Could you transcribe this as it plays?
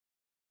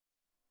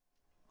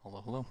Hello,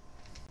 hello.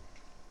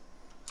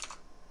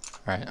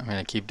 Alright, I'm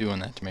gonna keep doing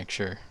that to make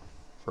sure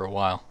for a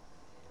while.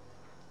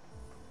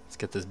 Let's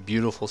get this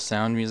beautiful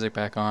sound music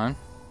back on.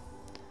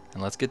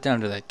 And let's get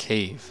down to that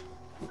cave.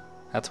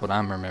 That's what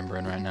I'm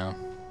remembering right now.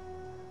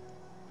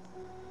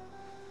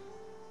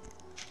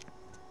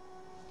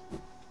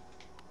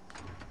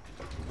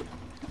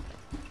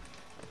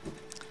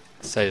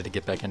 Excited to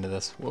get back into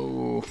this.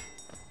 Whoa.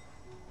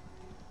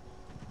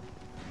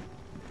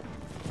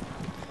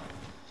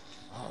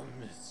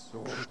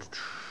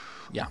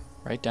 Yeah,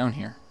 right down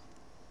here.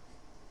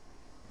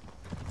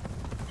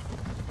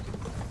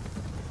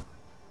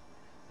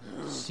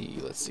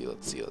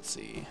 Let's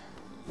see.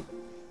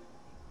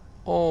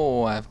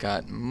 Oh, I've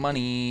got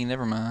money.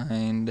 Never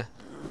mind.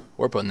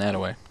 We're putting that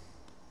away.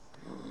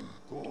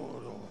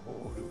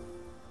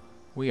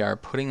 We are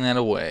putting that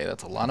away.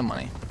 That's a lot of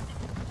money.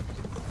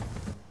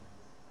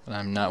 But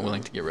I'm not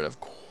willing to get rid of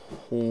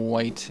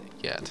quite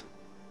yet.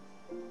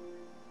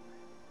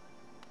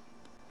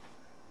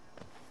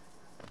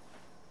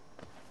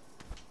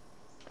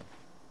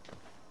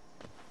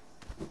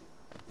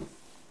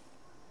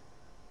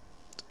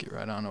 Let's get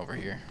right on over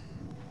here.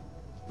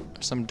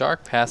 There's some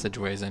dark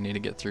passageways I need to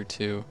get through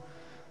too.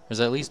 There's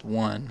at least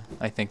one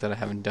I think that I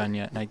haven't done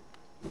yet, and I'm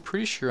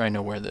pretty sure I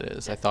know where that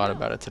is. I thought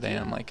about it today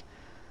and I'm like,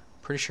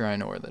 pretty sure I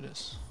know where that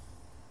is.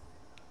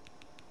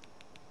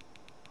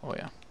 Oh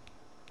yeah.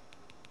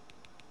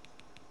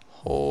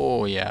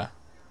 Oh yeah.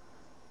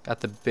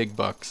 Got the big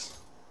bucks.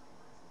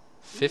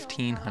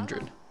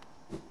 1,500.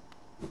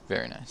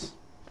 Very nice.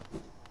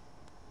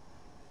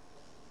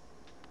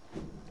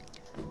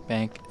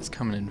 Bank is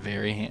coming in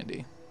very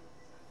handy.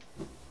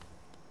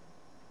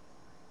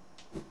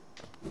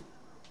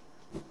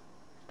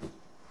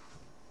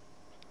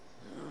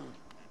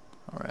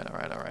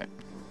 Alright.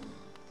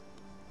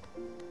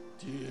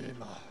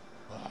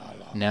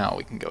 Now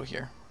we can go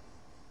here.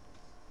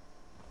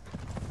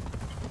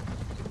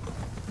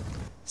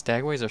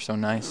 Stagways are so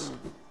nice.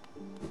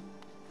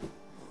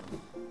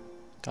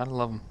 Gotta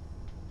love them.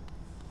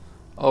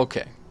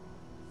 Okay.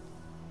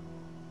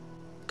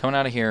 Coming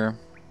out of here,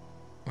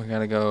 we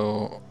gotta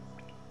go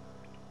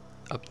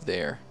up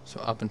there. So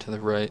up and to the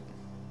right.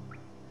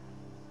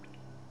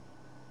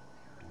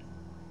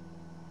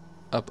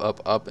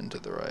 Up and to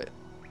the right.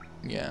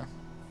 Yeah.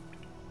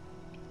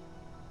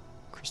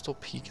 Crystal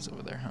Peak is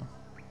over there, huh?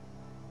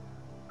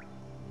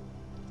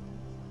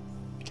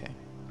 Okay.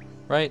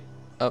 Right,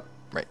 up,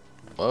 right.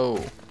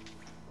 Whoa.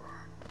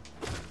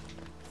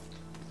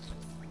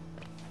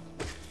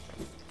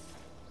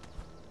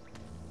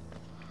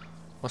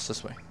 What's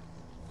this way?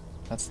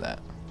 That's that.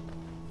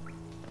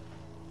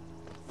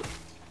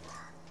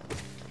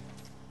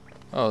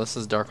 Oh, this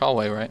is Dark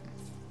Hallway, right?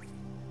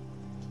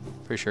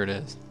 Pretty sure it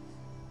is.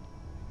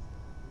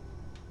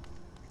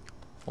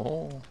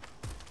 Oh.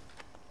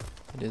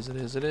 It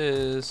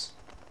is.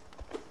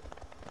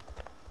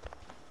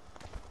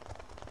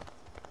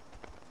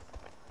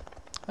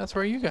 That's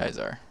where you guys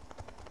are.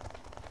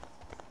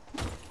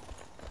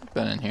 I've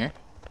been in here.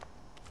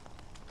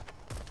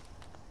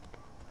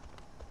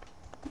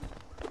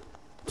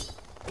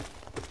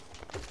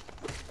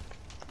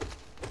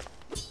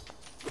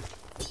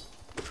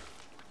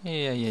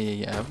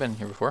 Yeah. I've been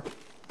here before.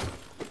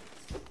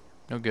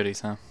 No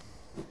goodies, huh?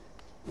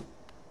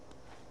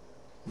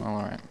 Well,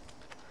 alright.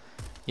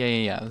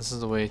 Yeah. This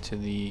is the way to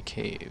the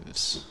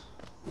caves.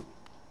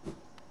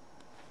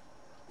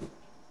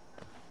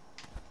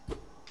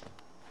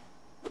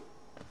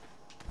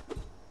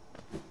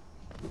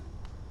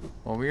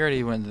 Well, we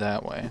already went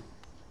that way.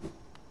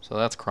 So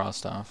that's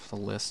crossed off the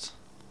list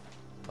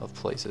of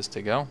places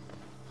to go.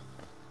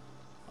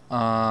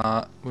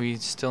 We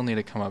still need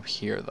to come up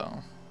here, though.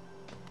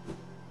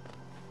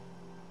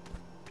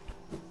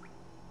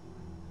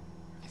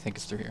 I think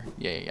it's through here.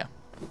 Yeah.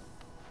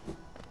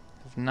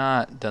 I've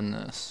not done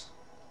this.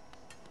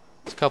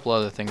 There's a couple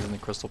other things in the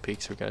Crystal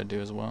Peaks we gotta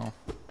do as well.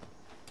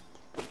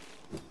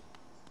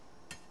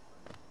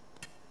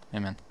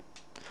 Amen.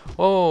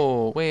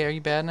 Whoa, wait, are you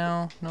bad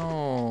now?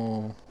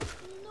 No.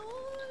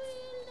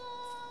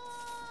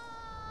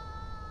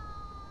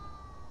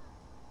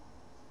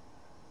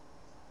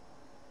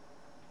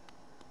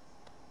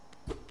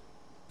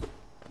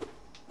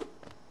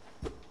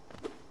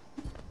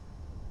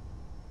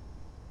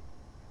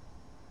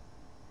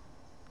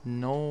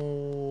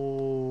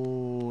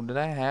 No. Did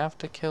I have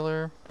to kill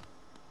her?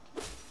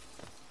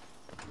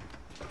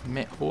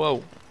 Man,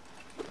 whoa.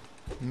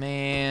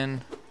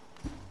 Man.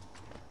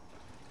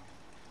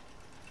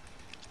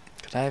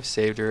 Could I have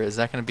saved her? Is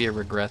that going to be a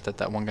regret that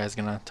that one guy's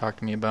going to talk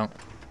to me about?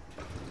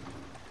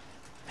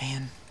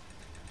 Man.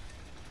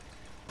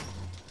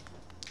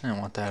 I don't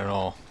want that at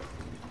all.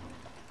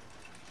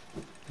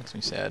 Makes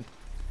me sad.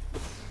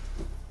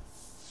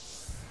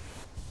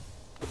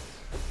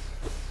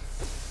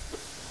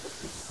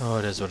 Oh,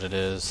 it is what it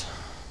is.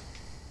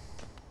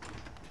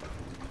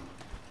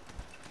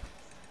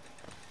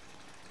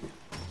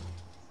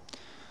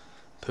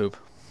 Poop.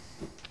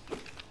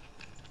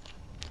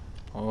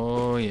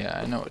 Oh yeah,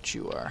 I know what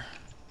you are.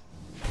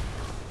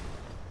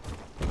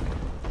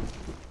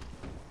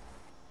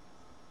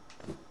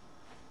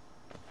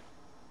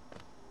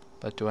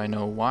 But do I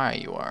know why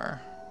you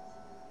are?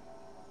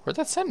 Where'd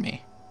that send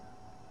me?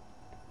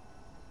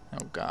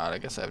 Oh god, I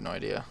guess I have no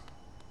idea.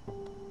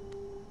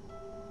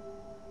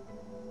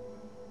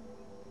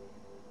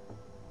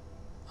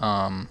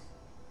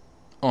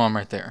 Oh, I'm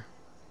right there.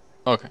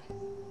 Okay.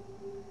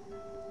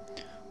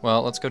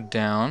 Well, let's go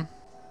down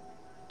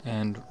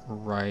and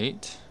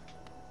right.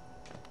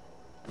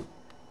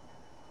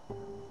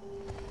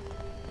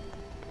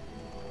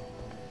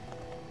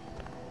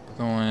 We're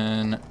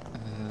going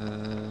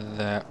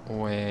that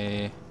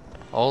way,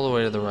 all the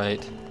way to the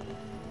right,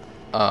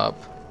 up,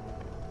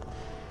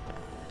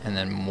 and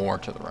then more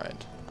to the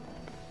right.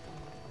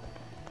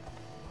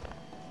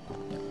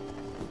 Yep.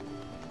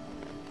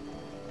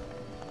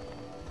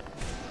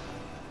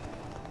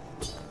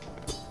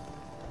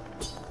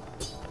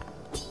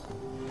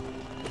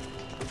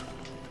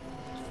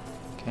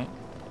 Okay.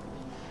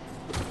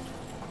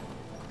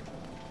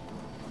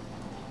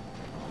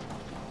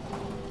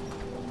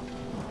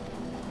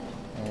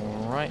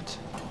 All right.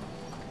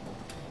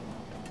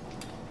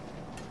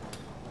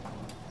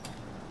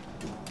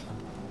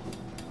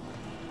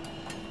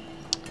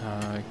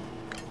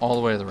 All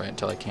the way to the right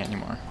until I can't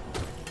anymore.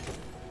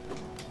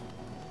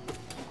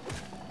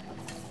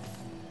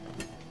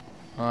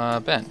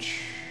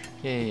 Bench.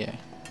 Yeah.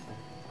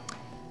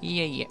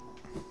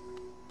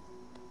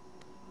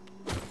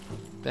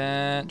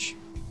 Bench.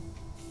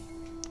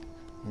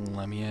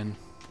 Let me in.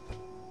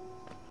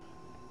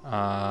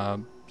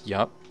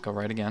 Yup. Go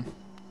right again.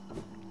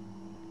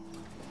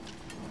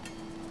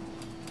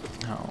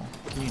 No,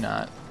 can you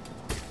not?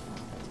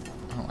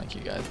 I don't like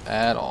you guys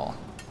at all.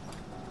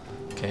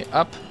 Okay,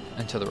 up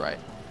and to the right.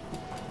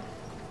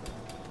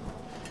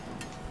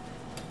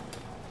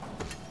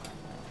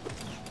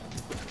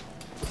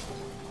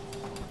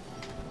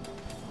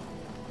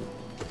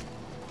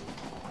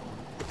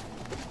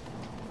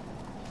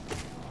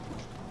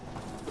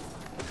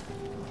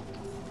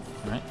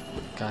 Alright,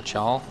 got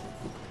y'all.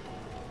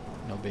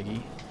 No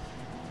biggie.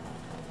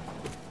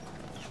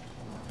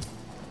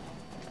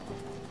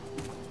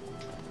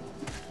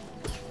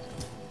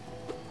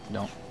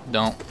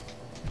 Don't.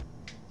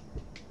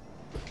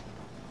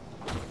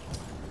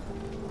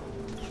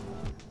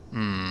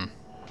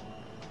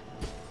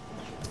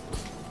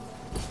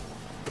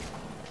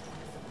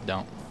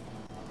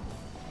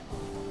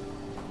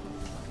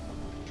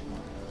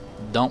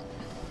 Don't.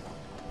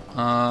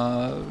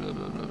 Blah, blah,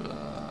 blah,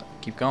 blah.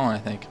 Keep going, I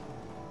think.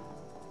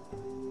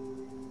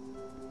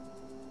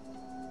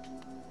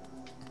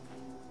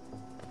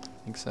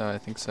 I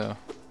think so.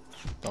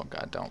 Oh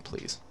god, don't,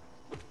 please.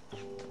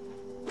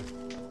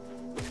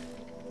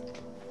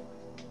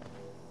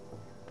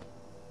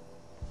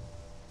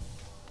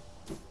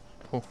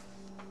 Oh.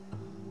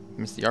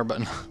 Missed the R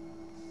button.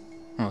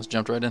 Almost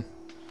jumped right in.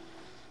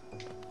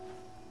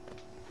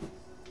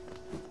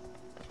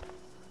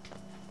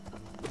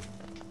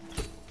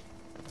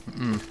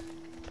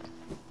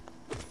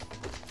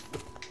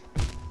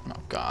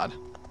 Oh god.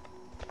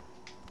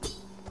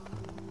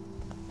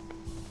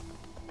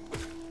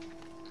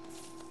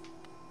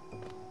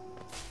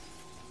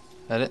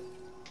 That it?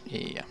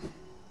 Yeah.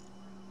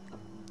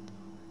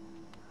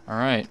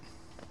 Alright.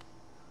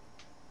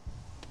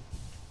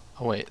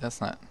 Oh wait, that's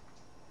not...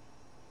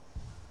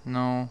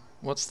 No,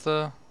 what's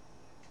the...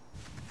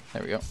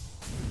 There we go.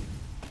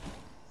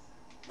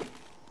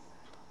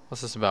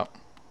 What's this about?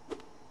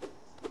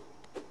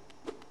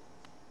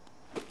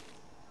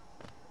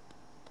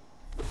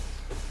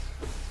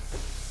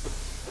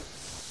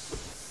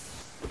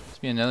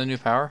 Must be another new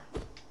power?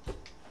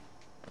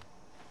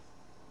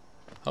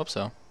 Hope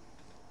so.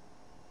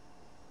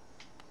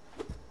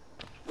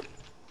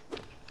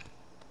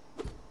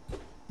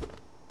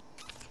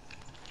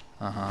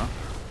 Uh-huh.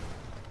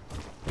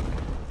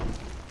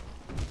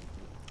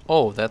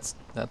 Oh, that's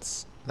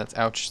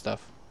ouch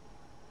stuff.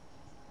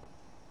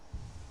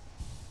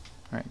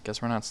 Alright,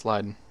 guess we're not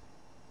sliding.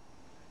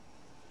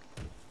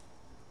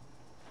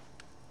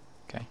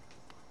 Okay.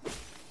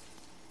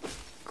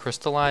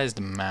 Crystallized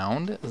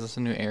mound? Is this a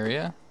new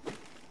area?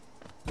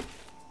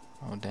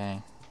 Oh,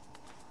 dang.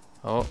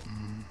 Oh.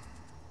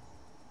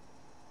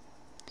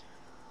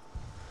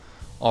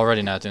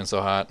 Already not doing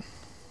so hot.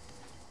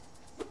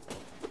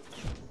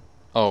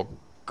 Oh,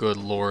 good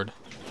lord.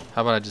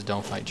 How about I just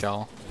don't fight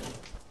y'all?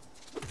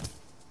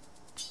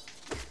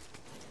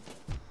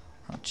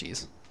 Oh,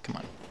 jeez. Come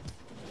on.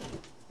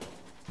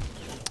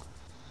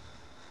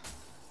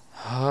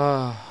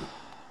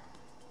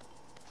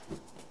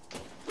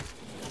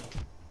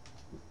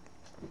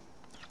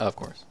 Of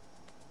course.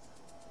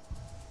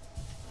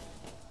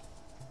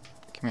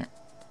 Come here.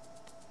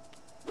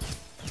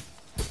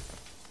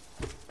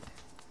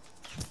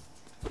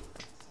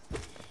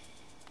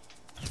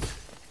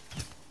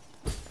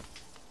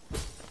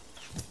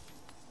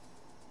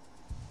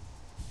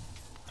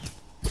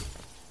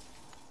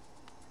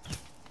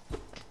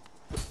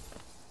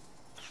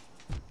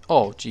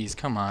 Oh, jeez,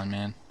 come on,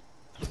 man.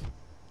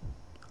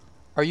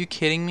 Are you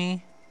kidding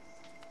me?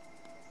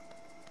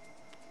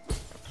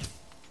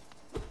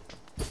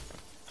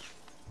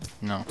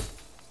 No.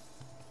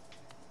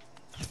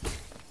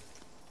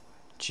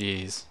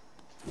 Jeez.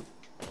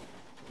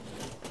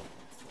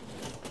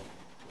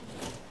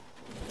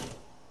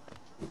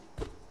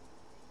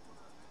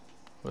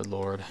 Good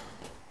lord.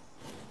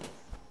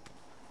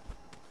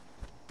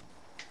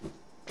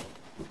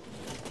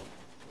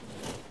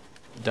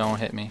 Don't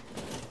hit me.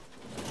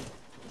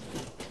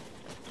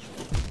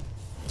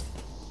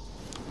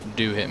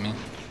 Do hit me.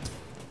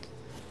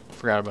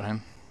 Forgot about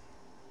him.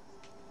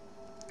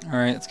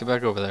 Alright, let's get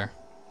back over there.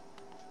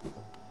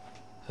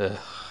 Ugh.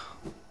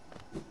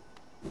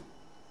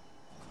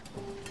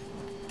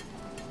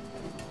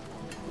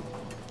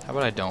 How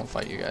about I don't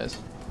fight you guys?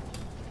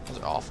 Those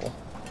are awful.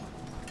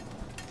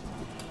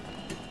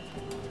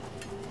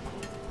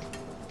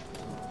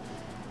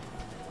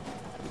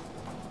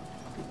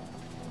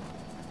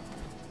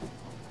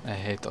 I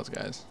hate those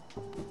guys.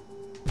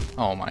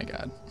 Oh my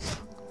god.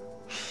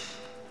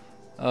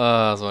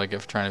 That's what I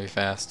get for trying to be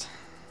fast.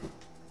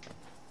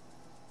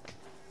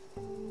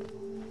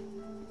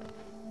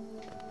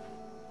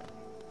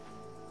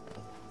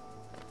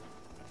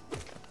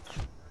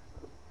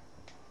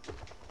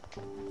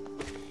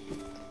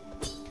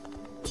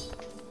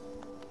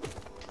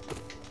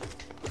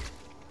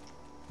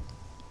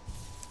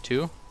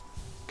 Two?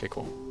 Okay,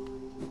 cool.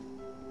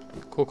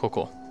 Cool, cool,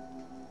 cool.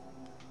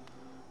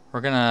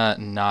 We're gonna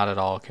not at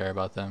all care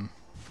about them.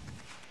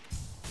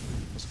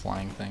 Those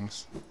flying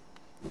things.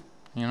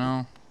 You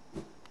know?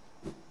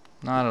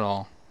 Not at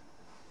all.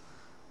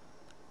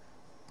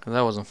 'Cause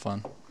that wasn't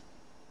fun.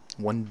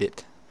 One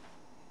bit.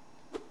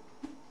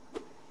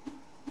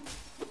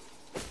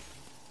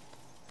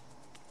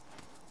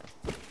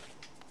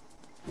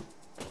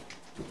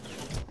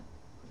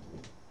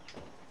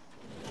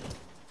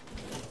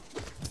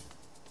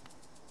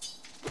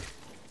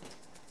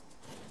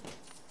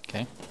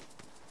 Okay.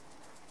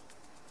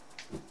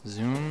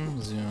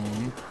 Zoom,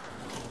 zoom.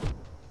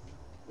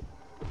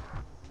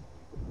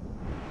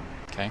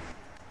 Okay.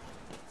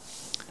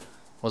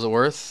 Was it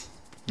worth?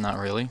 Not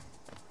really.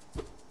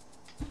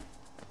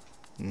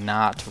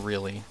 Not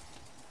really.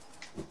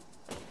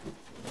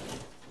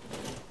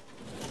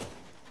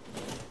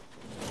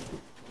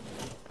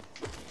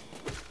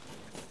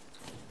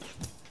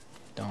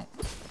 Don't.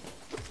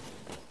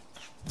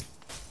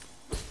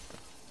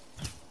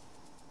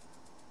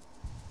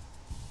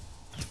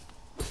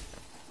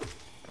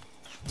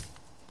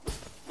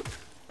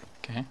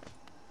 Okay.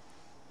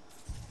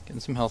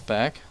 Getting some health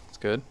back. That's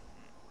good.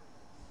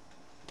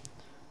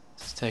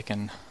 This is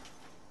taking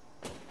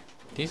a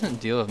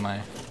decent deal of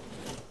my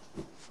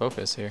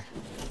focus here.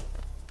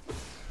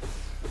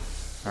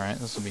 Alright,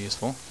 this will be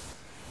useful.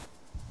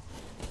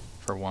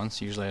 For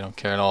once, usually I don't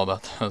care at all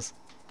about those.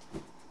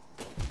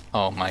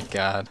 Oh my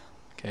god.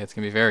 Okay, it's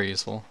gonna be very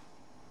useful.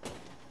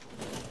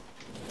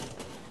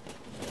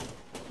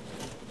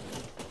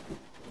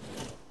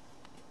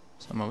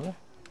 Some over there?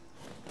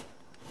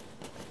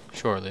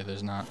 Surely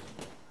there's not.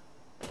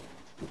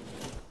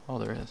 Oh,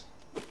 there is.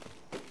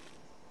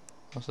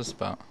 What's this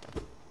about?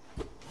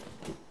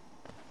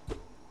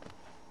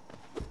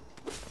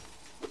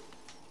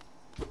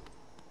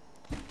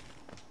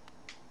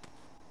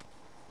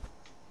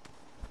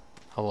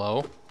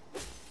 Hello?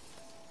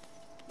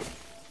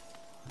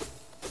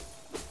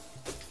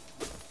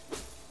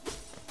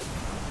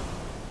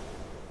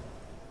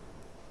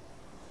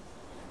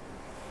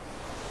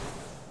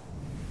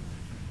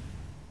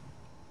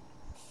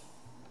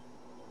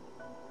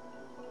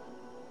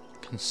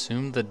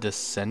 Consume the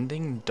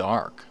descending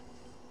dark.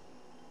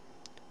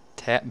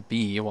 Tap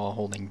B while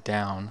holding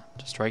down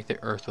to strike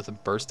the earth with a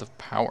burst of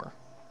power.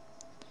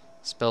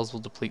 Spells will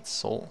deplete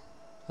soul.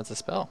 That's a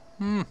spell.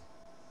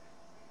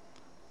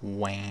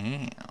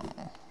 Wow.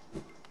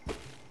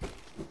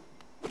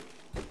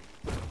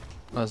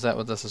 Oh, is that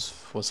what this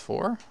was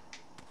for?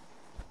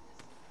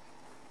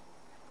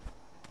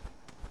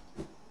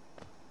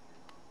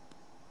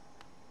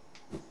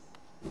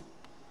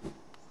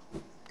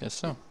 Guess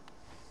so.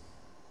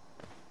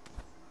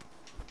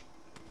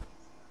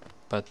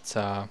 But looks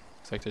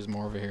like there's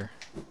more over here.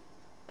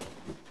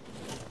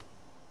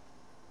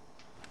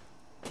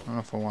 I don't know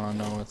if I want to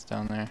know what's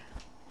down there.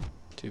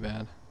 Too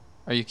bad.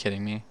 Are you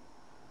kidding me?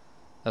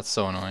 That's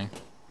so annoying. Is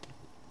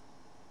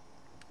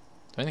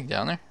there anything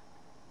down there?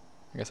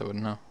 I guess I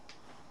wouldn't know.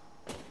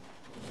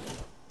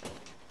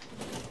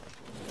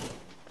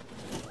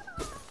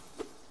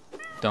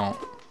 Don't.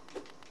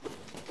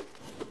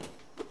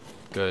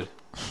 Good.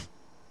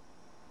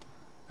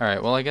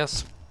 Alright, well I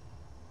guess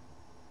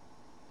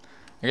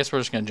we're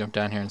just gonna jump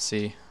down here and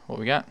see what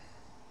we got.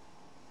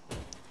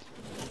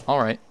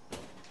 Alright.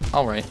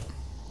 Alright.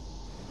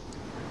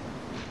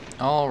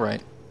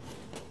 Alright.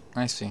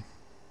 I see.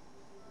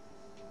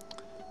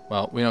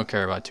 Well, we don't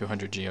care about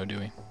 200 geo, do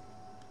we?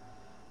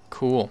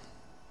 Cool.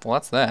 Well,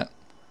 that's that.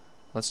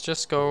 Let's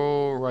just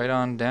go right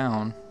on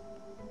down.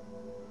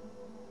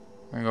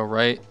 We're gonna go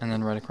right and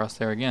then right across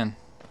there again.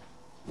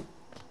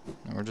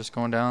 And we're just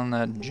going down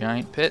that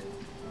giant pit.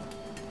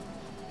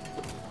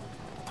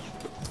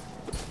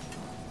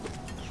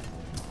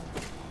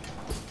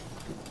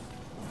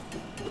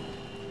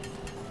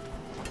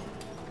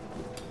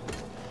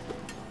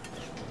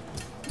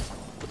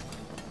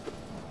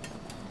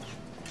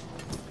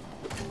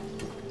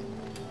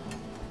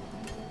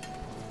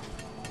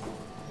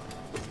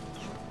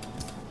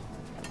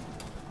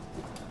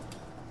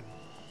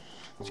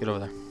 Let's get over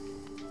there.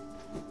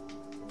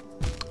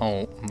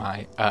 Oh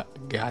my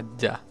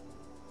god.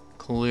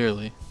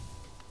 Clearly.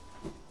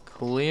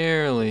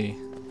 Clearly.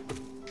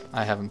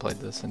 I haven't played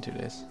this in 2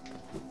 days.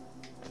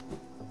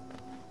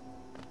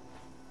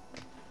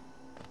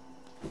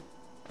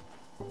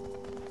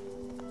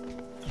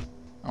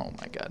 Oh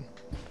my god.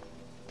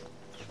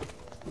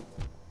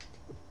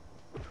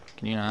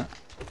 Can you not?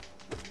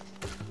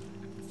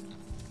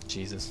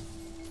 Jesus.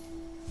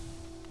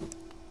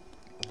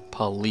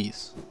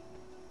 Police.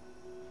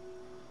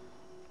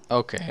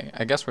 Okay,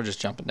 I guess we're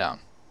just jumping down.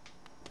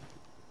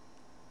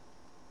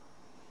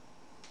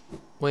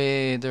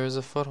 Wait, there's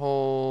a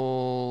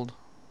foothold.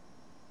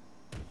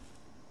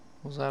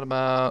 What was that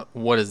about?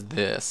 What is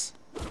this?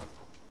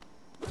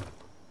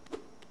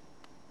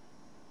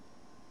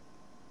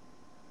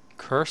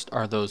 Cursed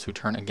are those who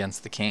turn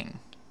against the king.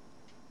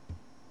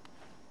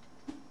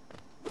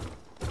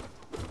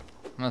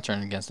 I'm not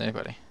turning against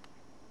anybody.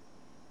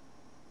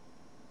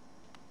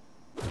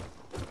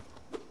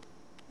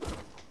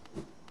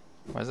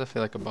 Why does that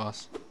feel like a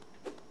boss?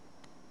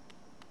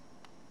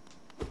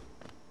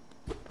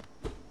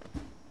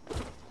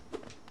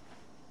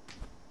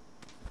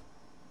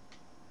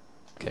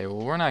 Okay,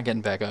 well, we're not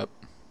getting back up.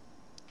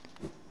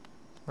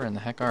 Where in the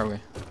heck are we?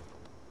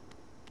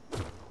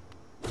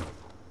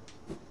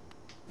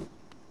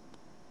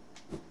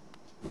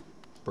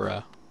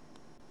 Bruh.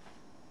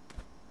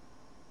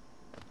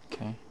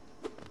 Okay.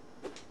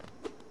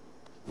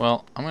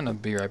 Well, I'm gonna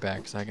be right back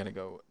because I gotta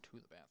go to the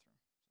bathroom.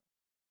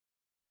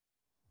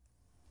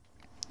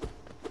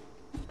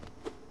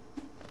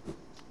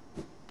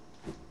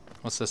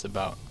 What's this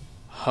about?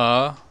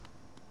 Huh?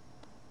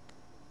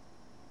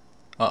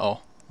 Uh-oh.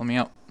 Let me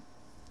out.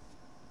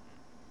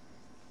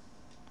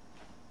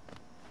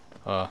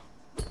 I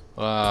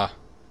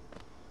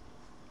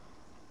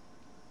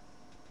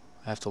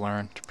have to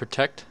learn to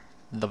protect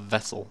the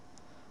vessel.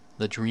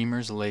 The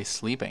dreamers lay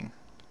sleeping.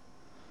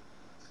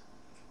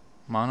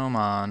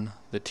 Monoman,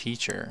 the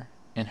teacher,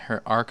 in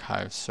her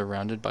archives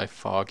surrounded by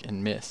fog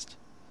and mist.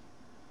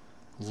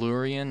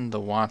 Lurian, the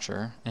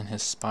watcher, in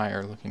his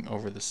spire looking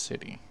over the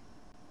city.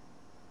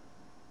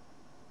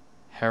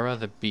 Hera,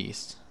 the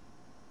beast,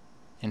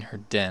 in her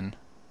den,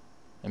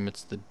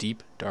 amidst the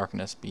deep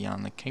darkness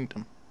beyond the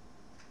kingdom.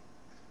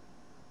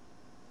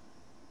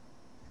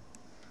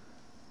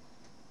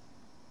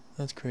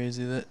 That's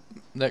crazy.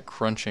 That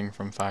crunching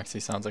from Foxy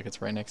sounds like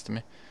it's right next to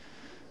me.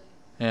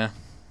 Yeah.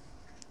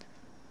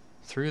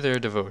 Through their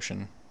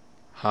devotion,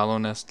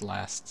 Hollownest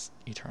lasts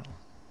eternal.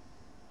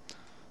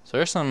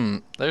 So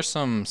there's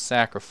some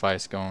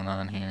sacrifice going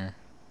on here.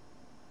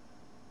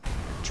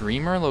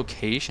 Dreamer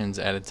locations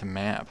added to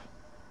map.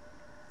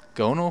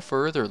 Go no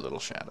further, little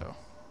shadow.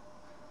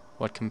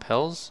 What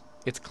compels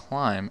its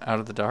climb out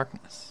of the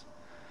darkness?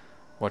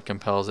 What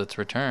compels its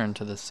return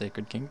to the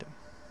sacred kingdom?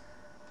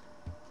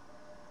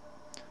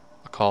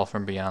 A call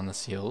from beyond the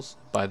seals,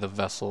 by the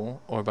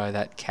vessel, or by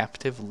that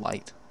captive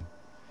light.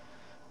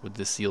 Would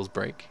the seals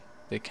break?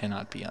 They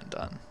cannot be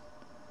undone.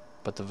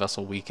 But the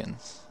vessel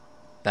weakens.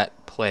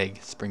 That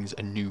plague springs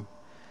anew.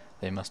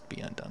 They must be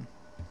undone.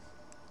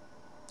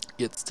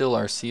 Yet still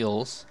our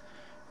seals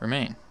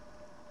remain.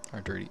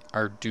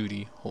 Our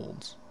duty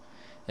holds.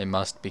 It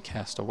must be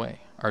cast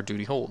away. Our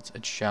duty holds.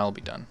 It shall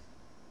be done.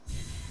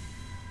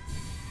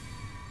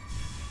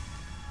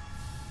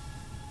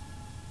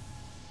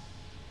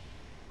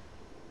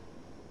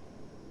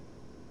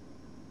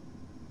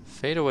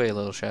 Fade away,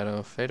 little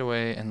shadow. Fade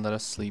away and let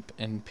us sleep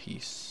in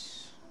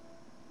peace.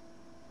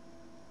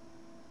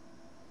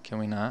 Can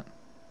we not?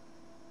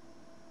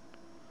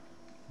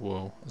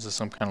 Whoa. Is this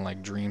some kind of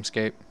like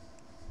dreamscape?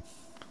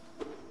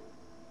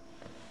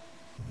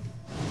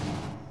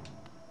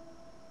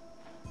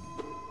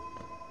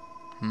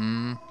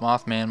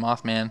 Mothman,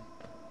 Mothman.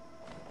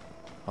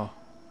 Oh,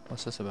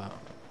 what's this about?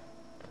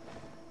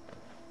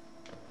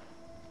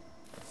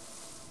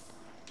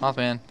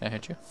 Mothman, can I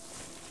hit you?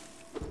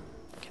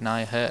 Can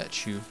I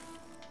hurt you?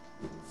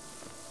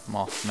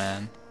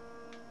 Mothman.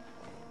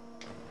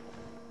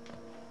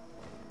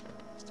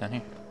 It's down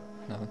here.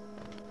 Nothing.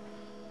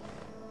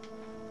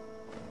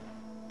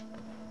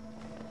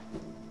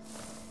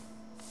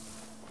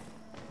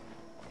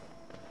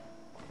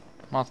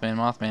 Mothman,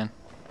 Mothman.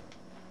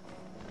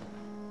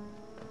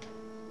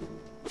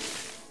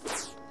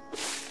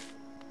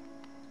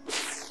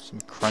 Some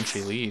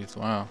crunchy leaves,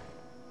 wow.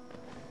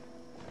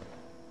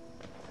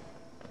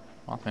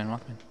 Mothman,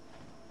 Mothman.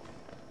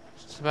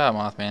 What's this about,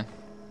 Mothman?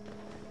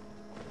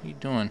 What are you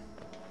doing?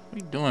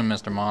 What are you doing,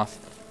 Mr.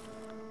 Moth?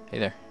 Hey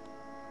there.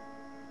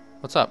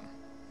 What's up?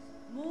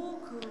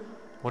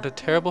 What a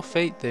terrible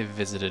fate they've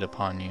visited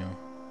upon you.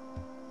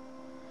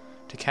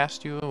 To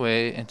cast you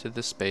away into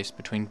the space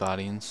between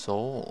body and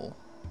soul.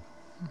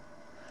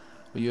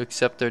 Will you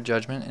accept their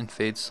judgment and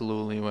fade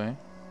slowly away?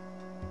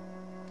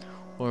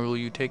 Or will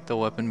you take the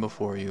weapon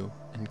before you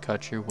and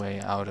cut your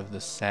way out of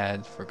this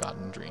sad,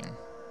 forgotten dream?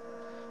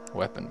 A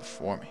weapon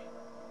before me.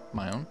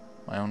 My own?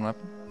 My own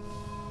weapon?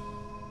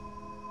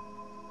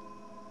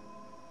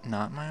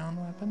 Not my own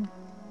weapon?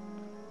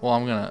 Well,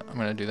 I'm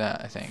gonna do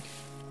that, I think.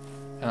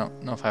 I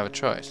don't know if I have a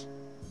choice.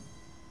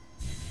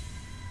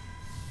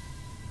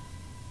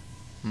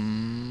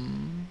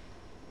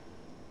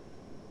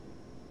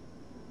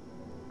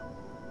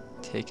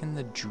 Taking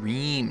the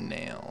dream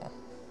nail.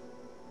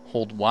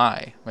 Hold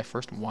Y, my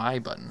first Y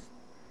button.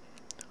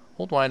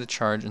 Hold Y to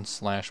charge and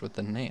slash with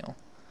the nail.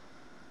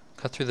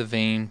 Cut through the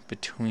vein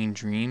between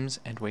dreams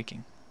and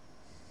waking.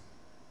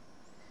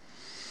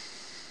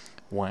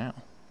 Wow.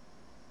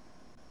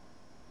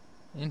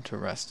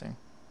 Interesting.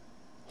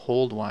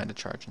 Hold Y to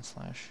charge and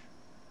slash.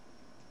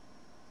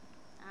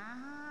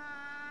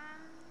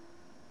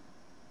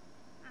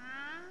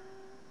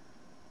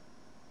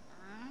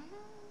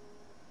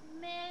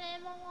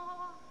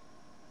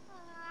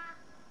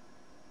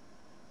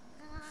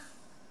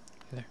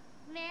 Hey there.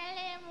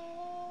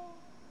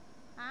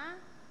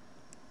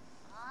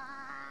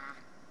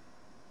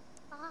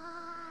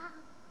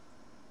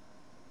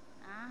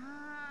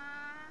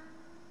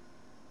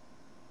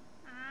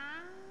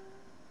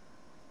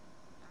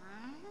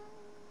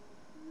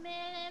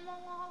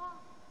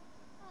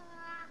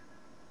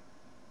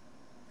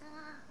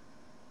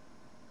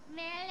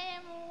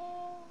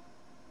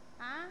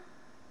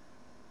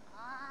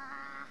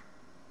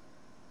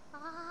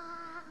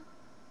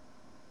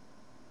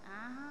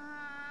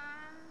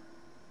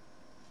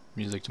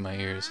 Music to my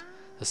ears.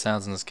 The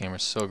sounds in this game are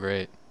so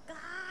great.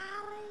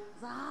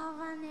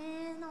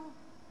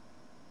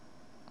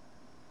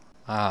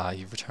 Ah,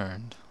 you've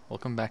returned.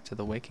 Welcome back to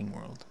the waking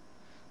world.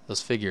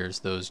 Those figures,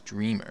 those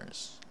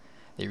dreamers,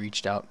 they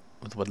reached out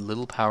with what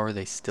little power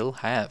they still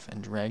have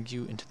and dragged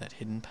you into that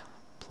hidden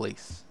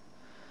place.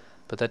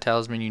 But that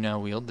talisman you now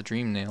wield, the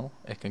dream nail,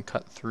 it can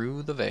cut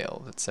through the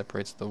veil that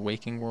separates the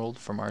waking world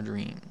from our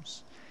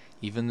dreams.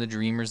 Even the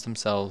dreamers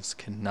themselves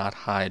cannot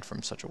hide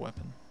from such a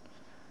weapon.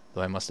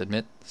 Though I must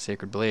admit, the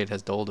sacred blade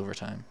has dulled over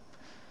time.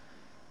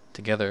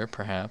 Together,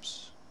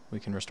 perhaps,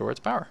 we can restore its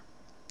power.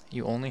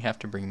 You only have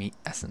to bring me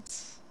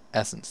essence.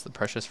 Essence, the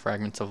precious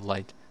fragments of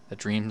light that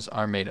dreams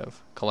are made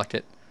of. Collect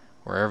it,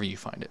 wherever you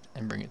find it,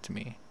 and bring it to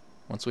me.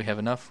 Once we have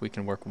enough, we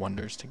can work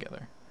wonders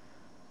together.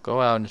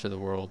 Go out into the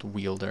world,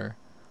 wielder.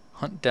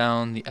 Hunt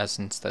down the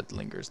essence that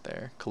lingers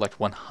there. Collect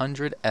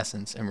 100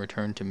 essence and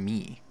return to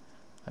me.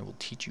 I will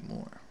teach you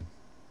more.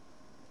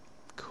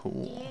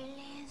 Cool.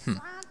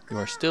 You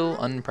are still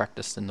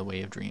unpracticed in the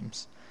way of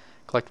dreams.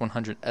 Collect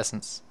 100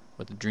 essence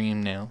with the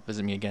dream nail.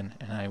 Visit me again,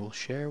 and I will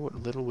share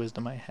what little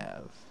wisdom I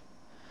have.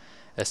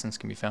 Essence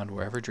can be found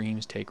wherever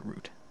dreams take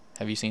root.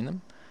 Have you seen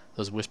them?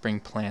 Those whispering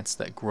plants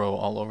that grow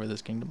all over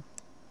this kingdom?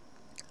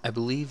 I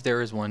believe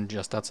there is one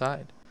just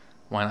outside.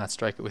 Why not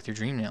strike it with your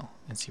dream nail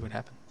and see what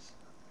happens?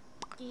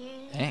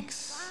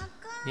 Thanks.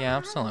 Yeah,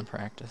 I'm still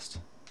unpracticed.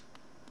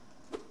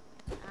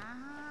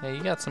 Hey,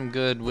 you got some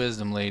good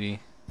wisdom, lady.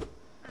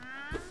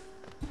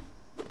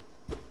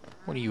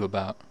 What are you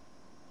about?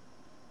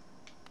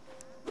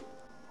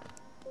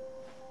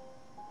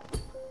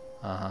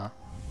 Uh-huh.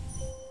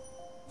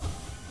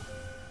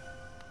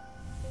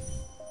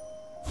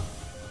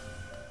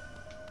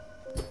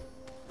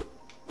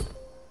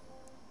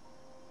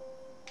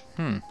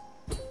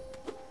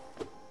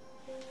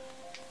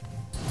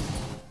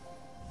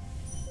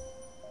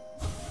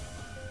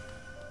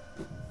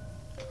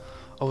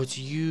 Oh, it's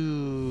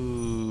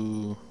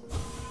you.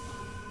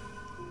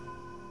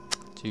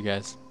 It's you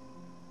guys.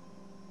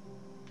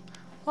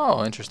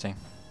 Oh, interesting.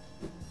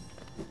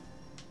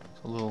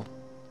 It's a little...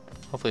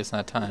 Hopefully it's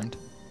not timed.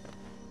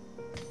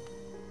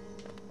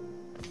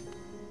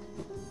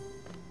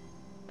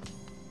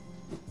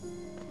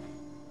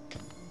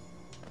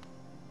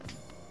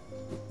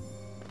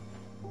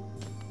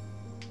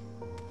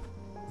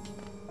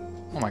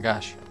 Oh my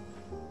gosh.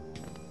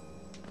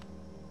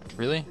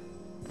 Really?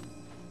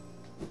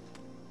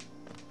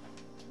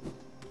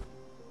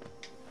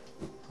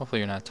 Hopefully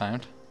you're not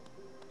timed.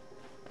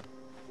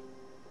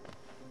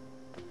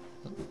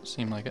 Doesn't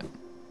seem like it.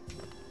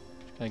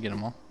 Just gotta get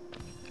them all.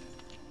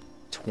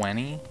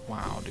 20?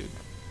 Wow, dude.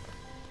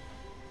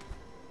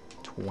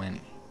 20.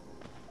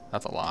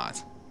 That's a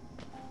lot.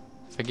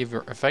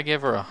 If I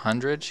give her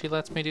 100, she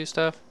lets me do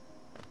stuff?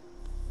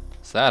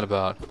 What's that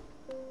about?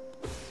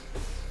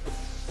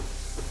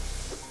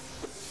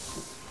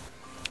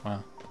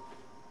 Wow.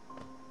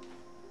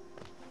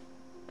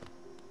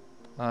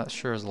 That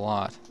sure is a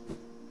lot.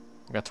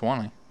 I got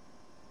 20.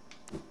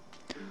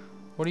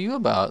 What are you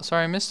about?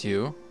 Sorry I missed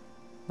you.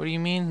 What do you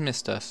mean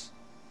missed us?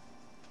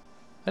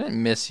 I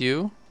didn't miss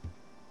you.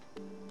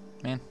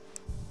 Man.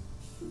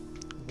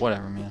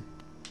 Whatever, man.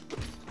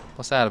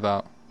 What's that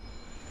about?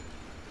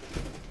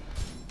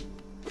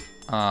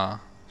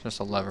 Just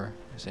a lever,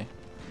 you see.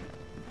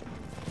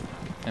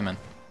 Hey man.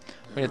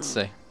 What did it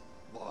say?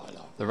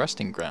 The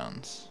resting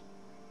grounds.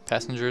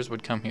 Passengers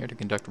would come here to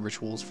conduct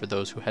rituals for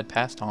those who had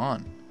passed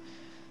on.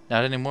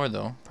 Not anymore,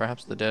 though.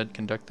 Perhaps the dead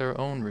conduct their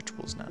own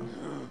rituals now.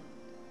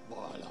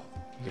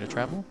 You gonna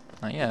travel?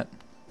 Not yet.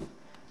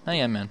 Not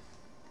yet, man.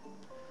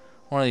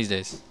 One of these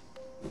days.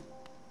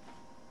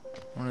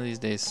 One of these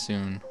days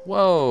soon.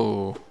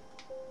 Whoa!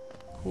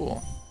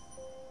 Cool.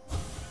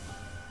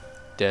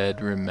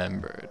 Dead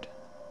remembered.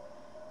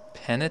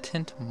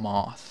 Penitent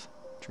moth.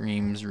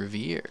 Dreams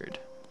revered.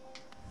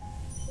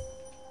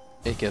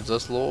 It gives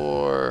us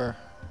lore.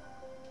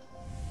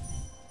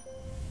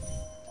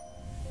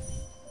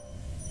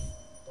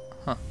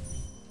 Huh.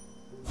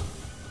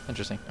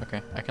 Interesting.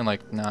 Okay. I can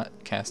like not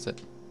cast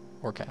it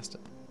or cast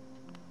it.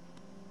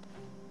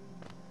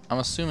 I'm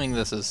assuming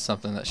this is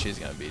something that she's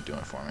going to be doing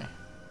for me.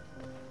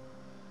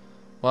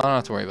 Well, I don't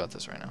have to worry about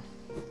this right now.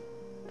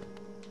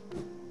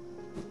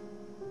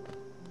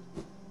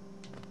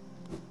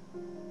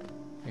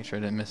 Make sure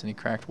I didn't miss any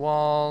cracked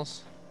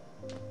walls.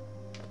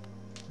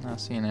 Not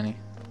seeing any.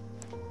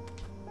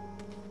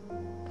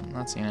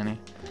 Not seeing any.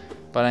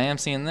 But I am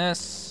seeing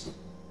this.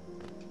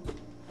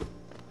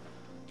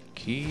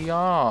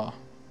 Kia.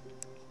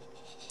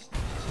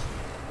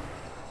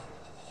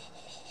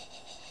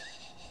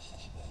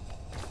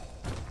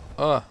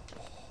 Ugh.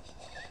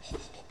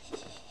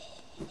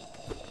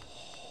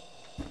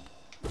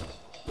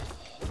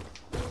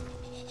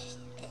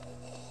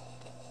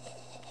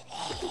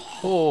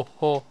 Ho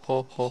ho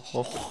ho ho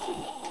ho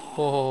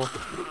ho.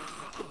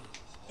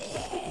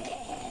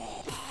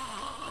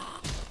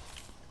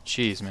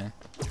 Jeez, man.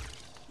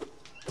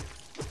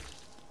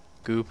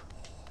 Goop.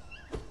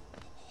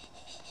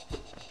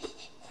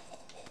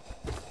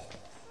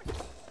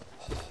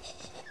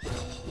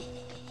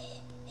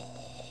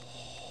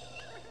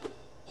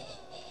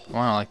 Oh,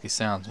 I don't like these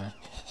sounds, man.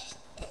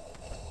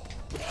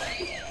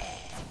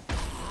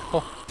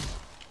 Oh,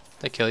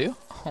 they kill you?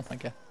 Oh my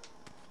god.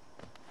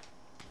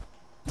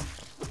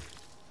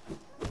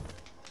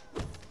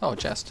 Oh, a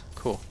chest.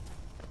 Cool.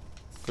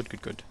 Good,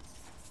 good, good.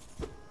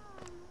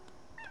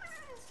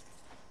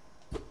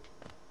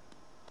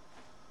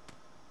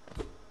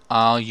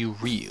 Are you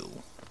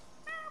real?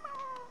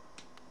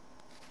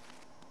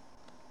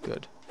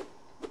 Good.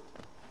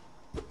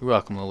 You're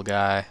welcome, little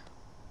guy.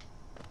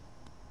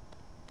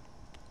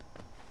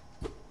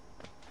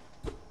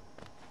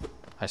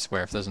 I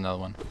swear, if there's another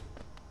one.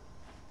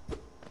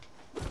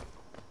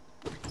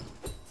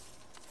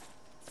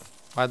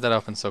 Why'd that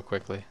open so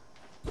quickly?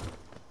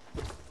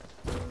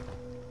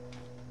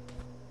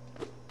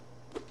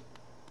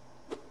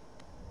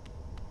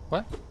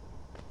 What?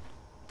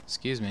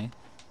 Excuse me.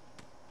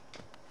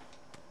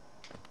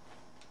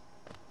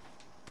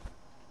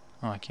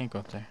 Oh, I can't go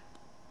up there.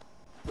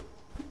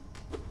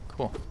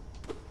 Cool.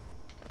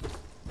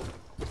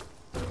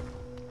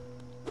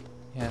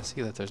 Yeah, I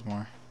see that there's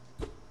more.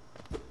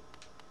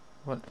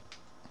 What?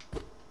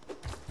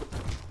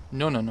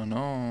 No, no, no,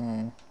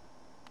 no.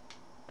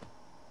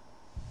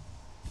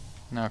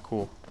 Not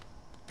cool.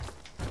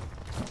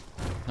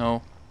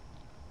 No.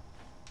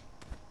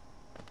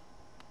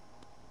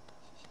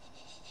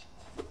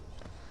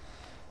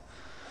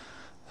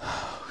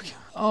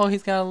 Oh,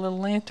 he's got a little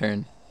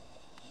lantern.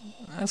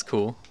 That's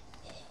cool.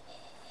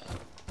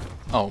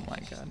 Oh my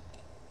god.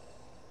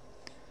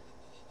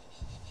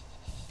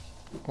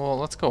 Well,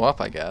 let's go up,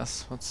 I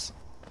guess. What's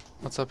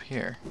up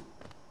here?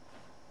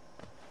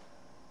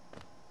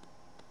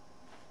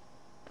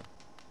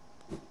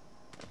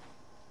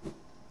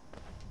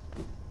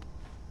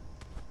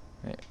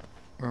 Wait,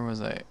 where was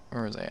I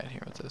at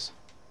here with this?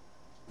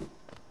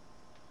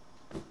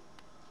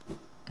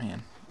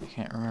 Man, I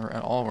can't remember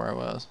at all where I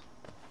was.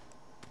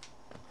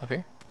 Up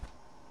here?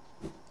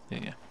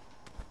 Yeah.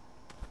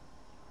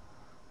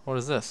 What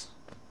is this?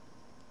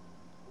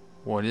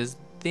 What is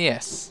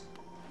this?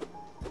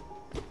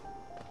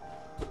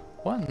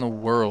 What in the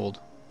world?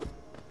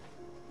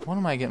 What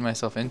am I getting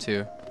myself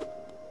into?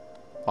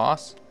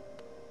 Boss?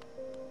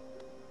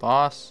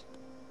 Boss?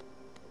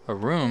 A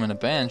room and a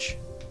bench?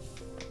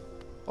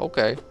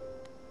 Okay.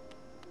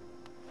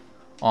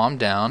 Oh, I'm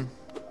down.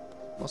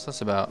 What's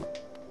this about?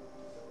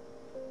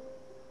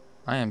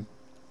 I am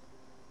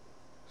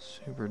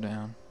super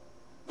down.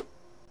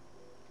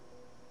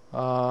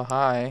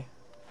 Hi.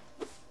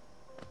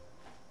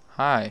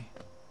 Hi.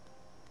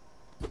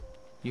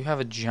 You have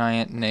a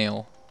giant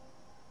nail.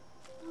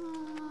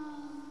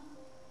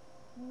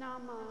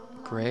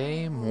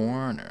 Grey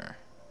Mourner.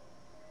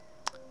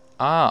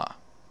 Ah,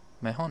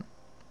 Mehon.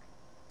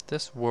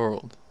 This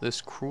world,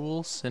 this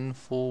cruel,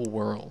 sinful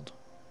world.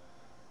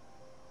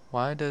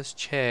 Why does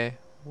Che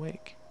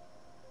wake?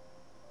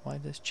 Why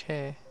does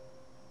Che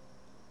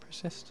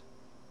persist?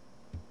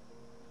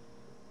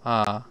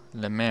 Ah,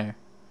 Le Maire.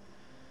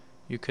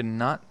 You could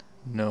not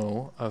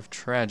know of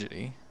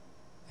tragedy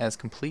as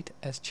complete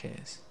as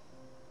Che's.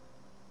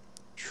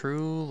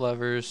 True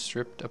lovers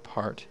stripped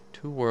apart,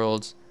 two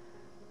worlds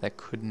that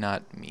could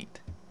not meet.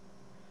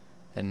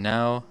 And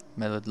now,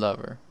 mellowed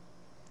lover,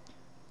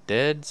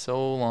 dead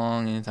so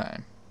long in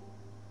time.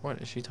 What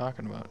is she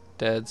talking about?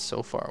 Dead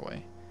so far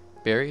away.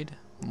 Buried?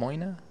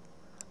 Moina?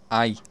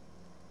 Aye.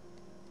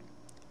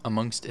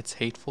 Amongst its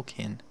hateful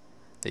kin,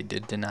 they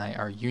did deny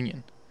our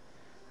union.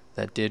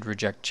 That did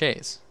reject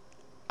Che's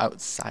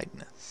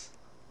outsideness.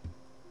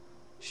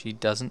 She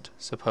doesn't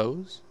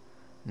suppose?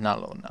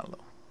 Nalo, nalo.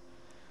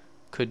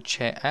 Could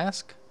Che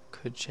ask?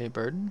 Could Che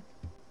burden?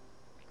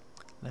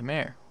 Le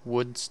Maire,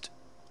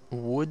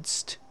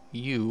 couldst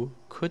you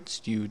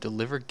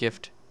deliver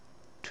gift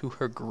to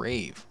her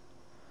grave,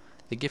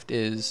 The gift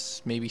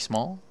is maybe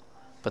small,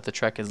 but the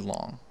trek is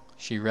long.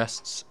 She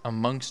rests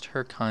amongst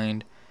her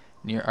kind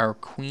near our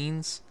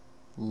queen's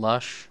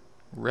lush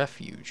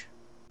refuge.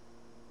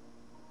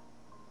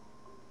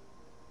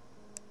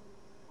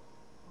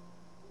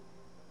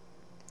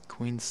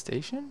 Queen's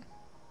Station?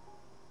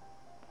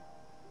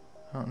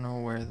 I don't know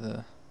where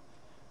the...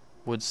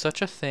 Would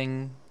such a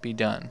thing be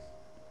done?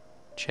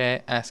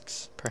 Che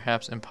asks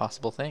perhaps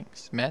impossible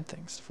things, mad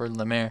things, for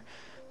Lemaire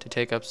to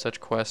take up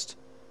such quest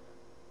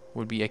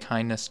would be a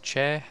kindness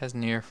Che has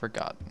near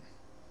forgotten.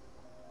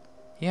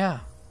 Yeah,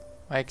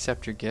 I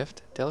accept your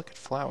gift, delicate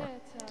flower.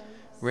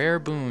 Rare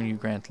boon you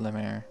grant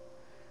Lemaire.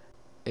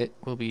 It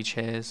will be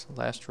Che's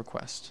last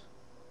request.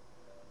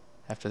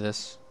 After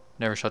this,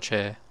 never shall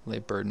Che lay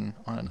burden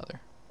on another.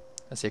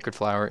 A sacred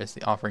flower is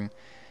the offering.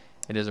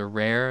 It is a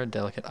rare,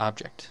 delicate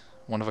object,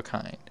 one of a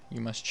kind.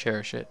 You must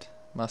cherish it,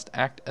 must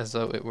act as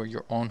though it were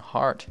your own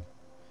heart.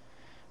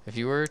 If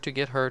you were to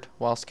get hurt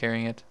whilst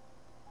carrying it,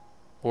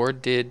 or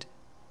did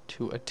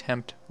to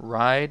attempt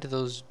ride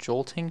those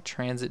jolting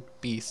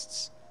transit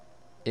beasts,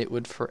 it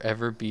would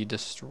forever be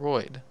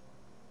destroyed.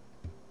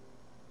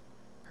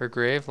 Her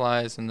grave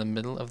lies in the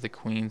middle of the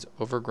queen's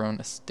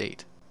overgrown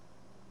estate.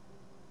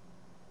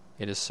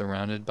 It is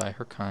surrounded by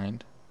her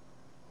kind,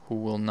 who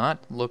will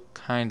not look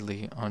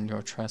kindly on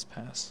your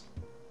trespass.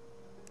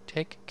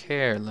 Take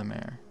care,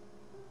 Lemaire.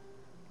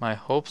 My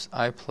hopes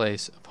I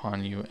place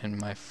upon you, and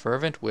my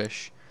fervent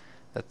wish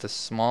that the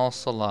small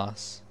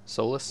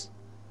solace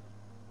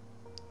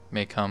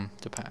may come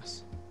to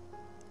pass.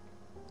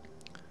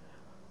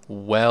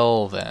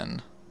 Well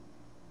then.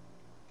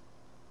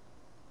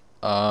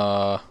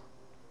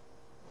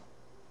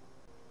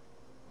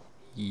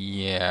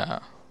 Yeah.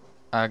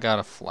 I got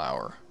a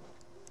flower.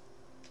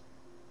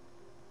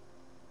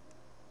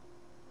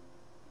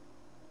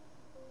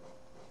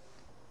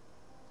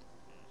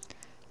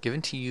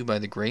 Given to you by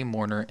the Grey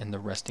Mourner in the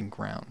resting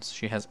grounds.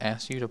 She has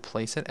asked you to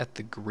place it at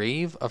the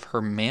grave of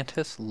her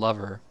mantis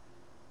lover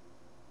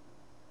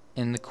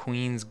in the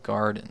Queen's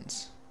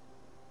Gardens.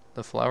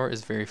 The flower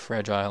is very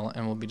fragile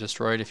and will be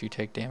destroyed if you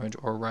take damage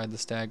or ride the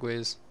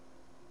stagways.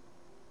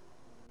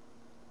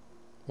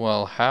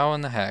 Well, how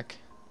in the heck?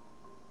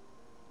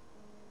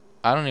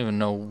 I don't even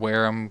know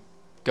where I'm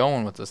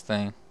going with this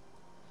thing.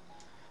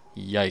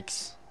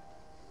 Yikes.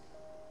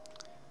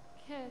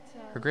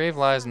 Her grave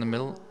lies in the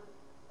middle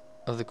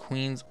of the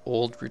Queen's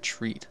old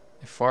retreat.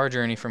 A far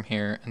journey from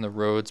here, and the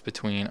roads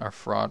between are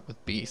fraught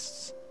with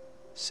beasts.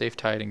 Safe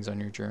tidings on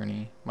your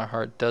journey. My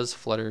heart does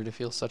flutter to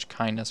feel such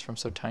kindness from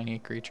so tiny a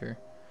creature.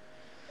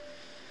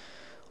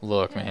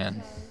 Look,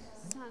 man.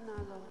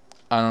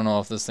 I don't know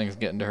if this thing's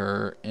getting to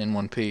her in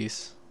one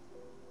piece.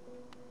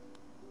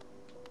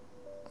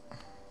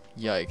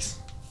 Yikes.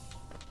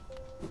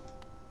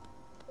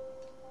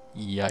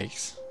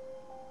 Yikes.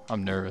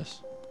 I'm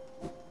nervous.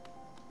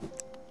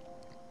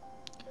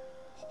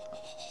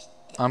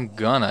 I'm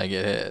gonna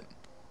get hit.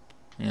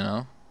 You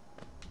know?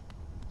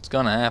 It's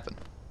gonna happen.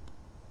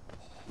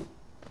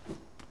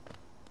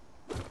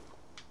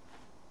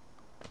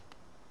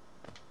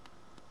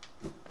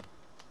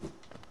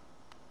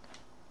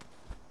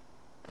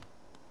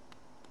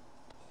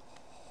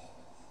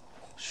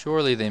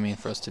 Surely they mean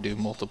for us to do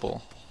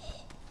multiple.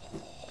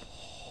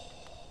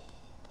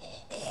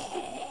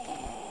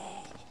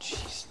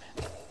 Jeez,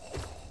 man.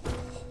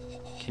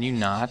 Can you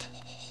not?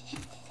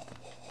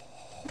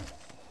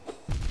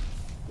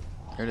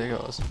 There it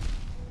goes.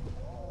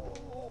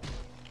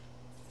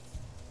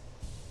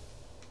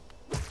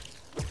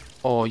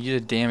 Oh, you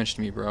did damage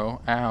to me,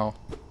 bro. Ow.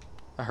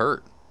 That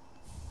hurt.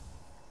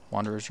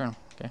 Wanderer's Journal.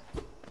 Okay.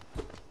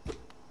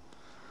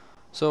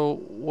 So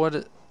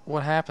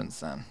what happens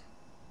then?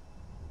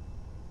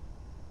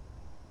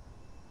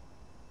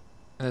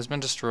 It has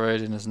been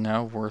destroyed and is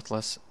now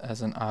worthless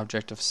as an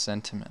object of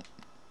sentiment.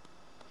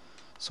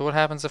 So what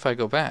happens if I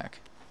go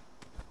back?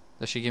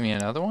 Does she give me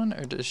another one,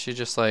 or does she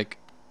just like,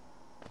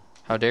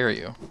 how dare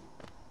you?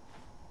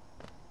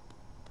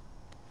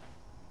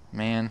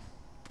 Man,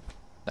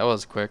 that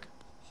was quick.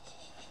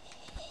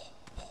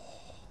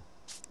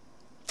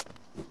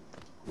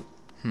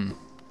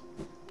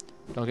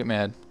 Don't get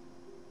mad.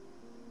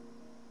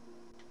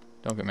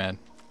 Don't get mad.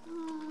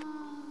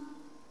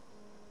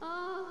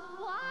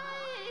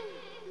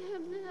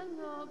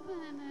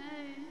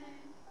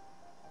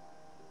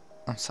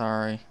 I'm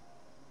sorry.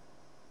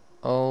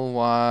 Oh,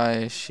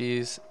 why?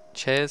 She's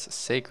Che's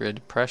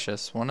sacred,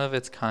 precious, one of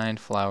its kind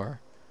flower.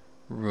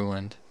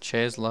 Ruined.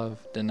 Che's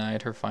love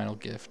denied her final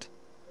gift.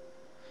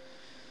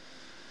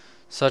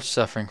 Such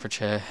suffering for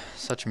Che,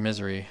 such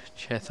misery.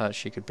 Che thought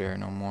she could bear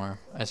no more.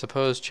 I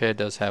suppose Che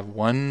does have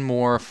one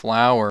more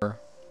flower.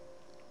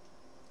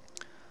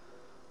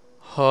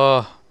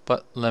 Oh,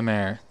 but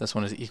Lemaire, this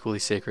one is equally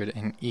sacred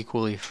and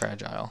equally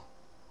fragile.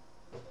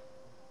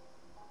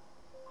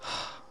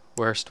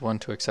 Worst one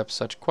to accept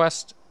such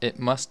quest, it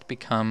must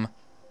become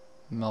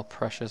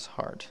Malprecious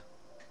heart.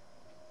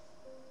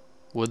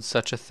 Would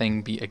such a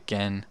thing be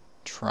again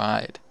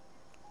tried?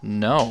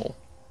 No.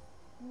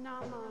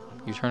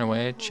 You turn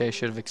away. Che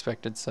should have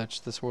expected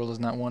such. This world is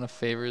not one of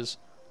favors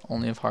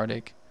Only of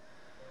heartache.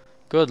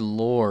 Good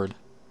lord.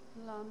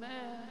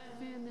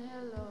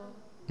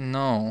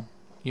 No.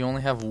 You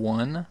only have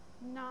one?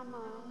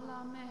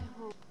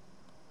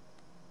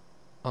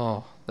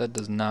 Oh, that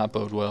does not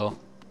bode well.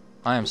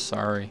 I am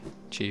sorry,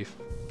 Chief.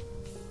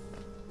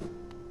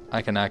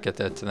 I cannot get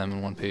that to them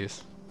in one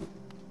piece.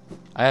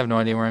 I have no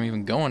idea where I'm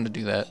even going to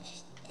do that.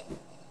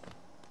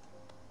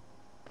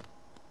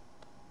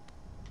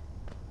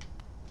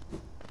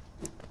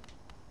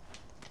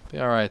 Be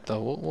alright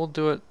though, we'll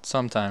do it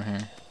sometime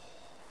here.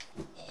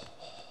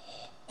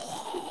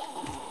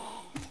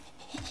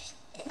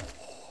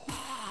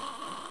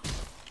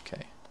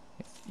 Okay,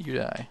 you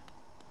die.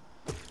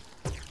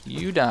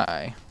 You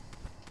die.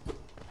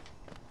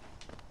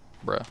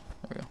 Bruh,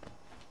 there we go.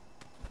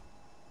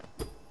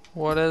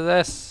 What is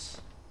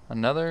this?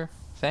 Another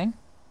thing?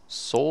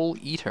 Soul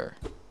Eater.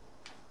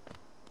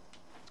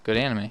 Good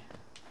anime.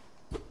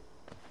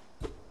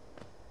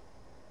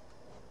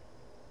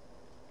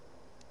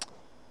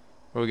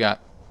 What do we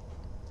got?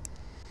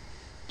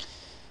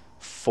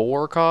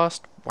 4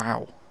 cost?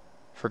 Wow.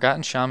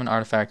 Forgotten Shaman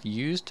artifact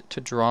used to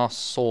draw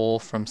soul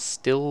from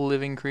still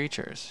living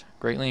creatures.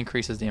 Greatly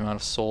increases the amount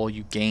of soul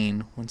you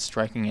gain when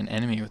striking an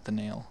enemy with the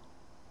nail.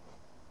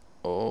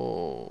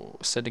 Oh,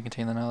 said to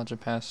contain the knowledge of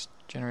past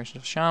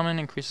generations of shaman.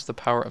 Increases the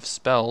power of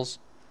spells.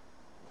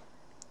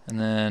 And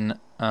then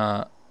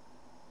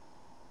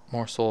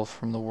more soul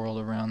from the world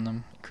around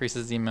them.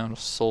 Increases the amount of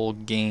soul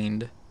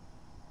gained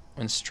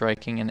when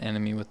striking an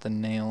enemy with the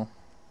nail.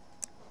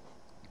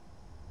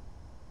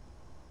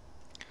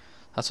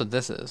 That's what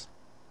this is.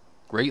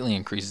 Greatly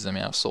increases the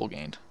amount of soul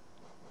gained.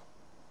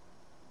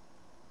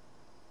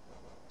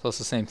 So it's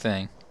the same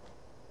thing.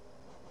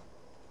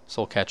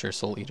 Soul Catcher,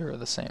 Soul Eater are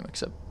the same,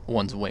 except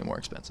one's way more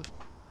expensive.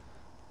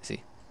 I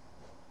see.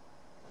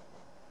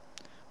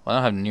 Well, I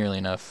don't have nearly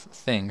enough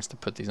things to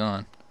put these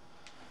on.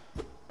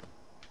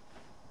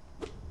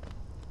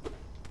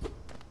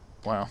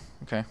 Wow,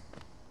 okay.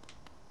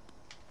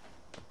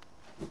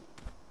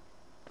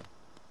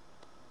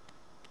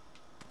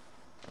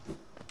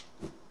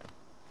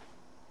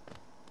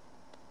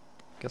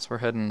 Guess we're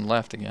heading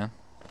left again.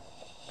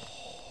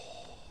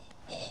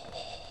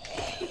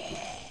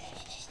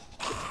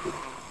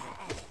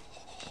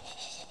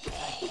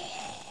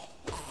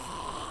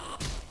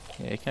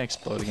 Yeah, it can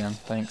explode again,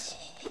 thanks.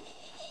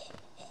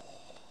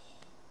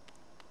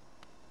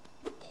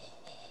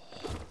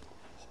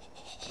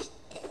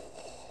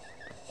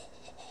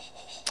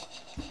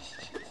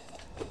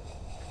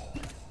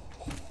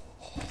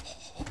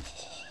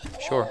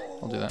 Sure,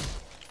 I'll do that.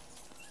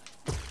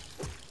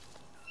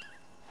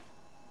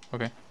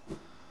 Okay.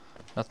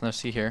 Nothing to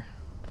see here.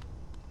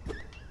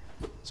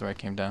 That's where I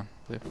came down,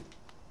 I believe.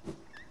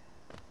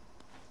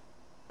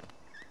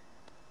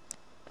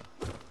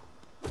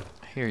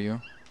 I hear you.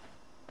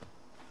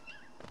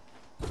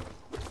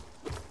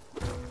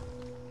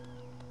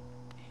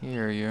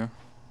 Hear you.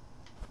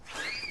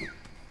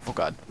 Oh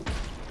god.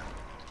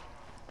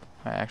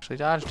 I actually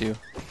dodged you.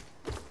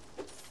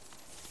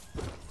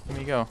 Let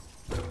me go.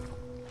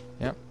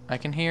 Yep, I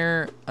can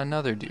hear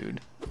another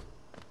dude.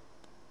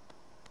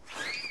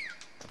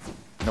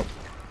 Nope.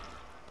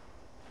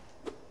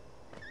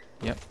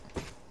 Yep.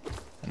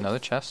 Another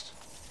chest.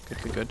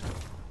 Good, good, good.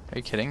 Are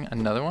you kidding?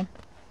 Another one?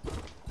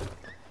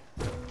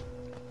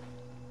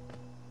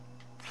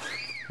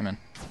 Come in.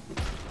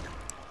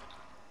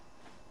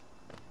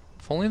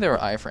 If only there were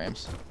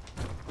iframes.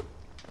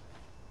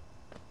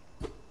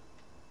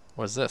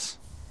 What is this?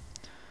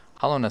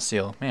 Hollowness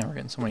seal. Man, we're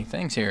getting so many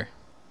things here.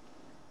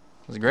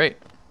 This is great.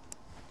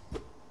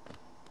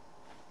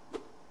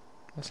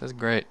 This is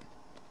great.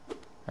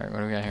 Alright, what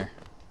do we got here?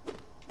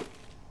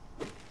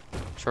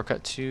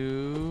 Shortcut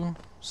to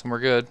somewhere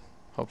good,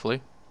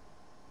 hopefully.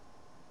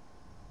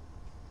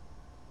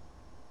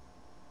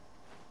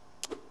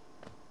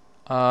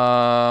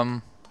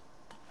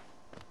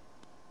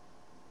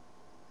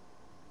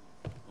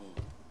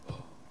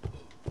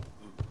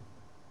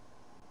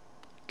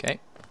 Okay,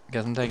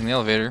 guess I'm taking the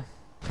elevator.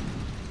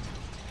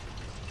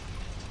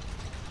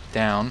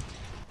 Down.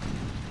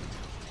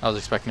 I was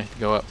expecting it to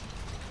go up.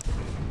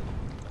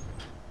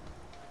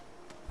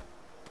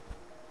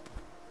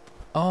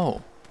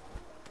 Oh.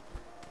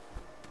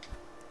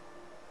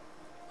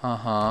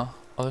 Uh-huh.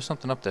 Oh, there's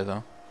something up there,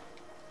 though.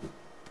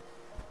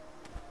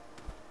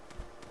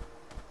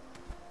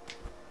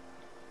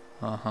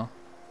 Uh-huh.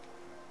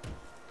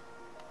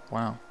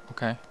 Wow,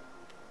 okay.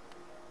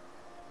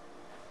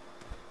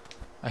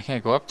 I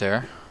can't go up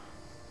there.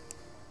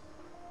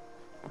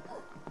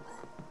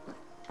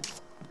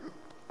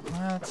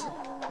 What?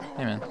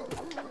 Hey, man.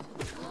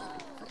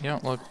 You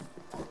don't look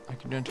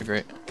like you're doing too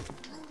great.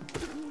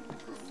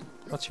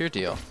 What's your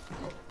deal?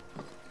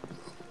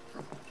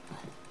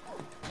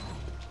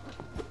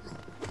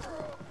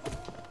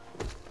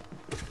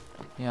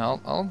 Yeah,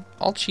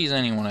 I'll cheese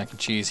anyone I can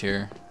cheese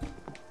here.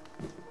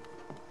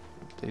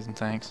 Please and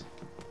thanks.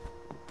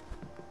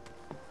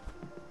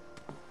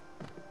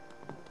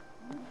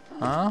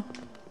 Huh?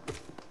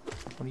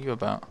 What are you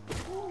about?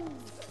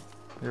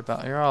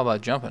 You're all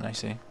about jumping, I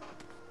see.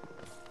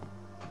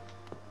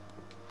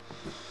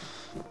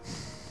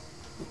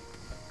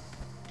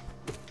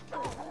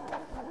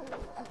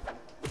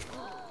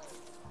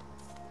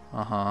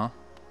 Uh-huh.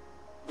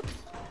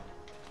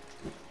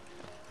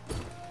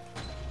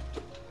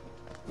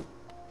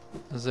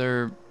 Is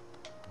there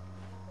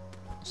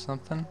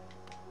something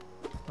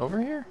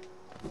over here?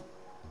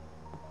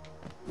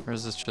 Or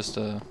is this just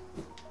a...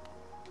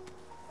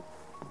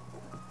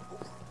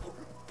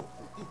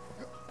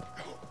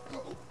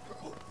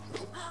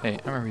 Hey,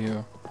 I remember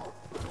you.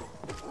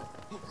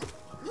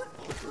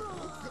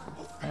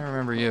 I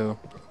remember you.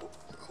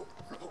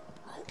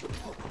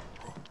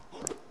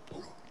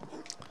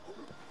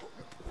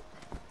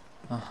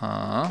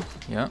 Uh-huh.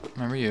 Yep,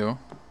 remember you.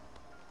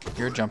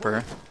 You're a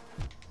jumper.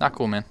 Not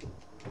cool, man.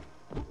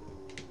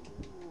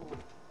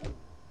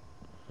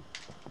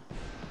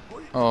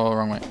 Oh,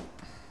 wrong way.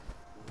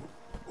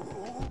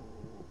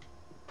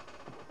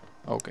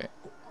 Okay.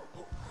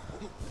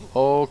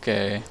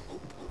 Okay.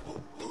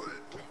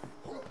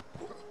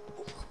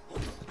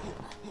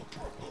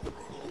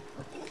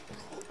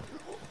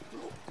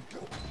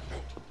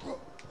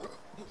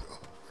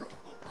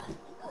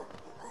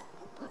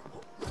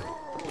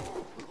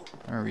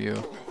 Where are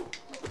you?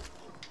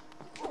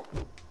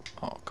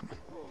 Oh, come on.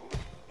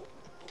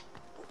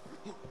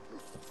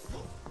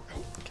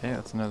 Okay,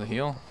 that's another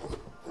heal.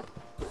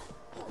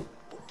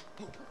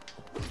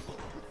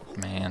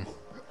 Man.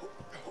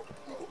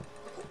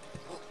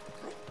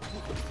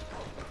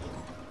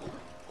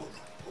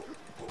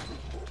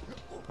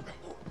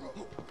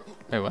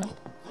 Wait, what?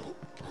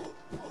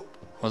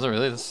 Was it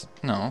really this?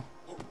 No.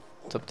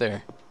 It's up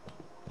there.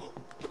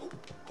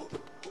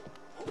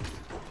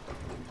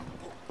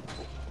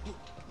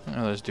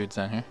 Oh, there's dudes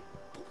down here.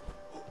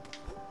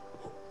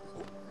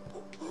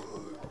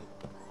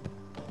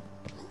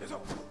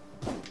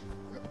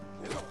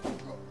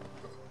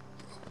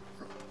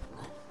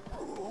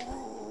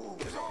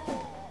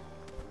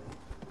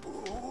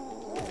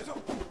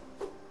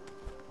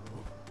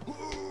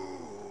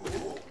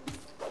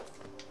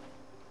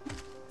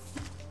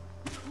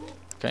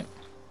 Okay.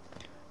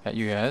 Got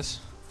you guys.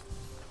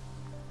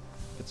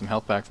 Get some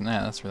health back from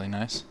that. That's really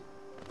nice.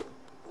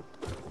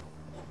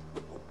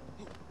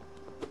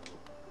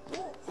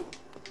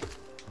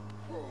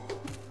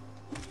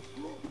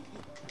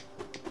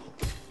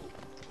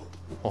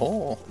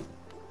 Oh.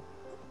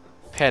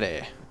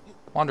 Pede.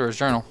 Wanderer's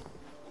Journal.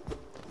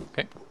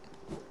 Okay.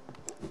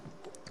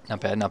 Not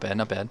bad, not bad,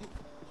 not bad.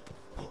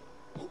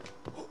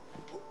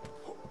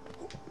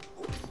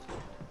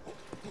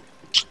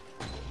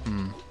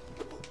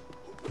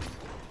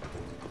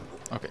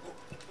 Okay.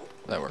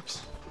 That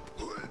works.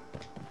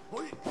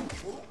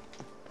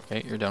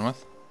 Okay, you're done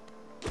with.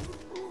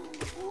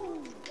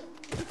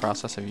 The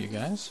process of you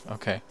guys.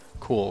 Okay.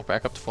 Cool.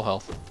 Back up to full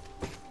health.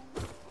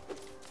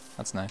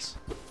 That's nice.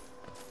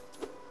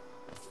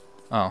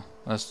 Oh,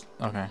 that's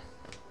okay.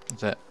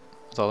 That's it.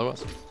 That's all there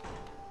was.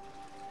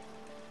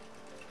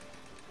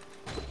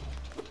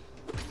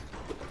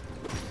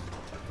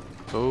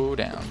 Go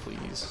down,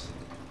 please.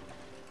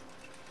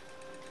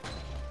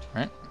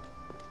 Right?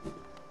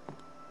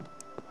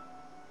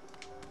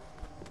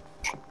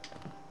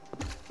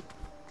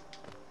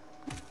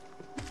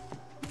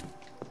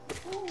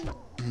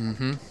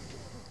 Mm-hmm.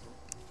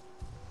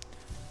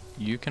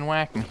 You can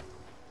whack me.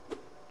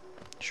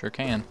 Sure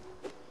can.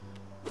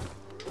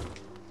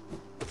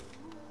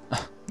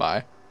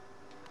 Bye.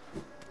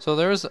 So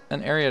there was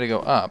an area to go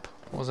up.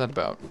 What was that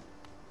about?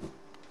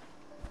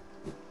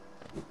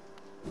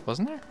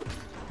 Wasn't there?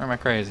 Or am I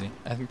crazy?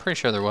 I'm pretty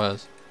sure there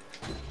was.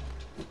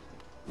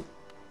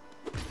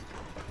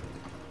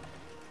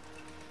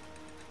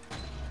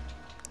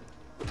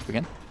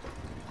 Again?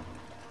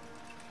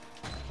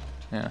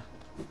 Yeah.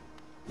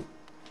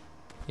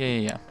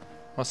 Yeah.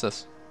 What's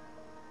this?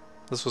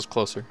 This was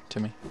closer to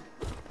me.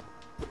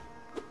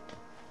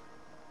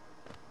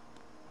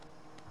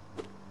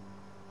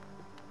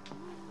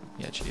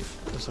 Yeah,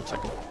 Chief. This looks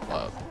like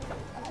a...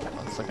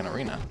 looks like an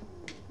arena.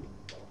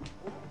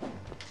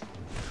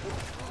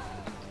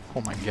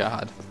 Oh my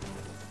god.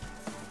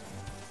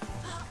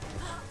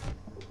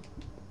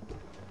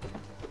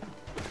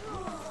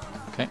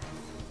 Okay.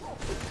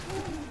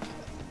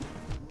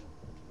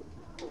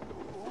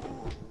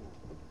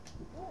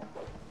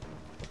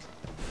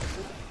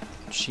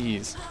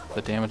 Jeez,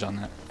 the damage on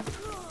that.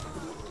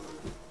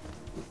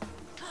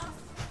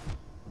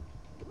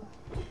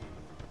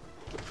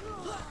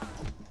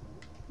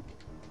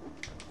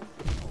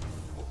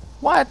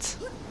 What?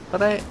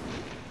 But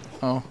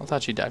oh, I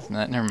thought she died from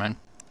that. Never mind.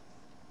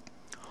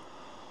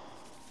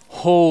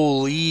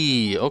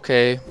 Holy,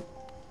 okay.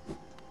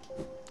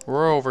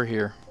 We're over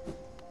here.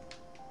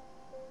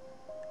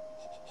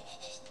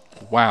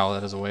 Wow,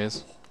 that is a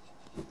ways.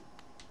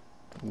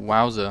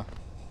 Wowza.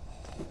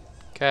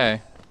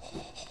 Okay.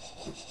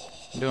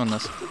 I'm doing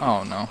this.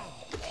 Oh no.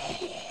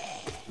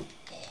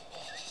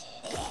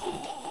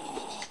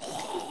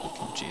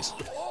 Oh jeez.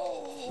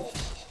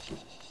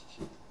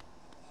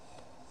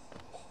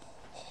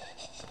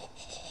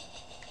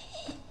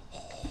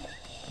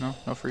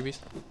 No freebies?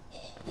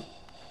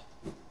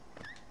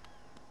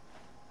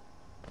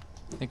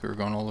 I think we were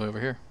going all the way over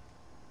here.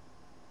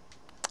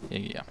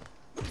 Yeah.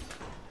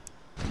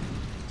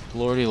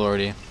 Lordy.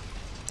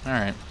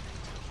 Alright.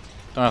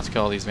 Don't have to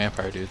kill all these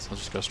vampire dudes. I'll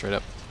just go straight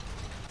up.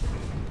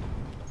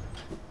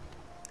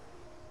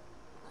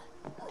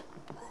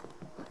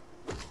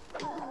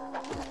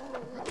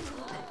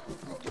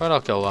 But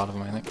I'll kill a lot of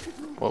them, I think.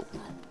 Whoa.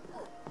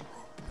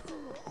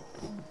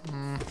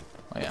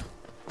 Oh yeah.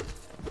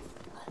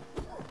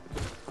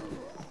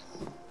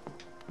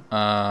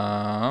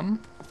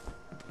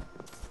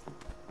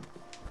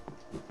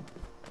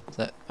 Is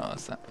that? Oh,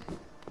 that's that.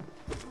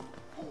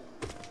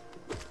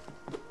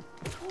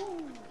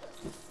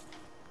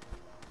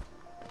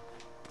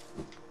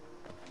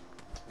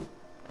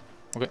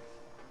 Okay.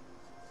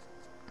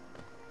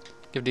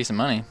 Give decent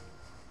money.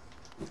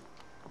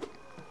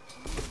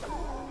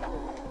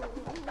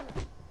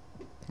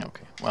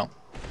 Okay, well.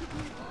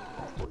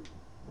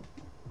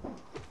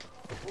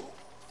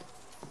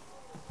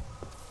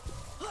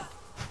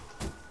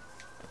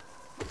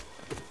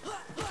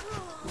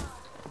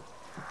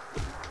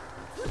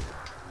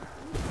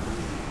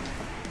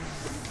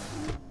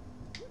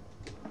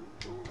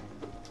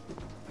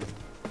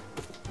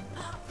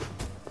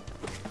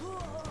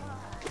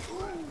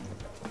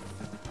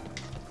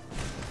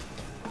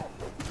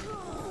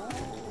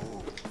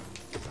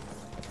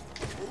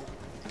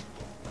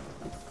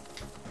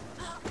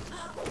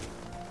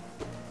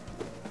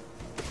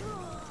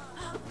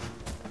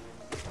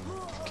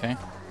 Okay.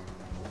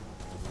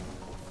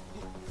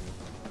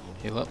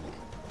 Heal up.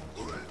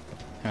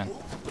 Come on.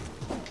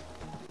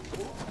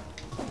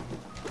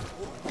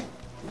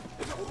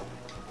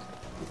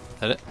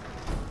 That it?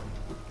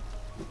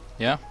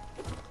 Yeah?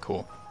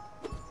 Cool.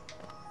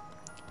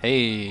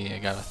 Hey, I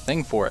got a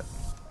thing for it.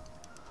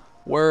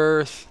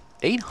 Worth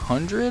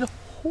 800?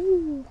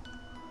 Ooh.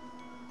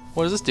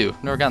 What does this do?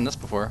 Never gotten this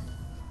before.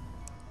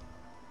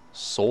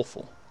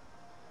 Soulful.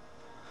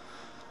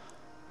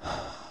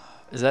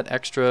 Is that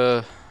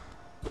extra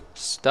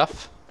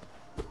stuff?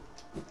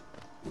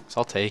 So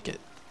I'll take it.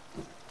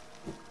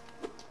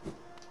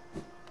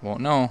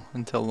 Won't know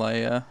until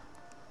I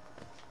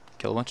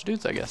kill a bunch of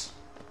dudes, I guess.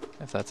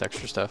 If that's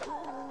extra stuff.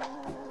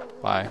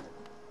 Bye.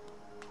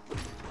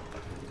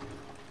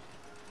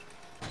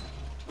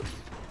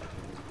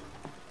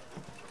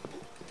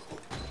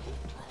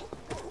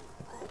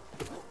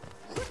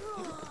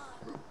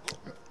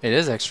 It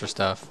is extra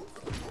stuff.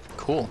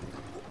 Cool.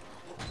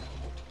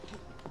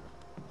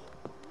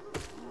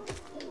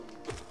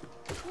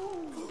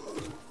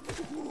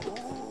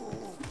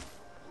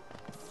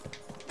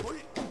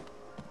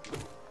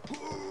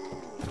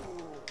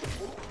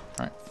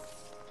 Alright.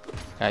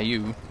 Got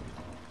you.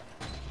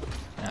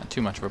 Not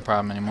too much of a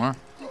problem anymore.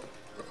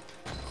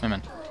 Come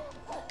in.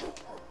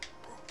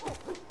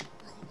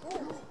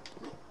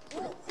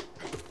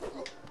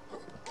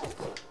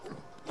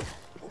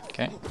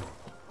 Okay.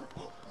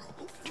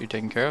 Get you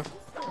taken care of.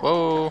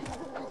 Whoa!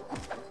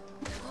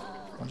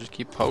 I'll just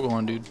keep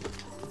pogoing, dude.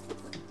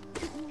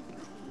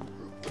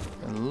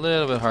 A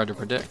little bit hard to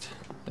predict,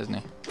 isn't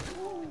he?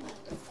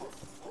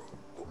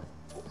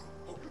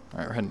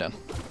 Alright, we're heading down.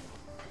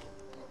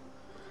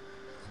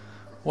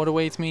 What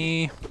awaits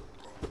me?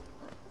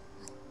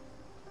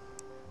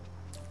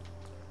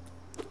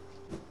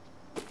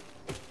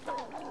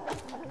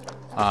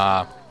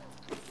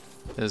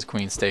 This is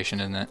Queen Station,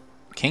 isn't it?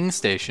 King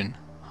Station?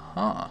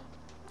 Huh.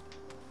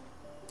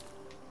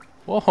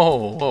 Whoa,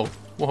 whoa,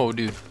 whoa,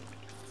 dude.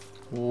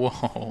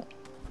 Whoa.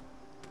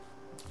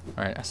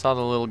 Alright, I saw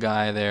the little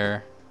guy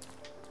there.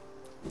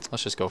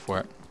 Let's just go for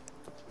it.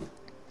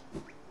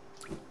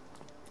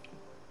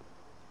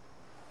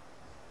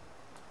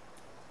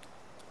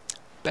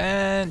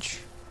 Bench!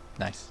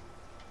 Nice.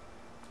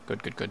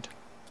 Good, good, good.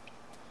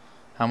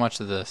 How much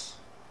is this?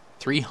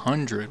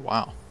 300,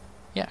 wow.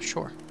 Yeah,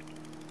 sure.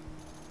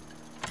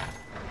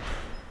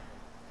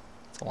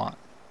 That's a lot.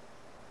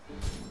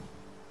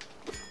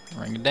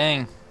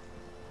 Ring-a-dang.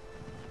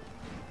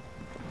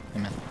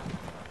 Amen.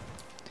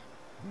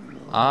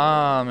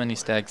 Ah, many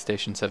stag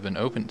stations have been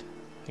opened.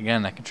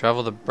 Again, I can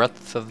travel the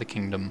breadth of the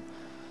kingdom.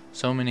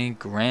 So many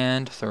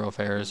grand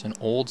thoroughfares and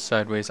old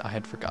sideways I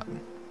had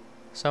forgotten.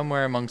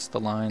 Somewhere amongst the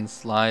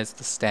lines lies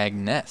the Stag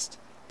Nest,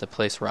 the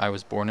place where I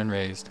was born and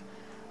raised.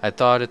 I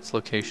thought its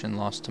location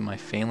lost to my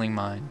failing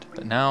mind,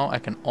 but now I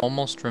can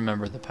almost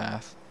remember the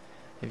path.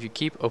 If you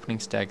keep opening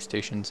stag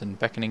stations and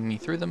beckoning me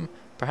through them,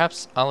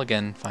 perhaps I'll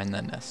again find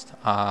that nest.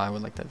 Ah, I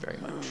would like that very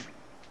much.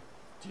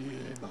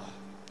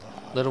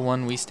 Little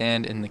one, we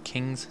stand in the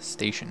King's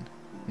Station,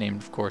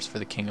 named of course for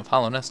the King of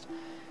Hallownest,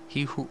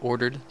 he who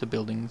ordered the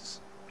building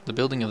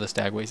of the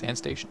stagways and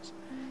stations.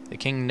 The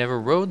king never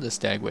rode the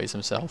stagways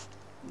himself,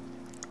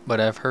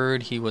 but I've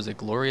heard he was a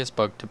glorious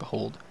bug to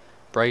behold,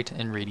 bright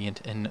and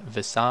radiant in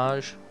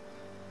visage,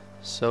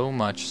 so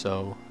much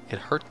so it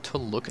hurt to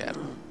look at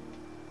him.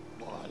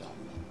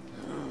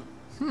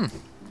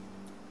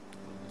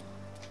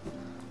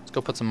 Let's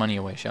go put some money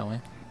away, shall we?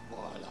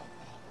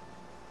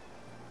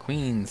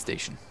 Queen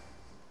Station.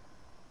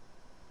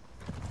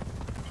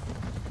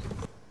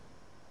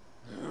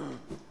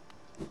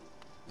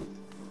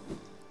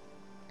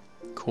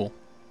 Cool.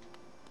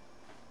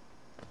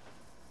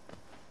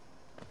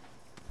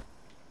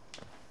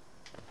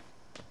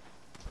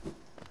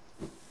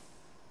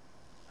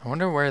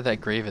 wonder where that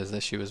grave is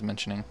that she was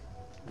mentioning.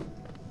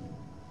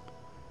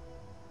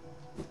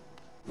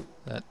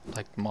 That,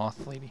 like,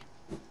 moth lady.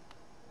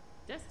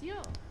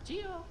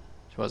 She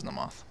wasn't a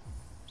moth.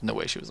 There's no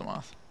way she was a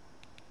moth.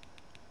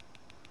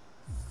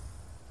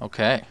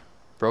 Okay.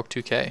 Broke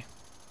 2K.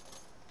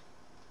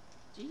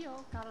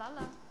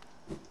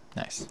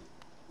 Nice.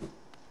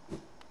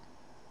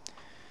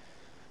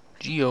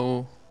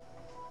 Geo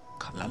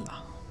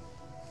Kalala.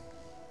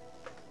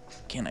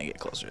 Can I get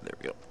closer? There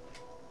we go.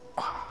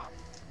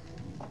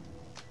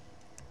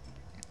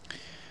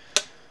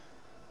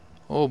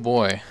 Oh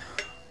boy.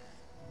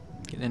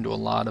 Get into a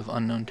lot of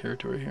unknown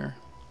territory here.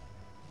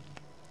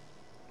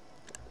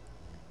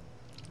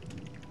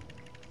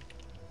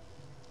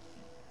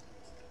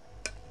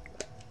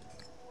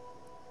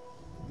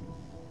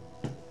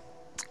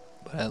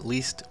 But at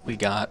least we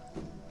got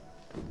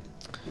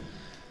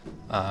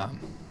the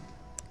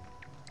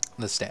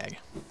stag.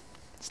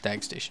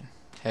 Stag station.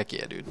 Heck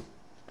yeah, dude.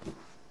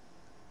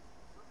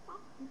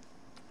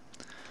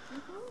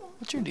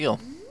 What's your deal?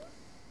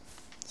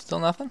 Still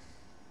nothing?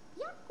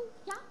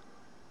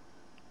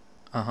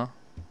 Uh-huh.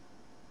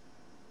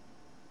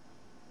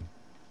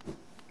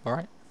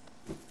 Alright.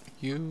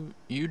 You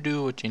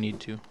do what you need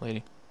to,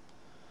 lady.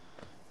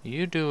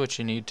 You do what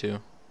you need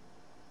to.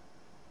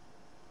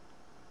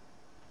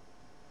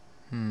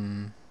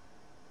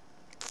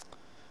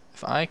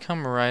 If I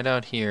come right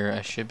out here,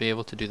 I should be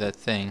able to do that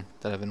thing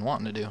that I've been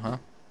wanting to do, huh?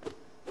 Wait,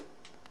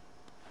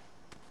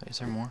 is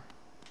there more?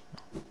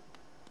 No.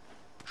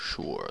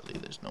 Surely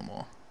there's no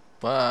more.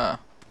 Ah.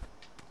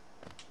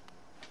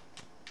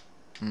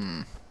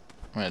 I'm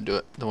gonna do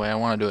it the way I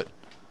want to do it.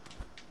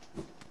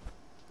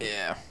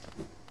 Yeah.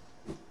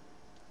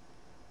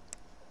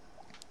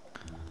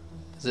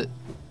 Is it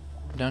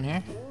down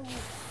here?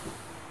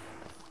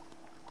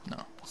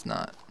 No, it's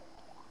not.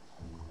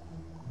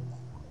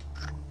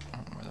 I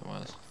don't know where that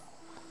was.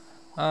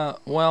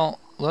 Well,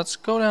 let's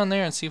go down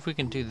there and see if we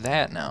can do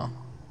that now.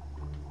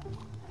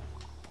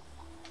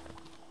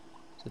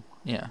 So,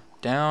 yeah,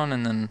 down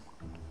and then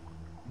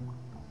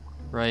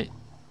right.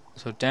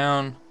 So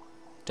down,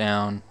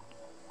 down,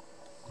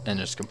 and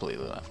just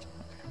completely left.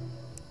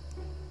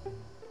 Okay.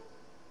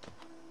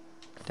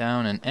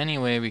 Down in any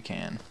way we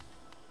can.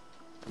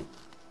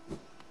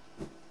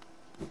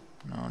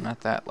 No, not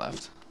that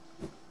left.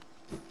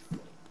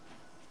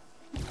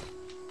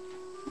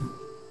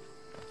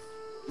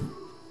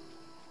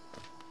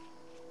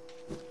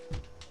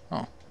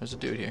 Oh, there's a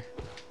dude here.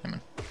 Come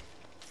in.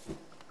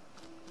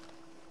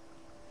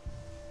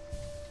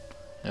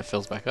 It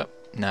fills back up.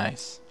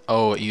 Nice.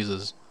 Oh, it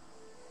uses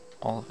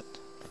all of it.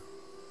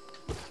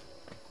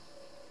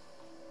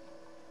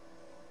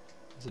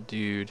 There's a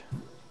dude.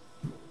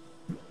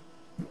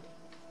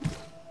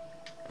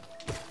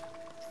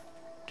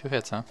 2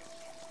 hits, huh?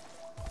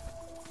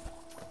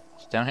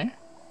 It's down here?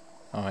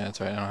 Oh, yeah, that's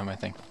right. I don't have my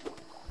thing.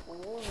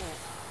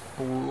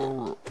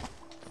 Whoa.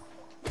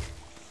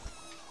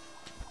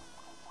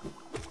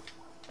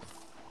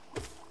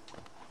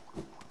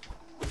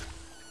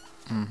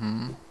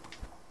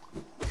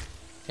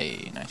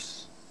 Hey,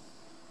 nice.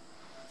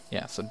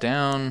 Yeah, so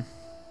down.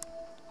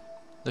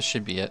 This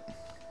should be it.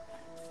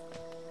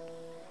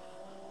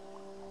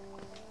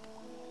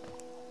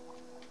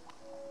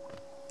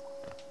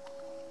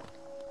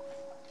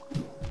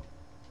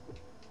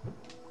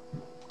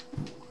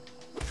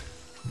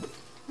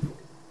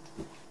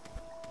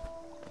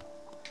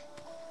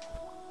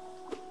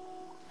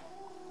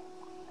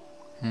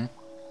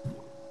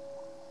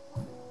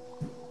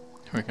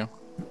 Here we go.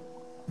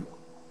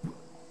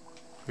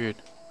 Weird.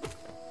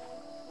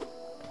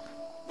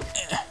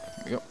 There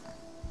we go.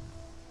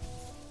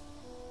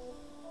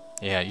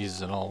 Yeah, it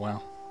uses it all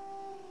well.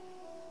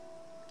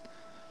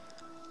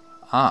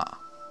 Ah,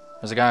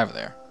 there's a guy over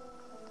there.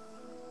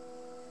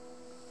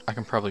 I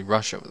can probably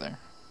rush over there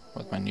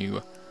with my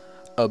new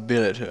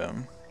ability.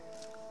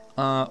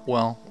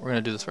 Well, we're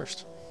gonna do this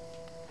first.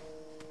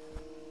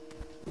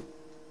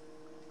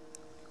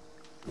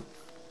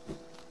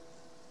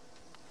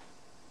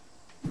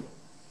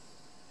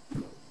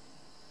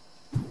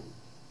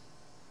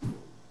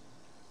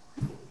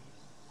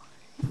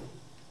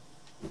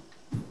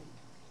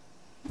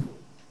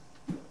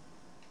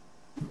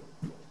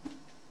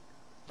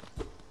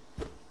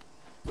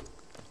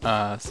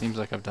 Seems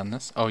like I've done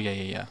this. Oh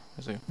yeah.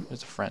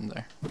 There's a friend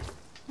there.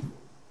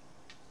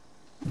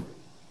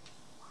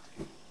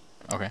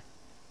 Okay.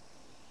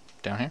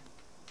 Down here?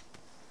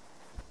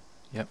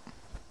 Yep.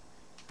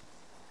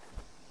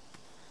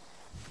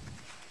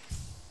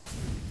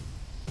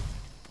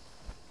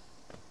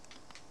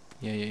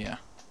 Yeah.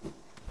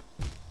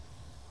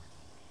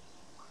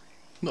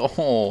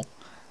 Oh,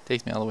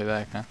 takes me all the way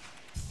back, huh?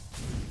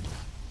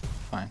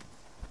 Fine.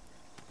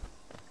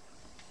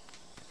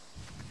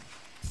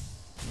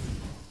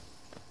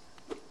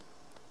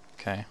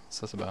 Okay, what's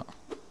this about?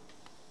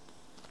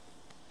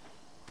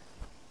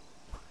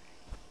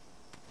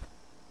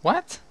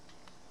 What?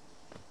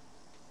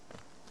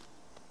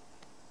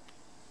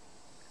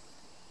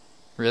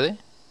 Really?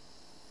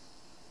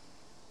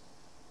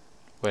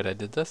 Wait, I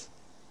did this?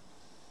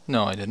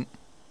 No, I didn't.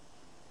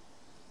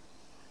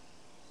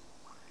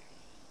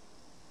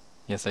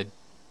 Yes, I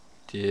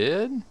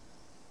did.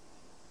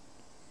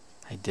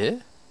 I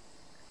did?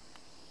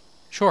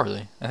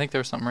 Surely. I think there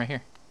was something right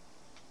here.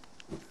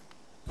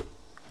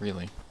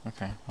 Really?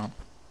 Okay, well.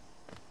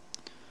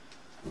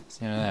 That's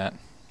the end of that.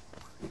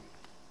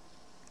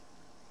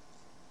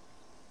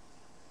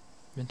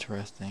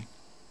 Interesting.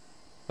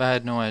 But I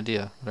had no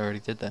idea. I already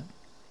did that.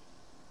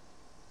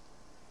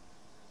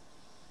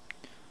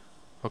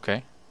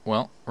 Okay.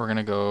 Well, we're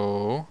gonna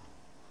go...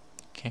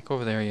 Can't go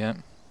over there yet.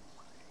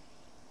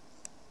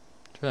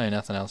 There's really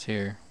nothing else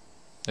here.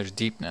 There's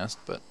Deep Nest,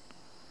 but...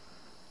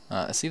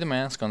 I see the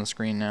mask on the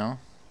screen now.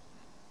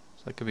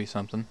 So that could be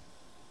something.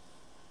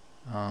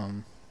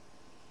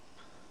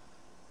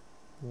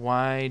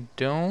 Why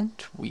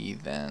don't we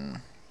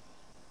then?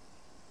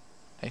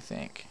 I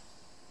think.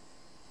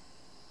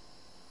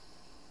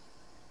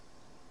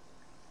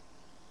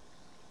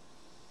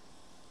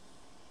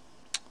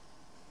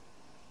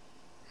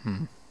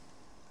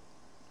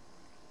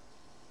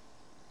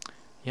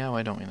 Yeah,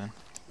 why don't we then?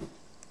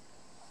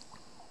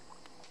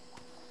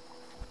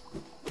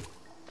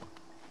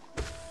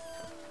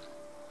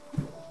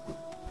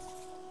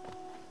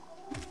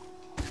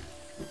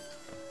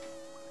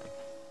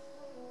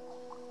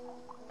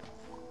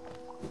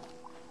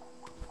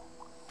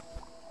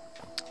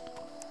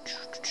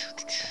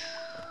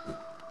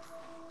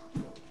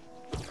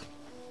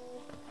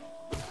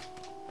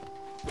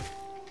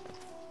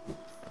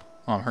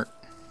 Oh, I'm hurt.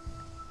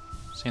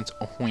 Since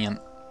when?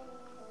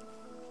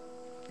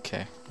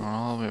 Okay, going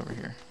all the way over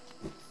here.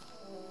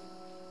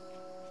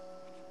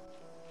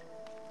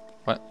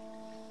 What?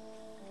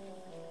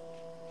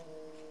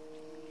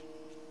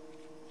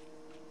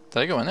 Did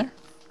I go in there?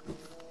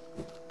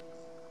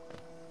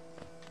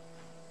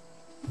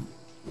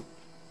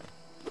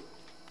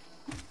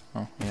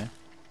 Oh, yeah.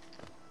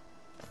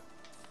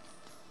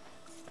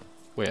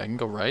 Wait, I can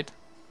go right?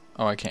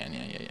 Oh, I can.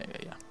 Yeah.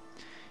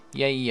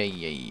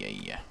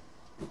 Yeah.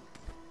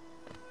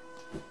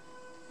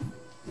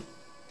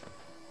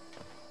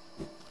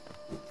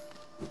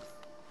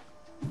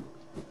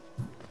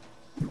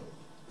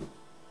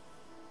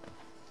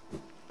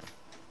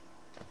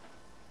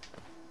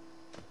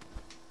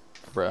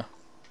 Bruh.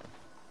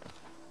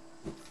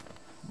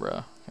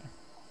 Okay.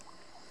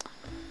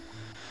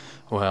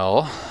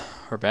 Well,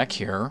 we're back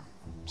here.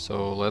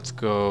 So let's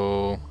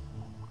go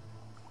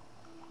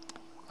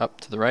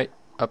up to the right,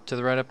 up to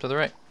the right, up to the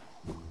right.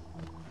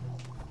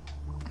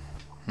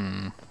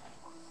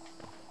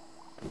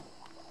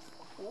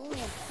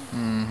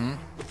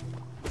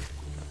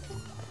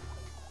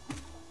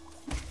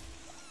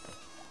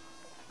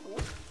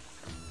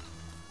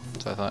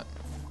 So I thought.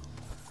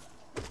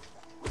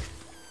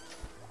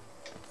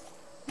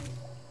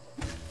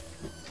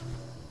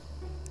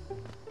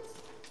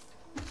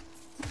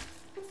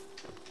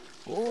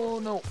 Oh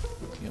no!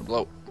 It's gonna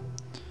blow.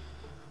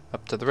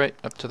 Up to the right,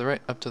 up to the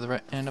right, up to the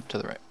right, and up to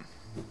the right.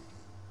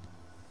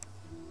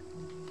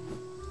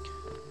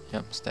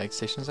 Yep, stag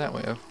station's that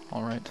way. Oh,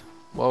 alright.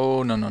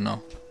 Whoa,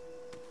 no.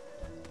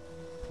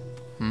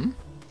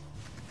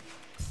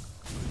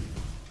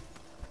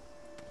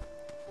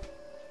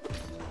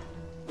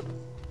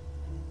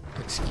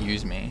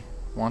 Excuse me.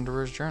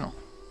 Wanderer's Journal.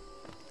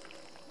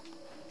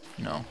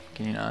 No,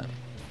 can you not?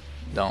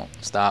 Don't.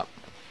 Stop.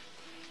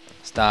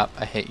 Stop.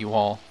 I hate you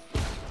all.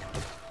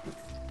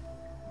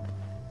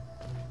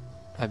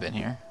 I've been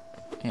here.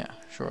 Yeah,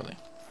 surely.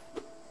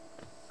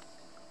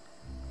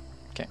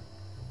 Okay.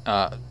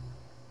 I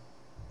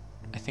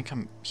think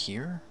I'm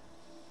here?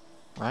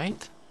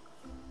 Right?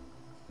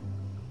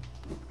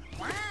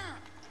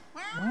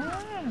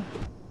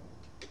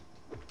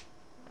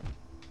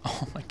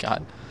 Oh my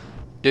god.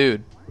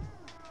 Dude.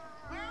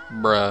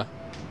 Bruh.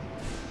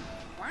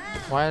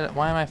 Why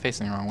am I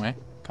facing the wrong way?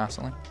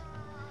 Constantly?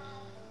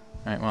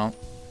 Alright, well,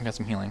 I got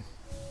some healing.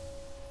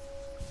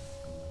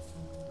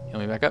 Heal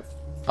me back up.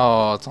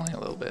 Oh, it's only a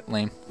little bit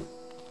lame.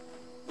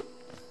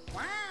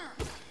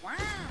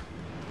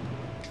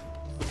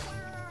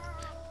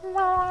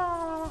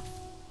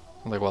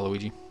 Like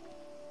Waluigi.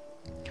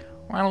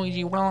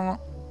 Waluigi,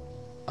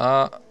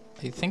 I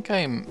think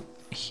I'm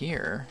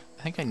here.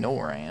 I think I know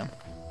where I am.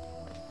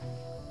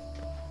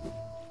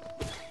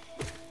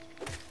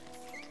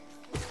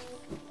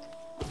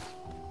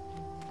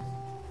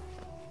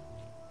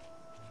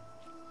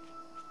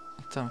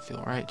 That doesn't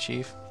feel right,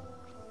 Chief.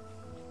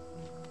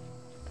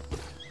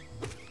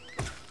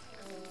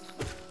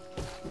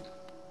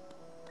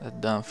 That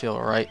doesn't feel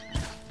right.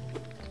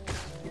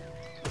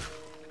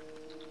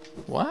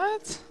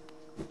 What?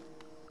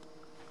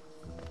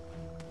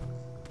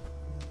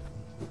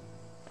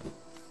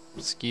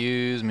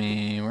 Excuse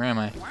me, where am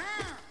I?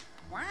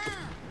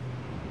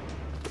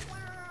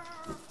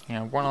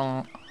 Yeah,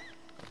 oh.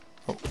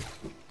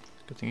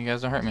 Good thing you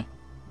guys don't hurt me.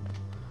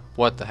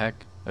 What the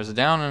heck? There's a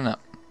down and an up.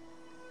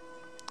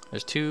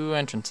 There's two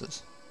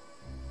entrances.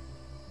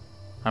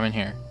 I'm in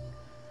here.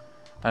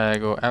 I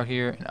go out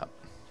here and up.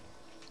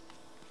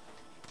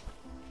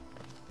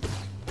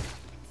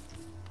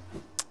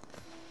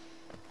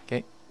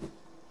 Okay.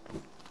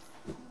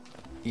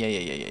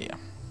 Yeah.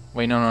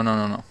 Wait,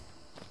 no.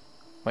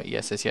 Wait,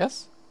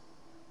 yes?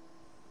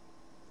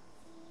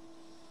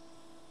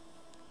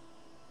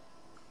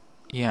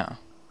 Yeah.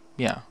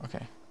 Yeah,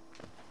 okay.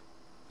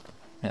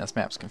 Yeah, this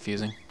map's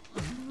confusing.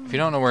 If you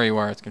don't know where you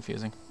are, it's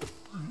confusing.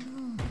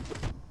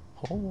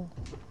 Oh.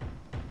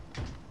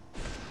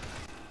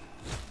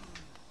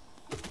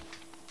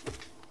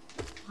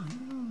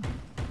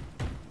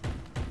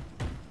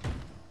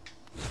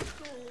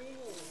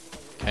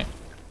 Okay.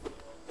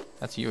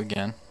 That's you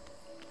again.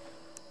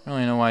 I don't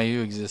really know why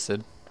you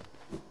existed.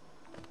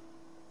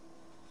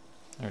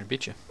 I already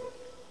beat you.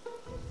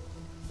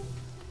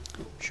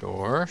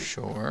 Sure.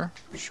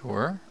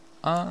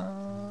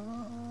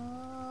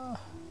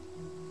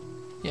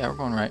 Yeah, we're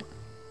going right.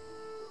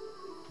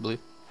 Blue.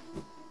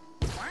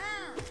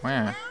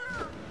 Where?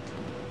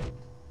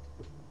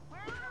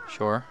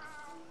 Sure.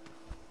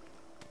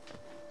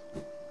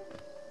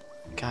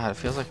 God, it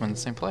feels like I'm in the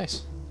same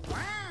place.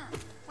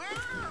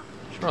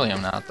 Surely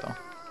I'm not, though.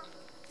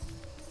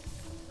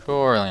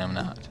 Surely I'm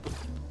not.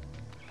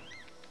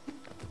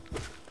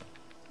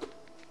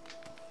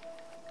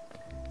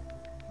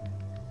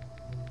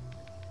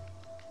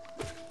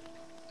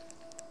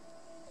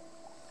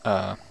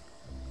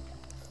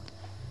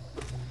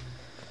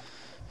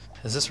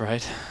 Is this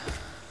right?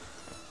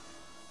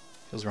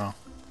 Feels wrong.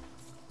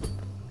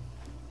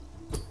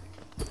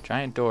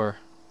 Giant door.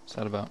 What's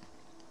that about?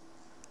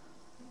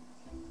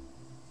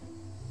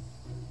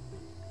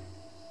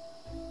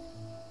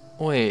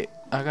 Wait,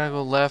 I gotta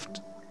go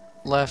left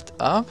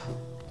up?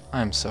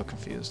 I'm so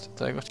confused.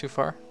 Did I go too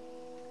far?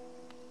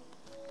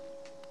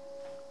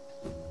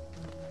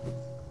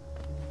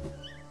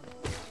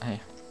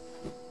 Hey.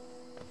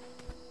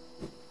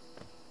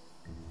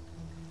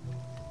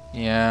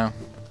 Yeah.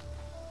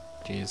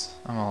 Jeez,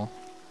 I'm all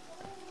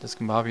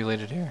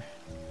discombobulated here.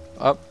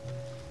 Up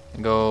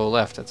and go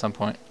left at some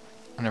point,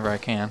 whenever I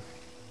can.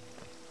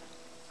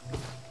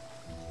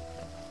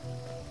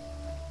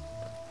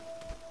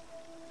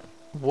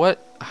 What?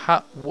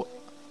 How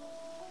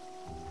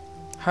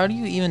do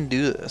you even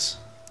do this?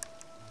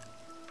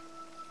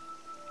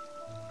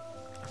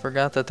 I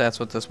forgot that that's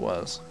what this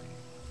was.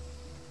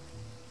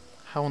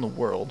 How in the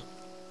world?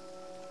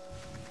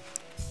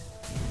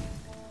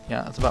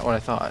 Yeah, that's about what I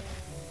thought.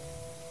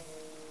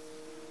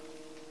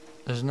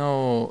 There's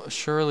no...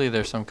 Surely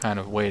there's some kind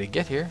of way to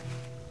get here.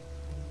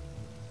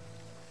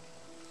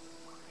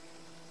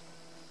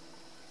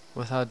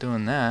 Without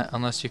doing that,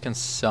 unless you can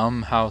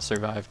somehow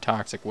survive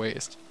toxic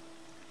waste.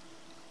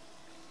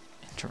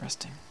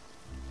 Interesting.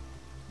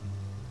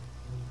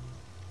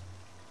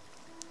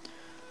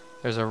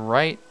 There's a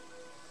right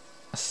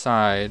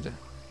side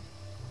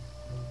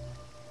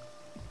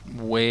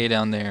way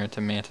down there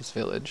to Mantis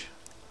Village.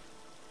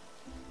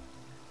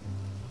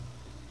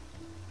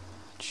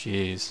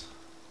 Jeez.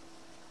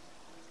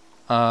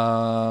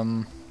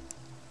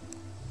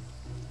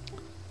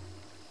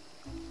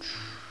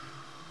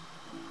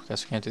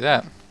 Guess we can't do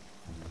that.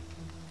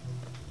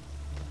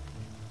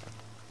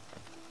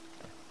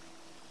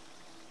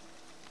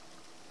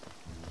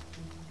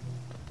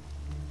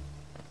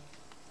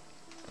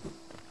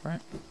 Right.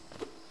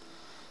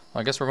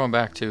 Well, I guess we're going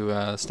back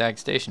to Stag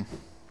Station.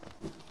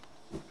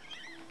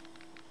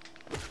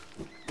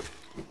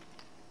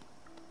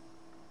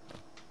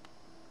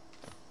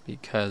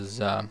 Because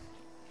there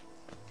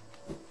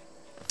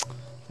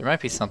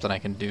might be something I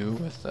can do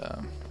with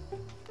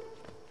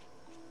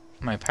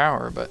my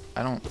power, but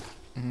I don't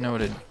know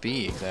what it'd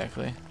be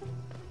exactly.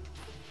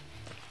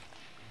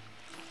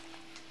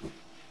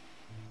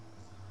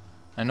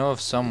 I know of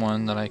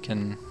someone that I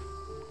can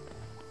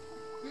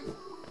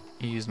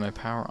use my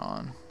power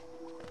on.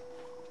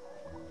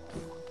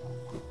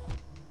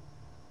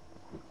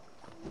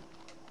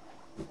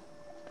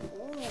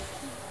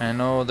 I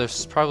know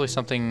there's probably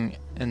something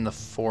in the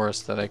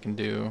forest that I can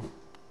do.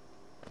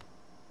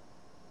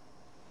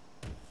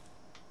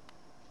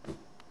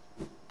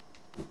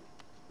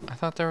 I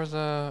thought there was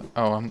a...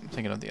 Oh, I'm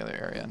thinking of the other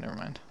area. Never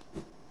mind.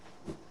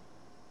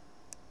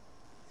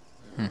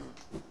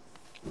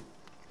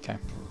 Okay.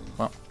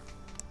 Well.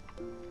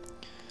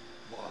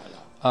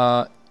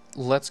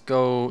 Let's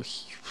go...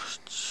 Is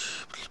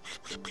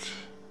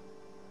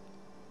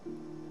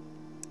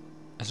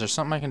there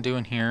something I can do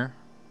in here?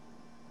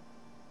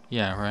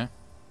 Yeah, right?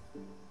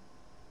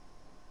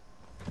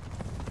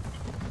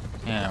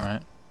 Yeah,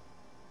 right?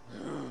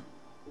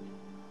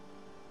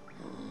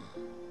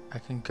 I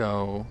can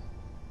go...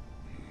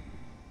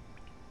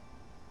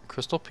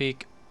 Crystal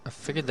Peak. I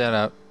figured that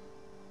out.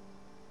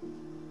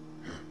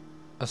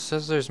 It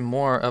says there's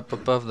more up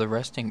above the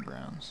resting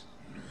grounds.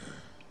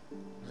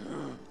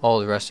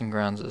 Oh, the resting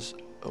grounds is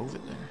over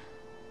there.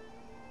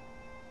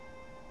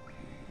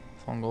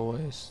 Fungal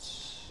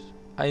wastes.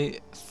 I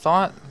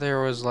thought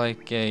there was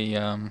like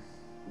a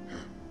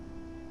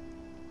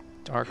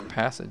dark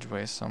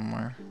passageway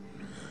somewhere.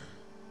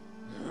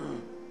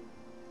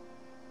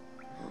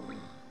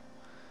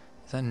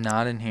 Is that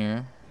not in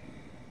here?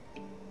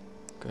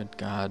 Good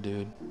God,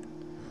 dude.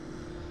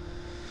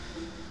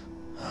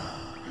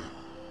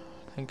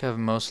 I think I've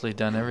mostly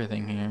done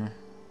everything here.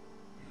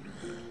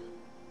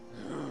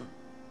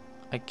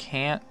 I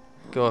can't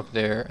go up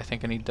there. I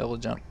think I need double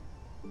jump.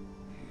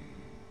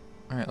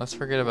 Alright, let's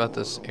forget about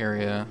this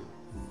area.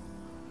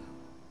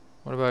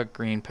 What about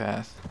green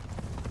path?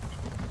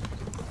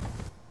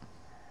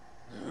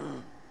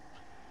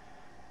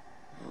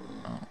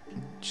 Oh,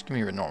 just give me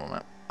your normal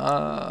map.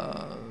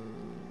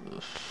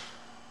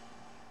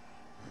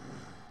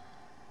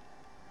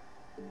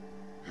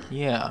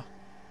 Yeah.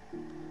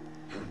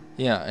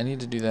 Yeah, I need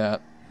to do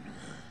that.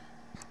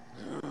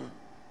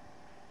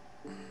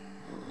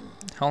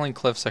 Howling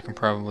Cliffs, I can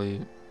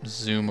probably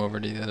zoom over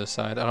to the other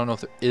side. I don't know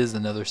if there is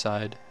another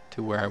side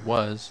to where I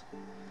was.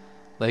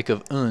 Lake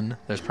of Un,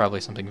 there's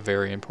probably something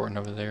very important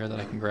over there that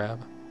I can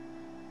grab.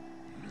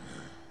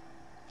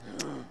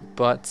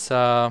 But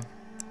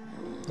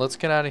let's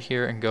get out of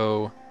here and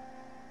go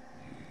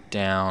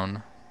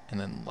down and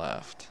then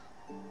left.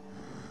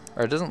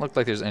 Or it doesn't look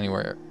like there's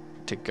anywhere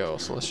to go,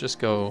 so let's just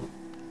go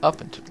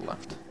up and to the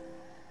left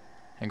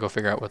and go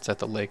figure out what's at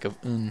the Lake of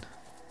Un.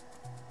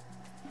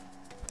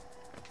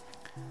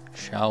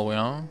 Shall we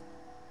on?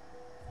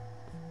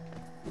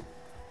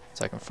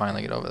 So I can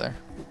finally get over there.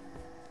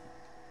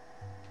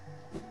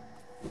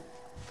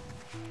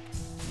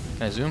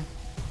 Can I zoom?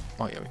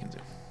 Oh yeah, we can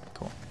zoom.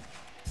 Cool.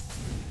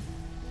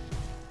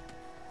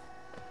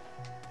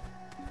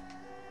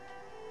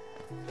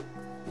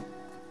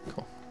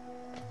 Cool.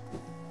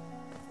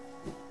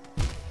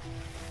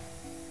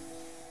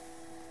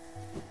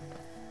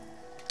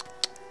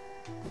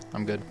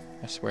 I'm good,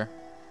 I swear.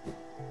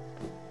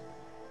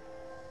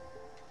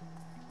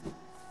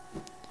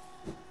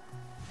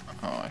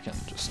 Oh, I can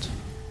just...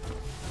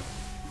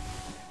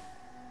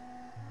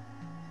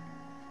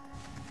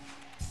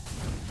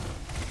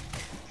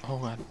 Oh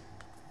god.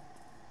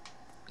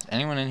 Is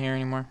anyone in here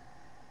anymore?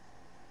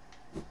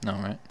 No,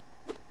 right?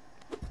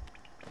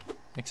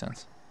 Makes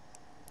sense.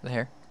 The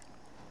hair?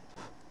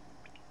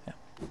 Yeah.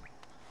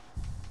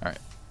 Alright.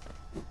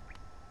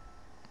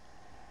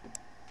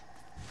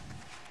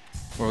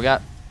 What we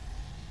got?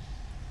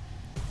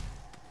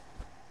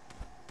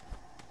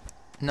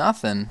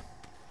 Nothing.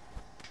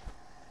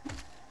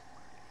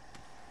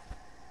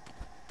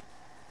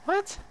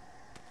 What?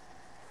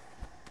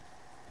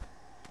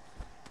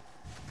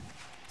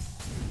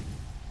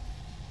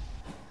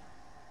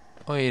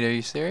 Wait, are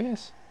you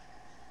serious?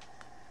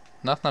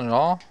 Nothing at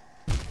all?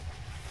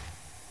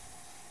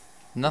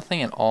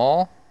 Nothing at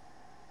all?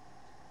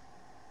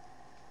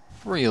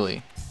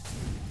 Really?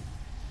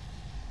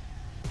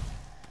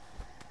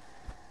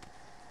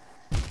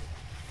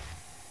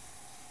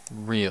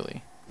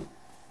 Really?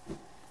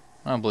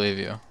 I don't believe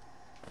you.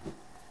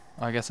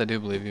 I guess I do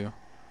believe you.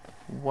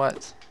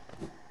 What?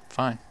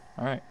 Fine.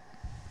 Alright.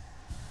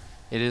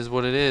 It is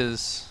what it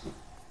is.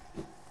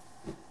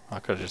 I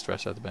could have just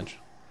rested at the bench.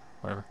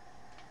 Whatever.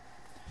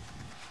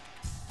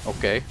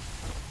 Okay.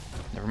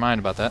 Never mind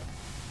about that.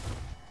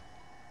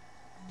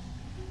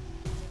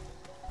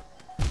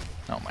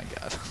 Oh my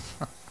god.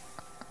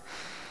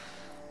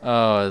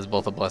 Oh, it's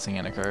both a blessing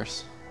and a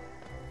curse.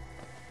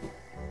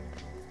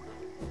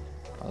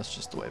 Oh, that's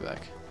just the way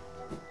back.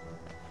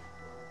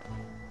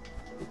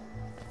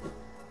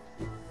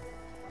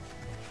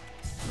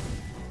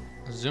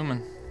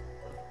 Zooming.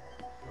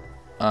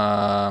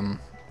 We're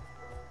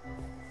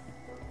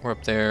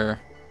up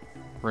there.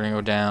 We're gonna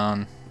go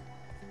down.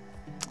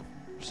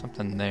 There's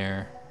something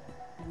there.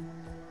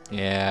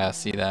 Yeah,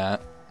 see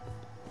that?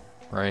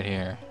 Right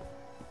here.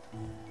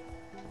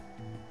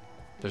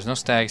 There's no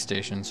stag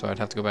station, so I'd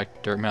have to go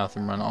back to Dirtmouth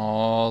and run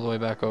all the way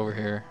back over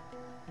here.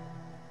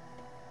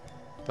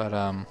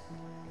 But,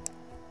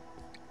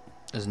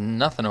 there's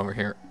nothing over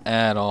here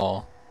at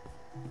all.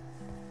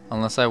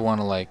 Unless I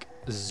want to, like,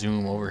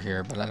 zoom over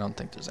here, but I don't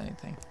think there's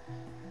anything.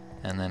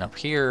 And then up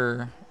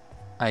here,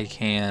 I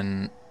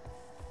can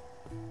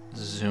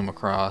zoom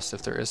across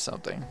if there is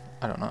something.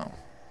 I don't know.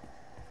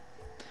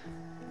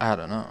 I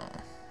don't know.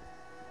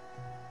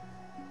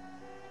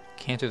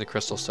 Can't do the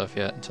crystal stuff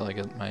yet until I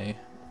get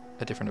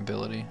a different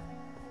ability.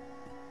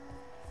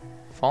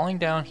 Falling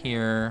down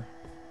here.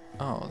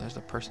 Oh, there's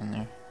a person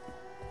there.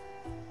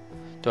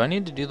 Do I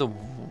need to do the...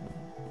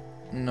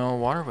 No,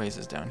 Waterways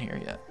is down here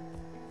yet.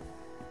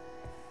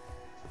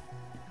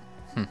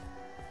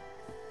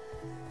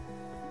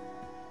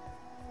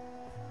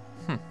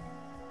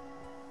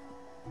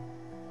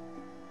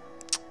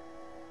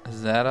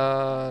 Is that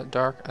a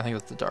dark? I think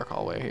it's the dark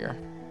hallway here.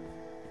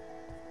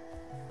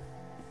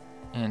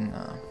 In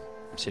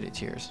City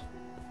Tears.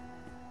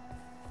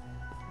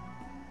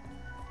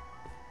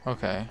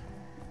 Okay.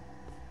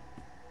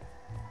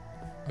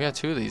 We got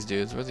two of these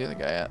dudes. Where's the other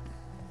guy at?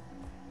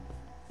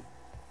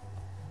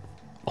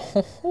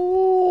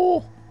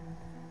 Oh,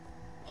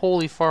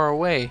 holy far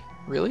away.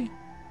 Really?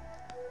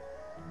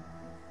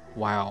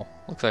 Wow.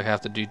 Looks like I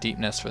have to do deep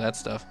nest for that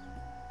stuff.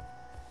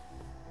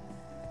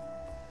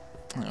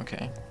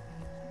 Okay.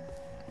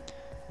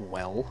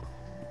 Well.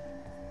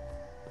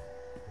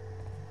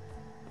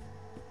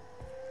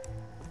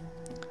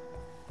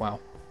 Wow.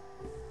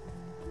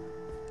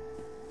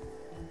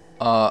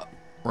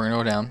 We're gonna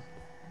go down.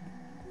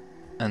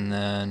 And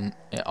then,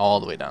 yeah, all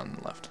the way down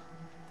the left.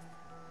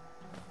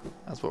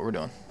 That's what we're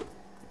doing.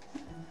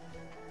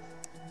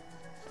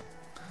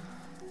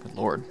 Good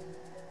lord.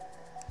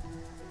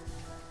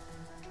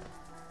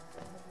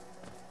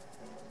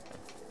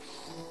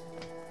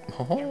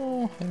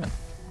 Oh, hey man.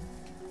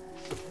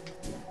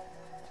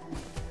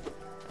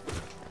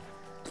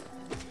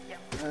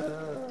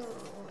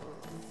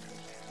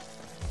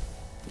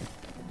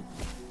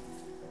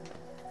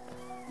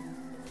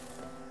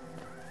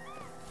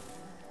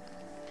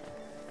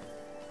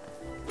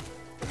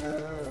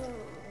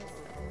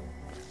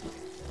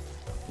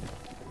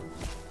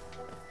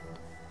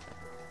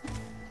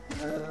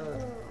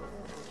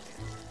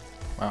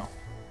 Wow.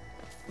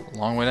 A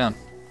long way down.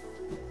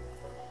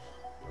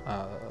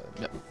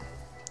 Yep.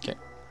 Okay.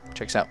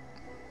 Checks out.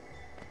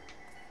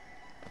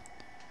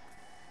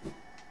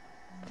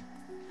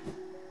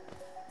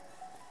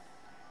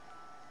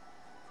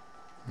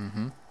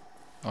 Mm-hmm.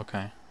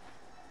 Okay.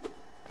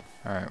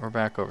 Alright, we're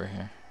back over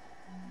here.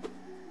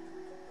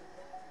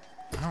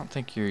 I don't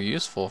think you're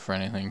useful for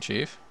anything,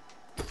 Chief.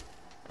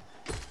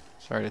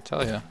 Sorry to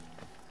tell you.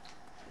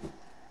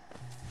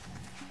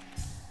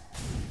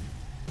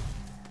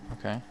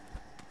 Okay.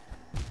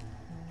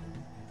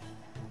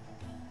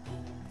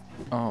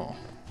 Oh.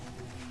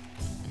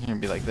 You're gonna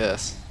be like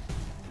this.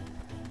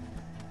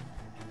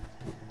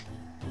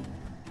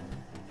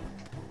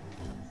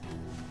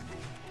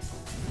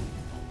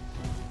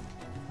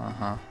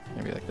 Uh-huh. You're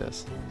gonna be like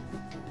this.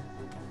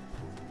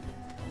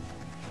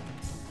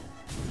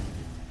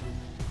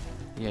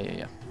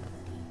 Yeah.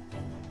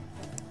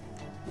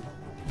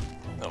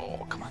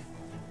 Oh, come on.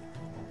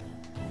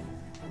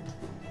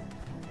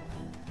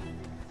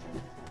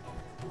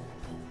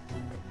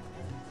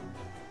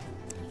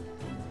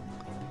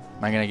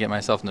 Am I gonna get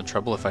myself into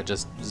trouble if I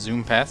just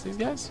zoom past these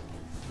guys?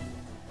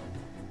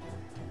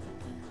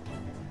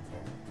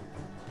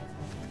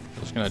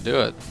 Just gonna do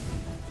it.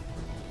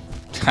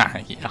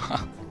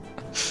 Yeah.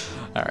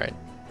 Alright.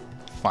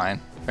 Fine.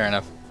 Fair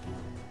enough.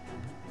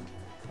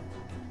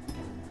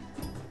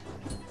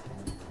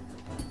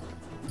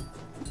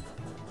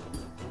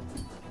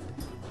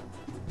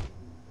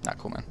 Not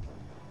cool, man.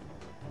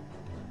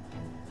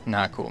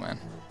 Not cool, man.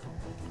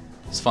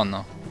 It's fun,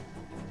 though.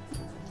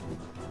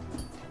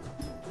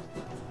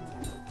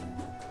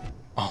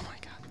 Oh my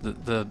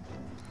god.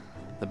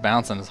 The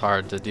bouncing is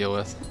hard to deal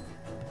with.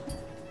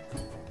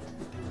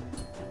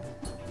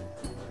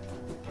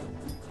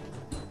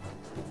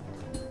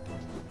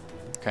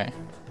 Okay.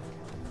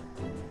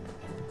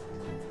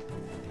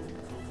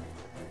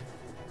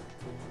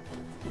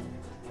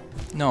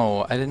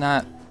 No, I did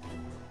not.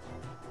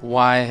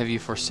 Why have you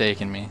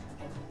forsaken me?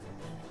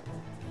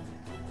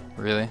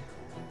 Really?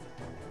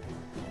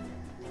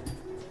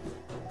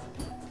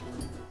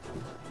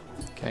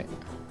 Okay.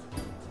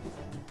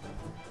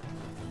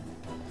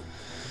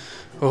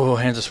 Oh,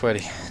 hands are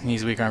sweaty.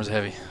 Knees weak, arms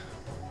heavy.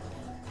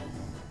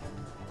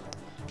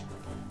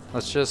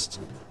 Let's just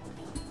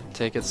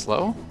take it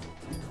slow.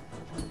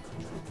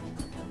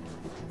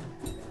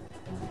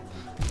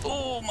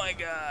 Oh my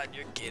god,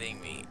 you're kidding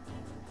me.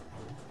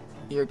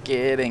 You're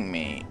kidding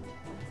me.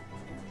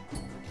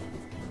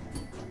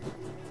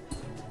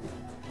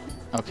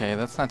 Okay,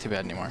 that's not too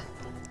bad anymore.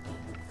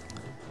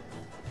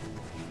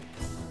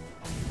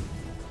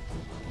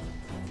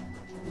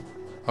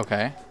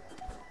 Okay.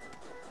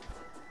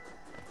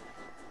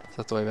 Is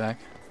that the way back?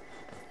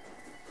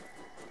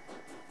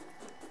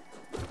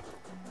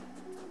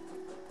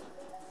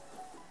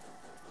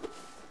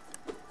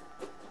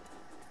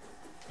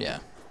 Yeah.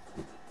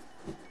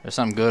 There's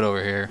something good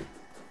over here.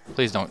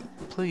 Please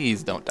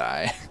don't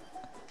die.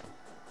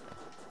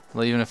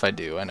 Well, even if I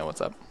do, I know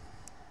what's up.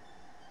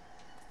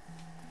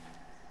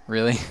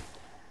 Really?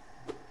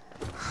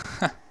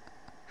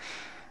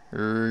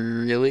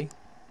 Really?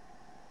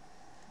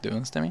 Doing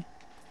this to me?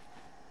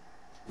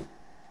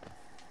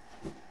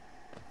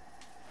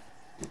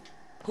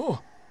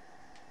 Oh!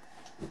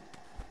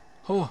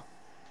 Oh!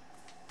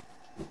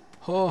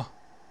 Oh!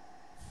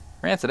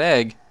 Rancid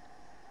egg!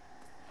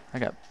 I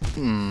got...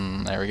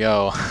 there we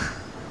go.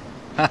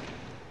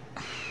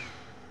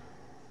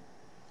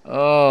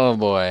 Oh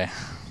boy.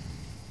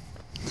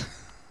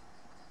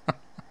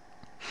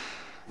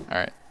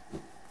 Alright.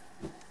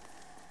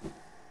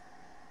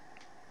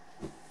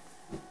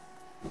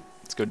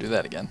 Let's go do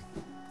that again.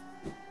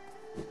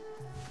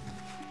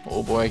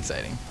 Oh boy,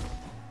 exciting.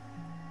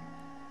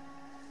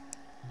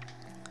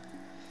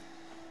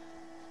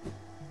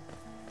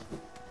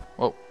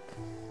 Whoa.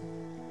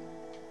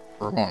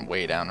 We're going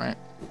way down, right?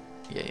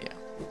 Yeah.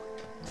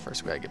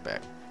 First we gotta get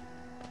back.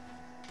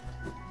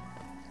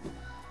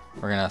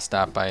 We're gonna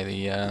stop by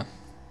the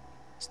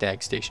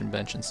stag station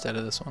bench instead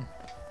of this one.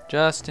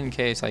 Just in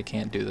case I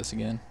can't do this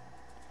again.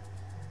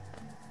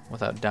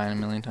 Without dying a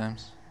million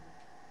times.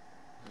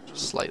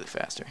 Just slightly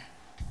faster.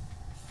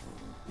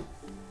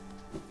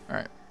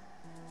 Alright.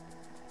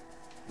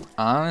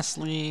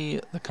 Honestly,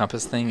 the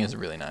compass thing is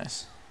really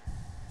nice.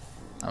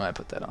 I might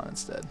put that on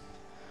instead.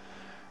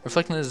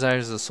 Reflecting the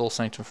desires of the soul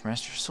sanctum for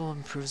Master Soul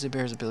improves the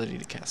bearer's ability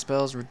to cast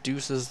spells,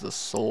 reduces the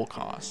soul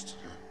cost.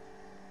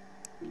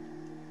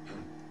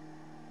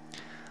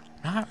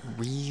 Not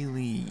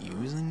really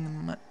using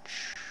them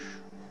much.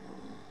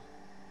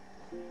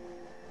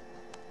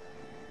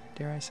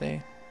 Dare I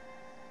say?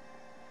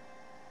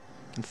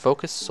 Can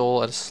focus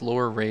soul at a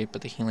slower rate,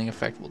 but the healing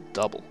effect will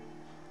double.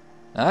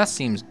 Now that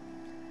seems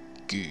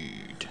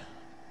good.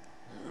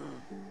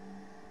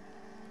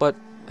 But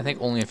I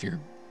think only if you're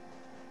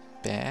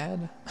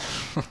bad.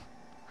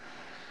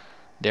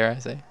 Dare I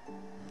say?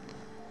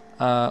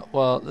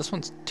 Well, this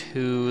one's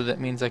 2. That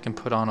means I can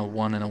put on a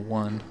 1 and a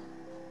 1.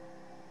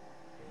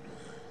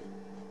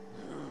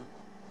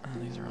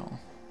 These are all...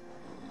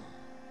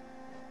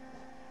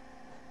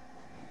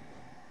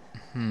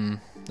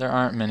 There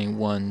aren't many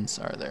 1s,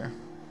 are there?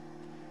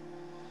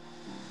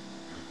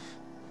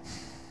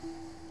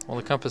 Well,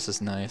 the compass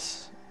is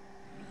nice.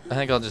 I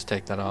think I'll just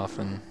take that off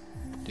and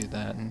do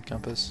that in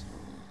compass.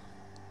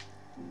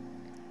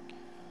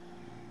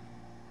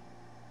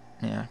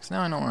 Yeah, because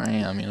now I know where I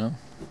am, you know?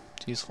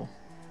 It's useful.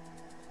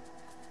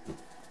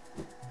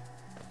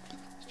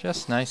 It's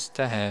just nice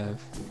to have.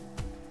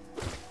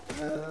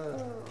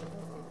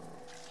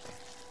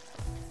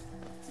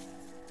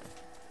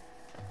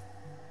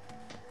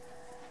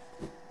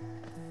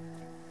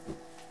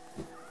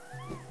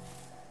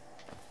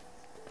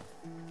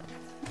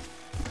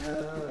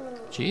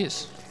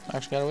 Jeez, I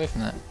actually got away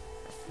from that.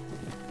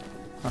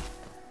 Huh.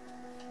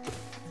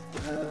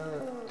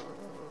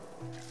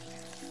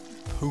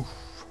 Poof.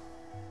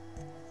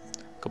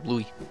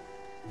 Kablooey.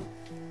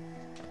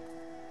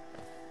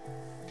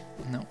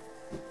 No.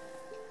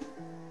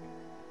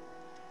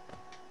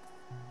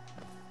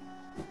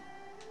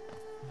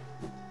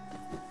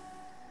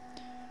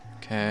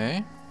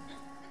 Okay.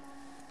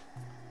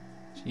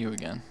 It's you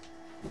again.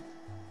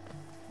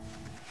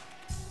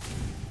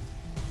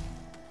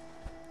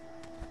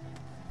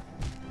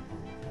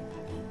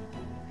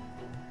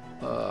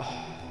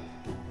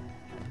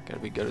 Gotta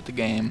be good at the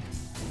game.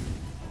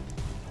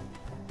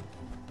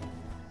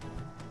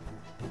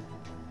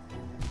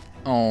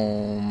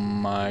 Oh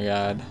my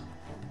god.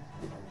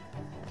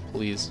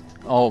 Please.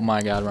 Oh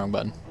my god, wrong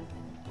button.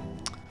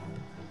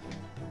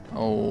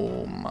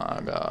 Oh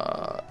my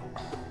god.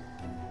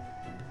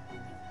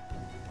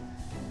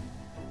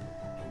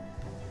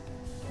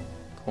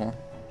 Cool.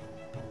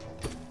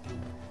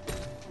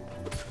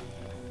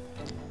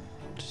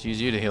 Just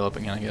use you to heal up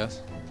again, I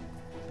guess.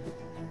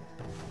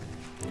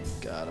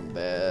 God, I'm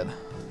bad.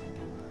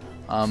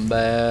 I'm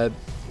bad.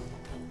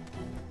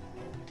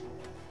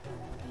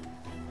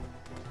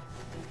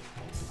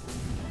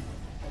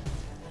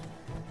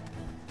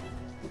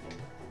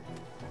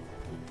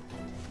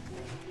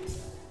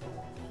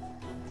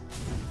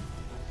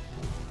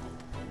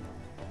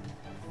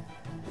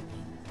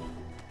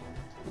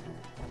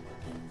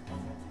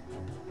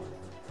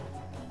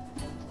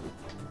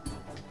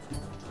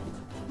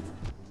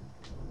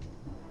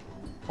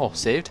 Oh,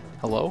 saved?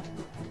 Hello?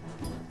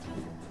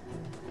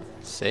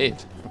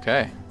 Saved.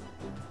 Okay.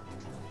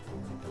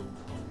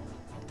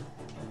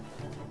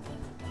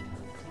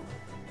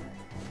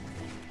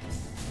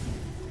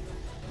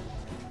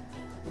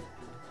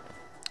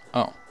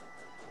 Oh.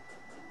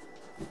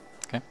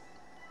 Okay.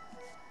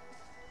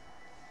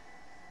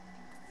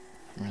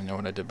 I know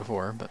what I did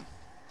before, but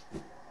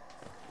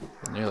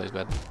not nearly as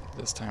bad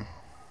this time.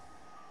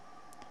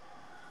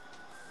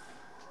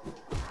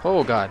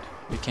 Oh god,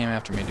 you came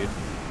after me, dude.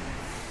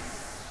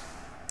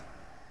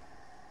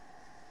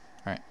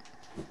 Alright.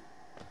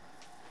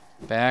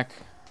 Back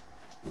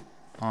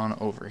on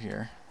over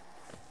here.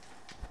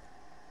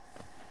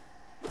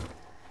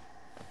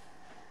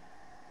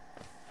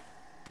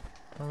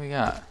 What do we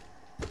got?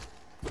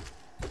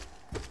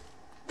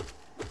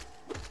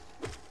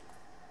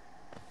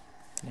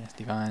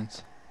 Nasty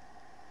vines.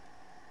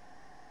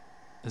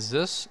 Is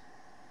this?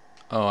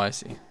 Oh, I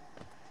see.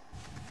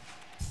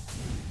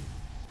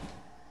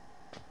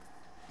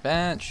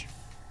 Bench.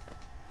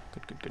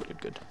 Good, good, good,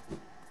 good, good.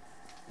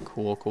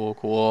 Cool, cool,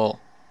 cool.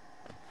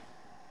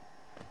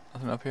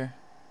 Nothing up here?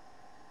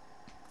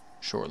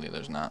 Surely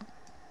there's not.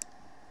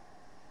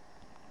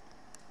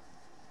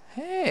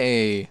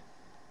 Hey!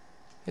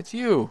 It's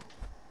you!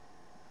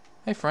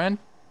 Hey, friend.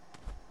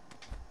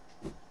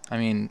 I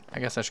mean, I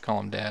guess I should call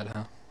him Dad,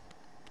 huh?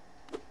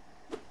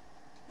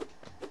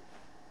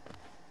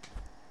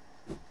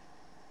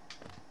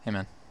 Hey,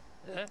 man.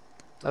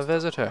 A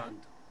visitor.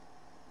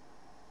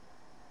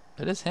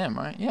 It is him,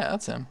 right? Yeah,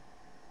 that's him.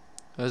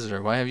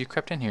 Visitor, why have you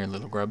crept in here,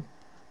 little grub?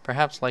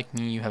 Perhaps, like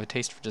me, you have a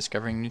taste for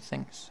discovering new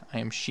things. I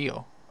am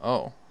Shio.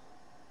 Oh.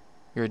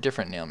 You're a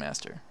different nail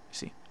master, you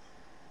see.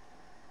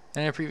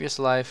 In a previous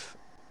life,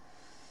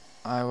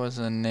 I was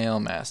a nail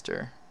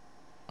master.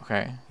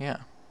 Okay, yeah.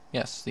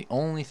 Yes, the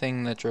only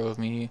thing that drove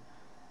me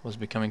was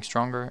becoming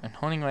stronger and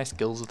honing my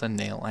skills with a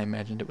nail. I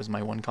imagined it was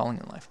my one calling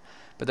in life.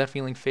 But that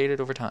feeling faded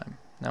over time.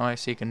 Now I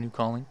seek a new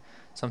calling,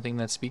 something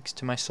that speaks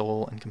to my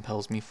soul and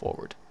compels me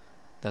forward.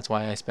 That's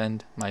why I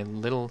spend my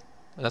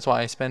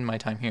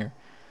time here,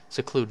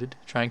 secluded,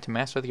 trying to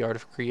master the art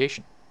of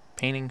creation.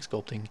 Painting,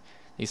 sculpting,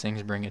 these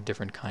things bring a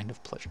different kind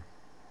of pleasure.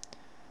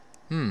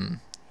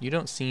 You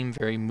don't seem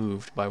very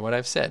moved by what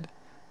I've said.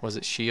 Was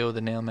it Shio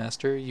the nail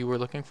master you were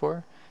looking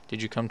for?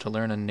 Did you come to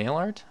learn a nail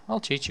art? I'll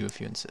teach you if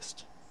you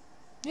insist.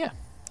 Yeah.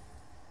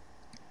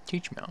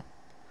 Teach me all.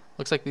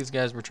 Looks like these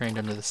guys were trained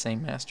under the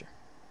same master.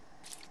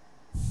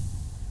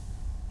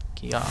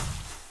 Kia.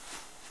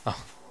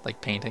 Oh,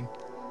 like painting.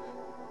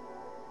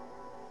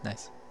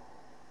 Nice.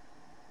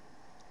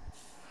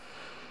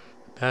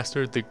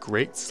 Master the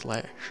Great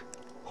Slash.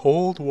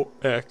 Hold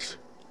X.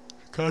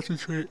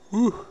 Concentrate.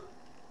 Ooh.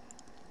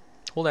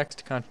 Hold X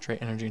to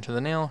concentrate energy into the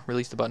nail.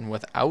 Release the button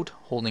without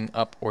holding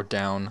up or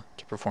down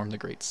to perform the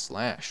Great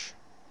Slash.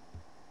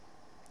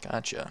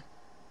 Gotcha.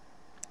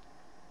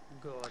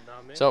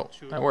 So,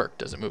 my work,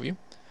 does it move you?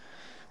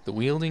 The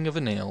wielding of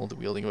a nail, the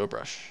wielding of a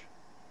brush.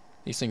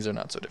 These things are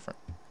not so different.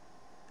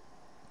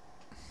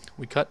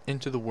 We cut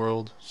into the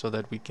world so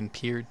that we can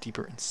peer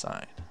deeper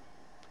inside.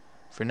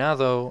 For now,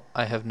 though,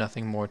 I have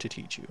nothing more to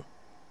teach you.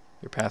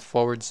 Your path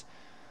forwards,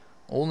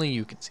 only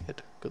you can see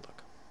it. Good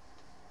luck.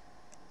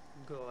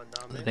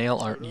 The nail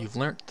art you've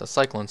learnt, the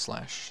Cyclone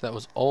Slash. That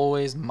was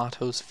always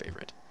Mato's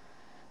favorite.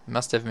 It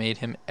must have made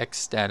him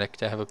ecstatic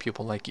to have a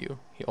pupil like you.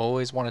 He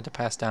always wanted to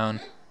pass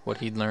down what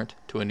he'd learnt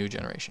to a new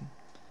generation.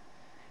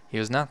 He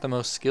was not the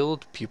most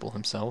skilled pupil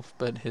himself,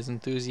 but his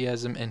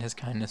enthusiasm and his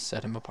kindness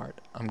set him apart.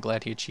 I'm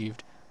glad he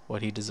achieved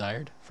what he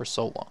desired for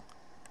so long,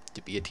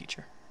 to be a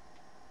teacher.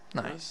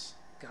 Nice.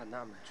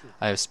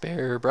 I have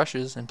spare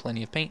brushes and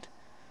plenty of paint.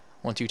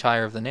 Once you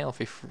tire of the nail,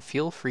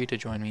 feel free to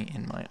join me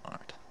in my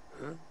art.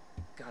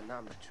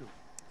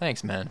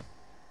 Thanks, man.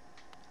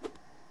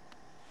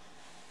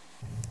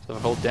 So if I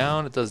hold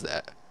down, it does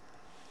that.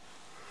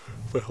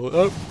 If I hold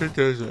up, it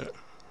does that.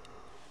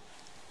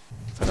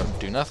 If I don't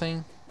do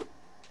nothing...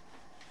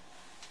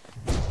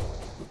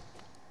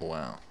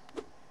 Wow.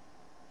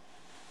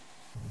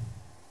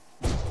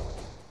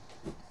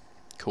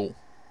 Cool.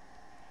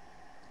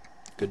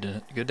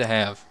 Good to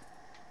have.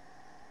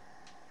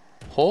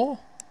 Ho!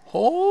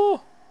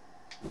 Ho!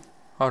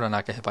 How did I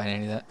not get hit by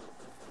any of that?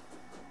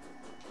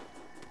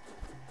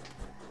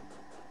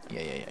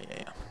 Yeah.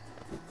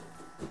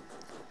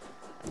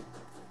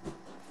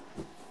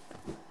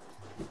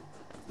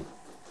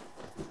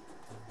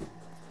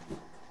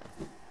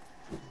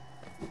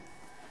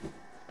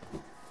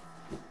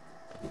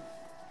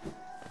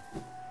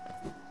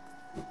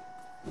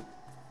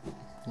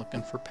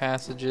 Looking for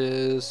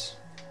passages.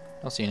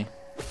 I don't see any.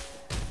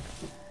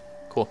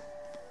 Cool.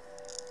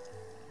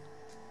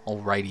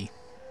 Alrighty.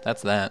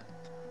 That's that.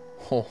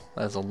 Oh,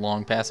 that's a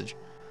long passage.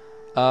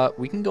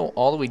 We can go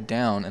all the way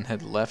down and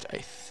head left, I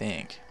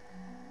think.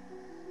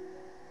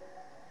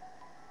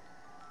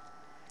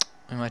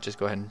 We might just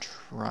go ahead and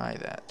try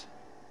that.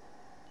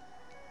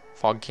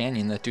 Fog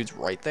Canyon, that dude's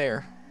right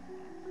there.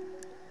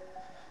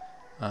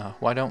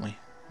 Why don't we?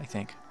 I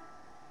think.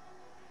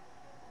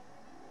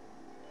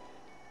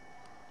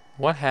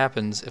 What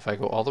happens if I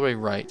go all the way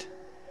right?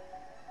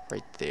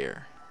 Right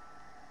there.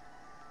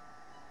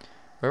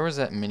 Where was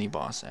that mini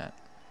boss at?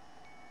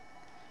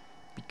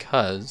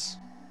 Because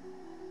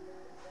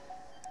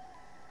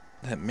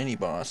that mini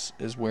boss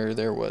is where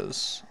there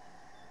was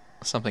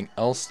something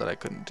else that I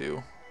couldn't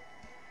do,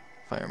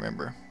 if I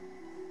remember.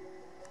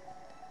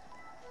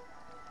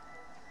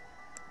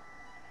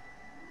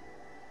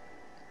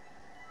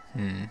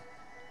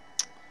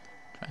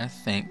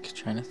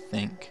 Trying to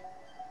think.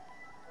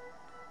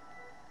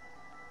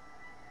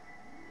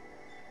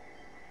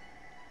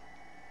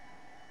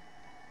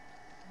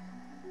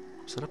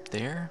 Was it up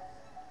there?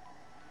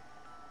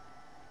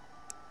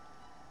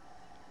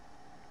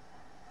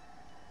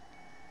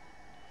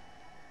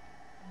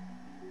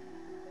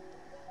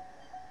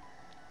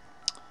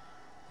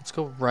 Let's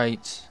go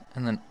right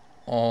and then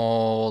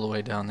all the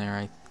way down there,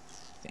 I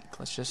think.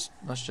 Let's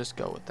just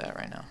go with that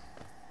right now.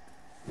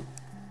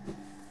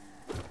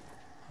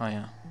 Oh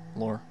yeah,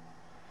 lore.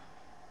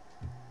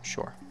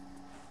 Sure.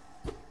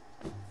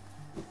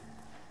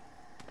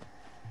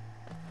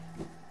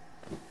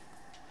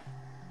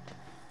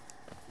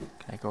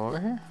 Can I go over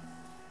here?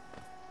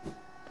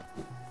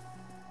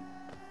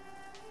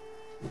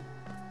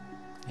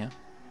 Yeah.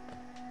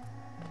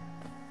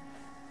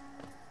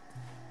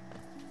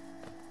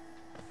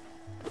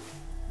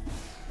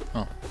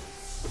 Oh,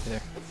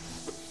 there.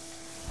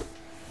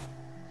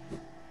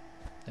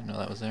 Didn't know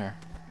that was there.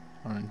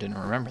 I didn't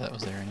remember that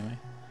was there anyway.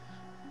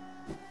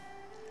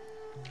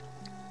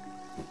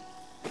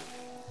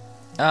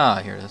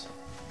 Ah, here it is.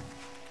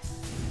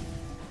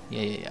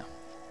 Yeah.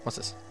 What's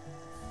this?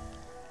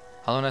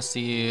 Hollowness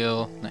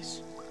seal.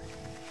 Nice.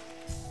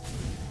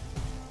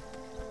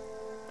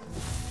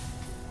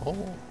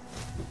 Oh.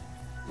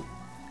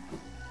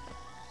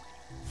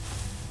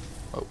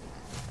 Oh.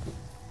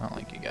 I don't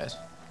like you guys.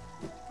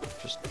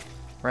 Just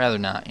rather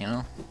not, you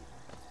know?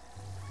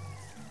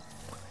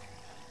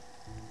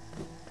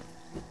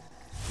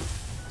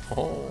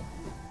 Oh.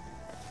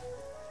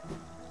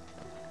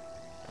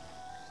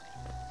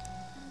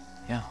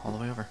 Yeah, all the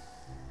way over.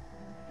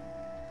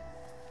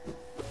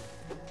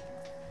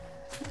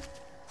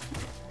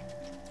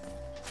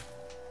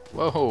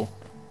 Whoa.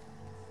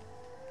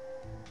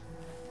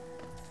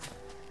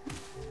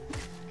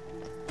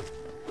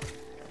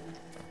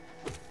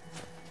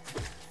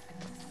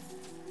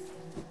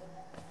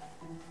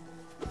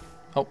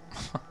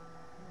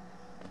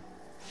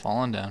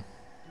 falling down.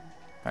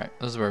 Alright,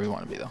 this is where we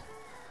want to be, though.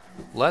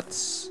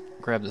 Let's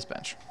grab this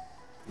bench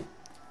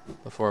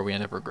before we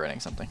end up regretting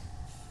something.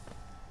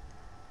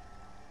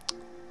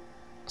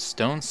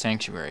 Stone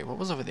Sanctuary. What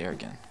was over there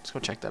again? Let's go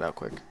check that out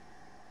quick.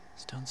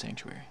 Stone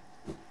Sanctuary.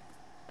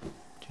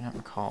 Do not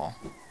recall.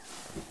 What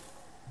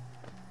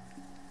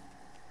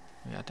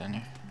we got down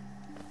here?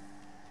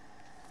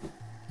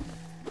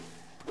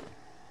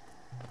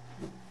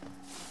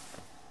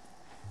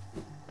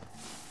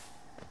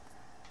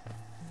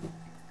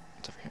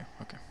 It's over here.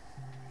 Okay.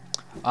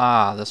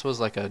 Ah, this was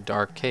like a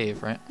dark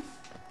cave, right?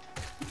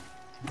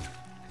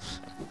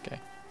 Okay.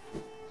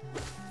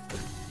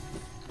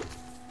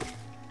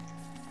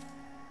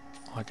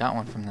 Oh, I got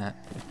one from that.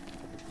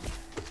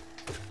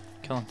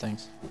 Killing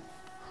things.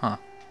 Huh.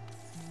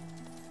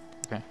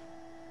 Okay.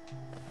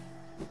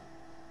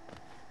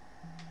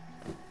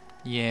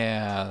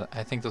 Yeah,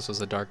 I think this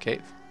was a dark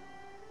cave.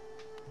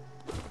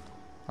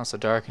 Not so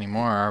dark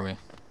anymore, are we?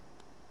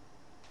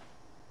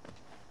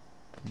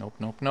 Nope,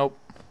 nope, nope.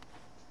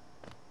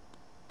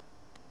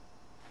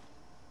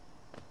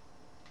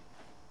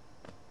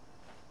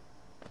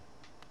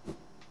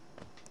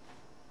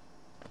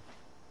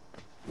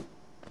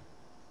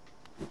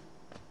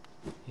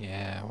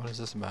 Yeah, what is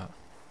this about?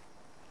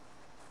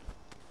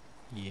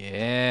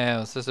 Yeah,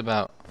 what's this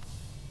about?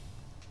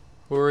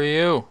 Who are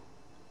you?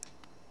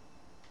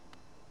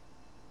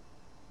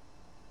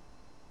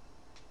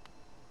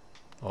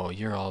 Oh,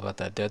 you're all about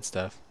that dead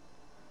stuff.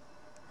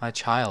 My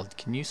child,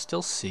 can you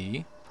still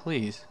see?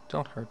 Please,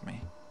 don't hurt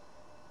me.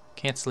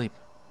 Can't sleep.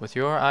 With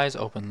your eyes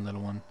open,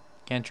 little one.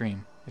 Can't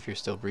dream, if you're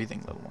still breathing,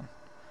 little one.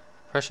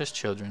 Precious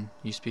children,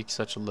 you speak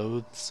such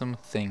loathsome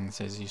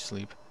things as you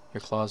sleep.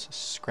 Your claws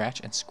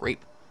scratch and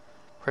scrape.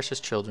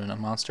 Precious children, a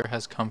monster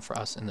has come for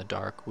us in the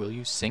dark. Will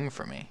you sing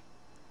for me?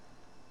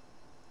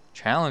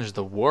 Challenge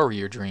the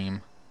warrior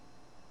dream.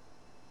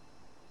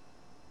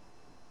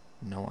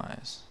 No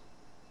eyes.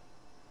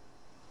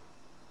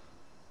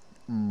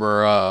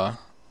 Bruh.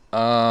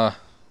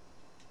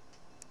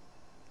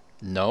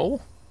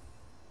 No?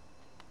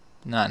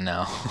 Not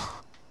now.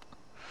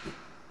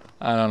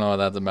 I don't know what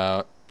that's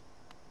about.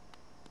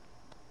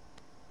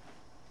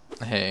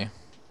 Hey,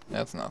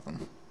 that's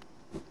nothing.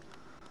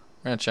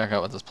 We're gonna check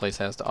out what this place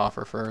has to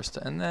offer first,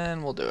 and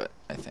then we'll do it,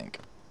 I think.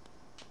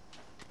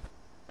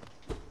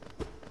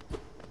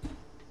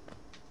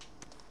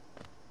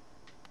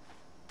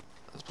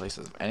 This place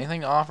has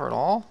anything to offer at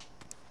all?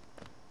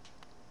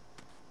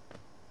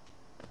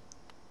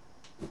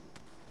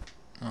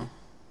 No.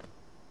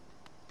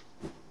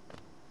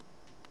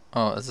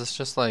 Oh, is this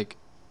just like,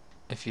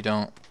 if you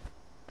don't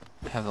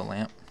have the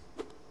lamp,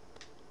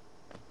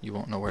 you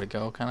won't know where to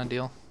go kind of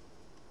deal?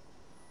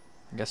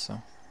 I guess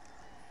so.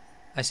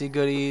 I see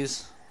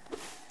goodies.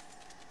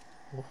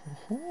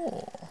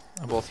 Oh,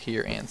 I both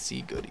hear and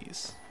see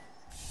goodies.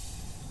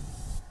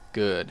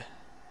 Good.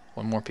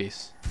 One more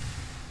piece.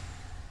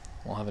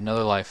 We'll have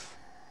another life.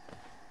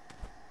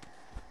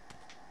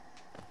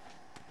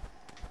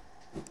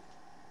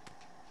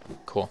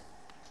 Cool.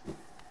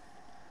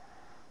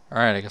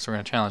 Alright, I guess we're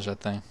gonna challenge that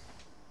thing.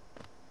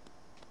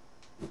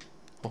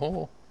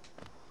 Oh,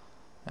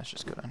 let's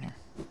just go down here.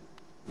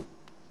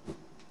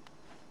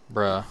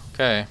 Bruh.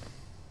 Okay.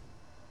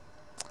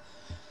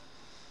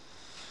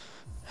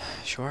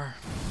 Sure.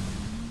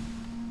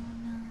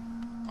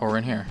 Oh, we're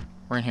in here.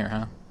 We're in here,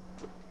 huh?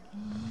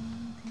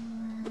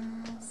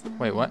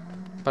 Wait, what?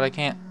 But I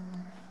can't.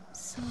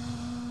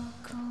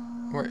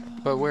 Where?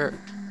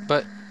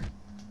 But.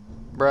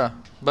 Bruh.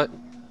 But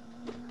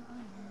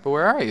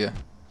where are you?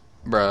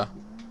 Bruh.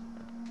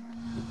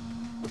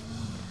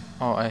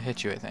 Oh, I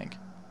hit you, I think.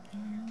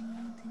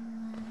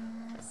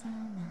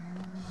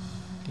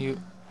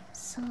 You.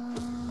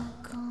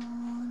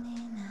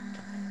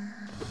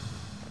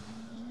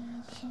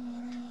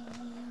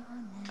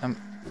 I'm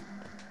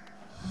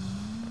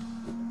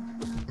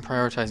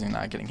prioritizing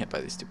not getting hit by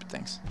these stupid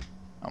things.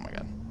 Oh my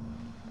god.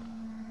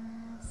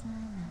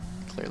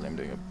 Clearly I'm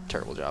doing a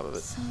terrible job of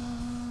it.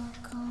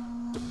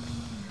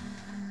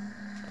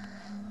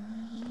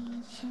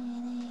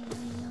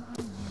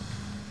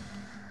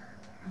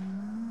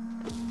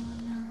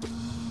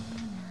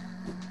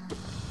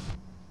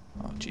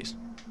 Oh jeez.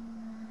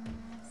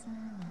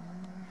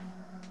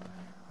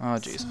 Oh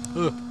jeez.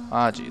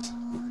 Ah jeez.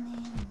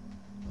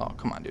 Oh,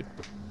 come on, dude.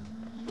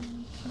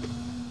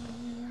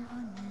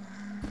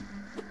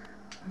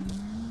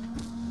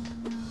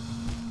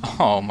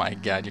 Oh my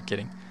god, you're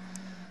kidding.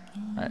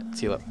 Alright, let's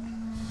heal up.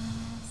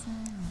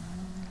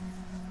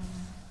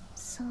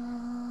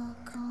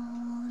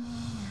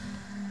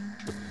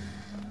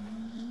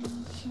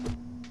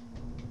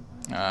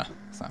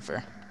 It's not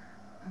fair.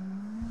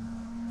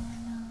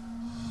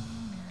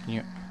 Can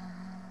you...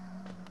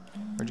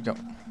 Where'd you go?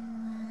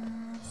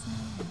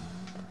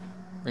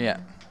 Where you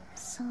at?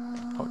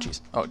 Oh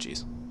jeez. Oh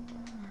jeez.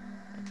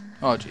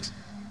 Oh jeez.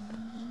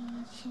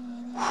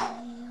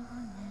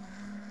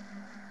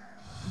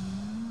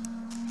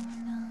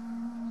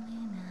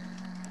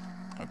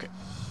 Okay.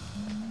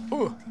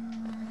 Ooh.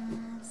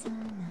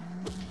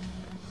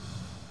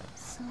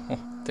 Oh,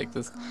 take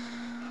take this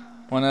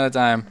one at a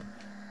time.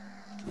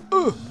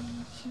 Ooh.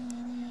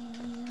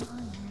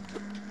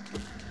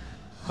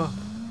 Huh.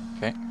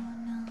 Okay.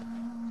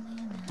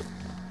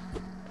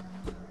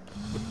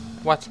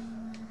 What?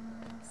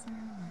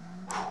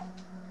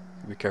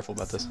 Be careful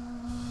about this.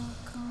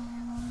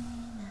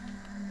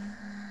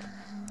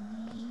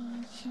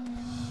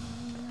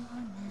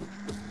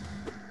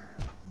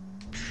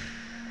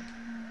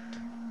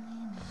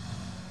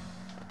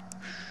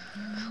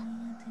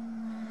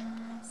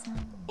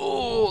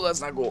 Oh,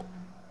 that's not cool.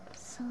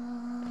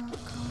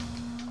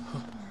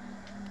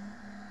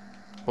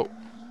 Oh.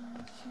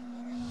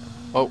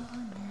 Oh.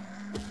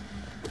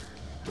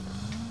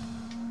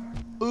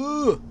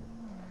 Ooh.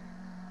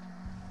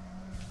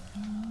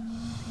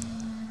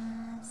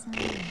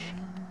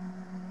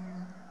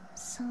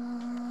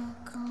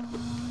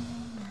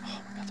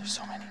 Oh my god, there's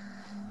so many.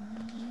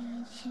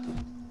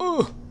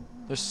 Ooh.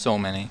 There's so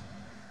many.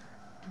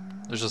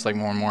 There's just like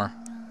more and more.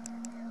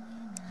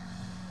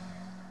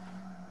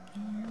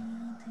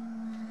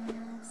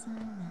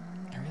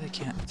 I really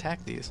can't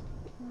attack these.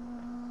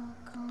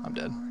 I'm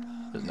dead.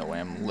 There's no way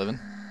I'm living.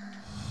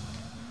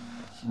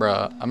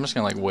 Bruh, I'm just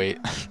gonna like wait.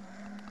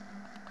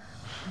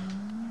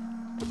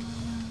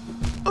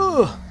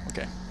 Ugh.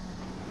 Okay.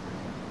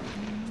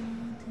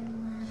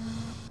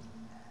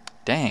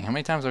 Dang, how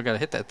many times do I gotta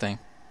hit that thing?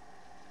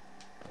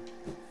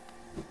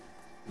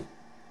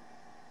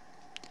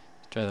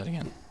 Try that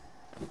again.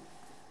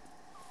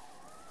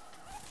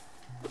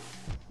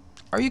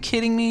 Are you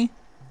kidding me?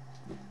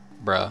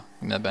 Bruh,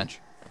 give me that bench.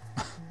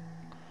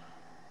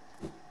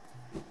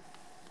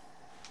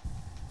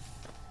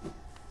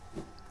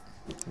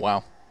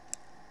 Wow.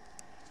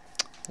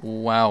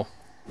 Wow.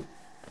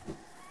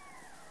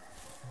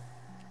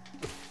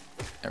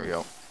 There we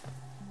go.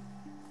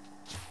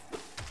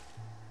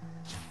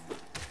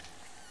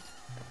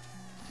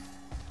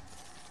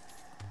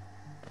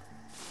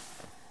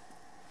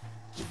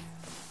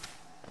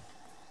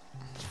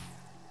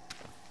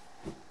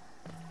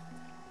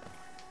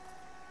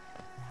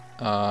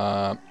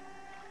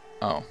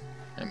 Oh,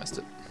 I missed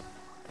it.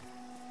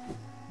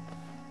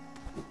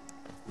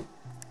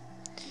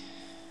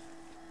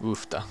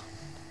 Oofta.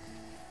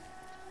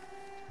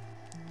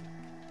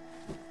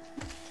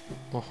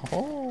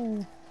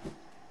 Oh.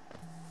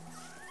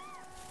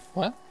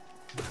 What?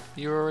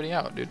 You were already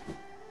out, dude.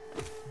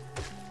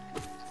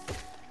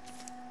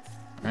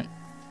 Alright.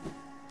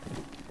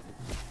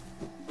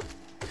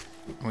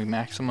 Are we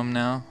maximum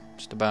now?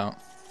 Just about.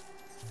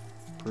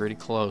 Pretty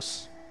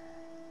close.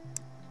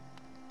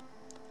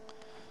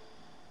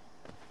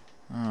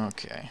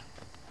 Okay.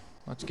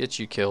 Let's get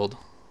you killed.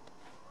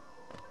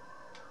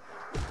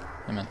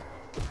 Amen.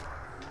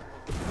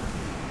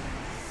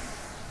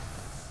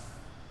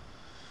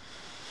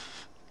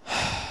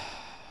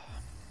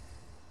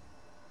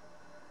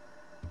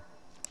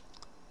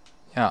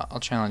 Yeah, I'll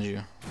challenge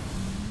you.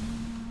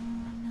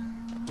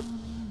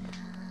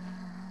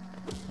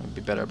 I'll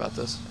be better about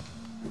this.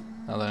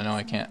 Now that I know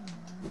I can't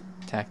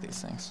attack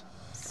these things.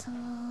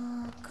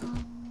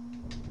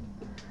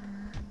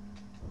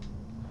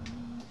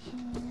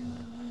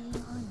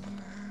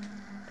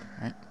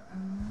 Alright.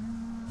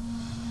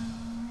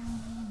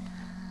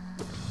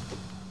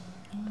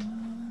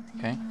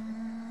 Okay.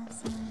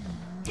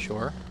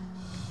 Sure.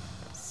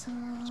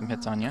 Some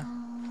hits on you.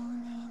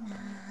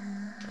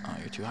 Oh,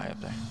 you're too high up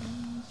there.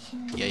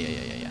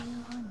 Yeah.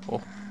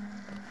 Oh.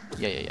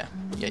 Yeah.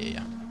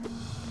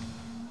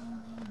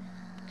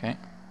 Okay.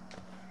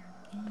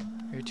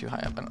 You're too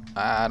high up.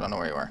 I don't know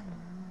where you are.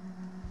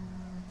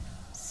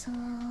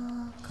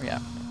 Yeah.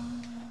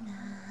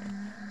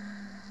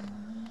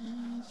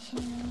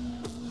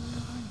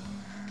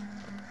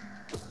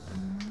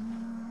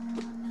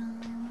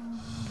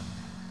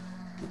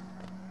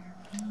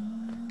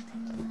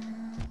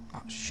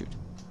 Oh, shoot.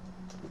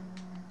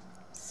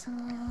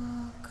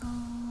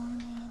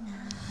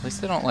 At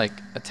least they don't, like,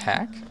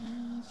 attack.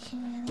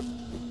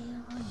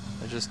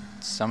 They're just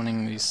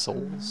summoning these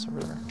souls or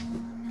whatever.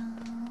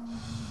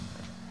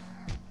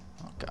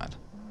 Oh, God.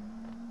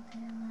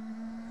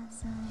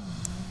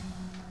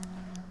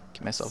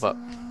 Get myself up.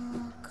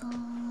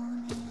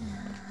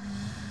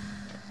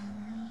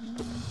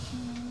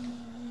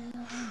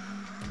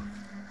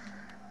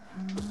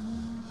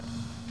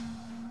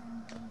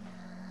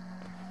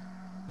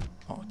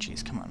 Oh,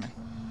 jeez, come on, man.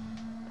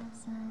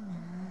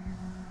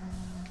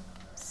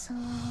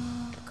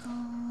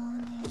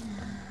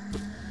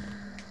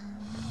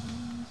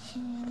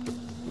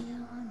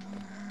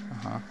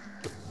 Uh-huh.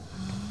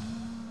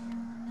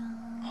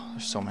 Oh,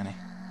 there's so many.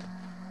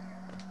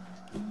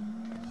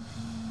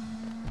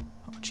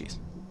 Oh, jeez.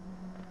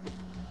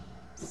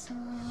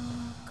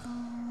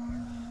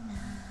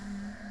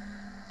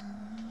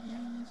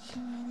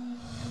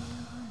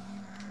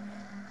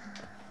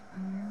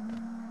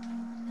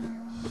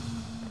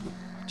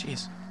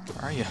 Jeez,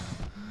 where are you?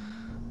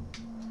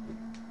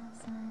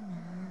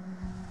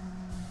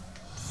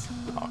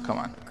 Oh, come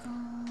on.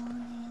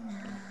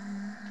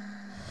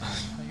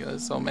 Oh my god,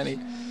 there's so many.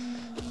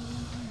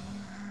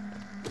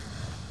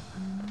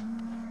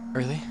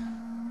 Really?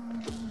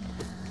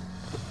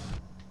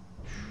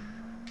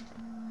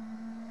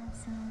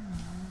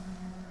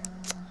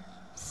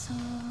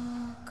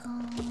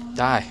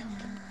 Die.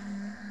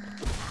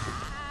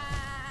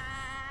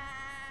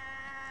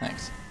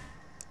 Thanks.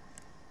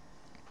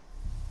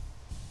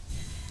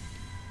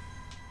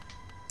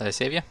 Did I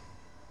save you?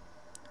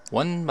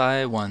 One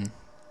by one,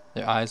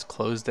 their eyes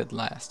closed at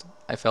last.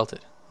 I felt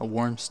it, a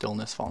warm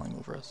stillness falling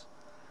over us.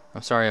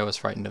 I'm sorry I was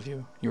frightened of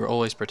you. You were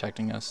always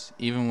protecting us,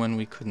 even when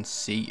we couldn't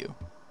see you.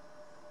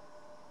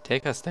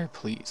 Take us there,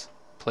 please.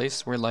 A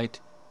place where light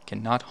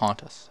cannot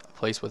haunt us. A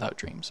place without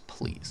dreams,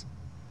 please.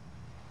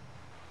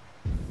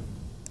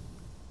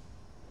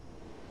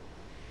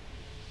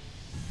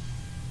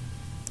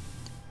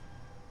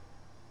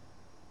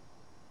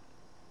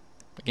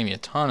 It gave me a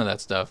ton of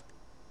that stuff.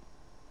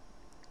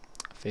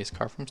 A face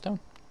carved from stone.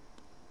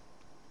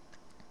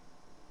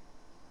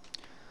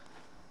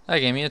 That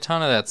gave me a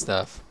ton of that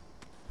stuff.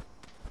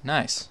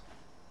 Nice.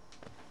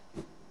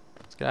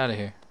 Let's get out of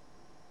here.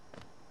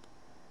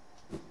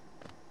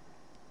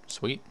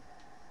 Sweet.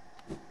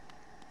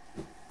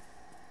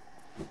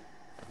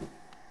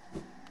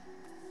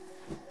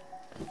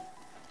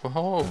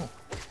 Whoa.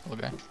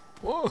 Okay.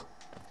 Whoa.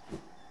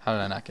 How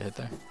did I not get hit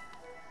there?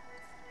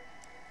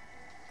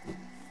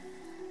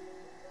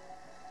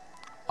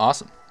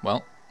 Awesome.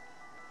 Well,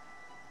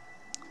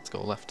 let's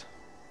go left.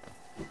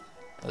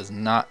 That is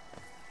not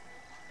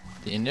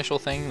the initial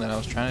thing that I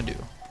was trying to do.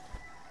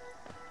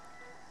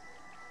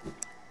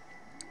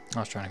 I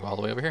was trying to go all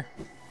the way over here.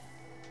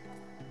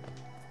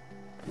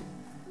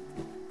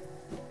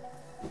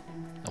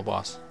 No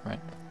boss, right?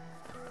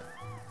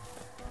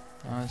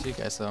 Oh, it's you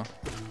guys though.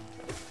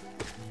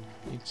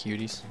 You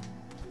cuties.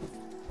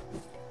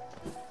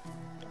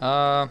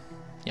 Yeah.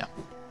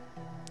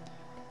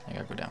 I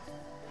gotta go down.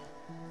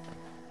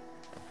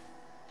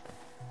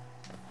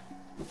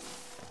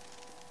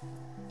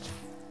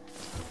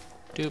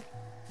 Doop,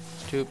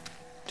 doop,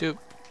 doop,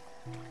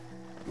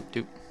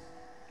 doop.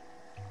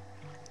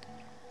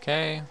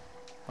 Okay.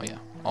 Oh yeah,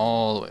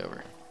 all the way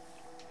over.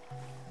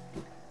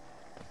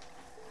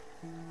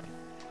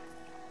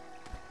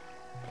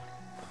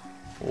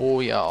 Oh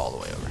yeah, all the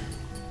way over.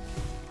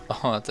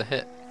 Oh, that's a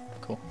hit.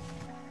 Cool.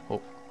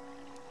 Oh.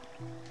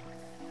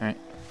 Alright.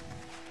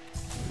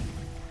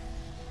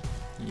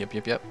 Yep,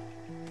 yep, yep.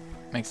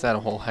 Makes that a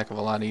whole heck of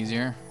a lot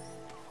easier.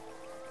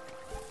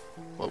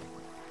 Whoa.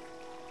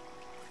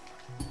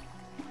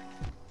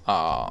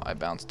 Oh, I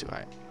bounced too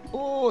high.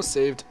 Oh,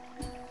 saved.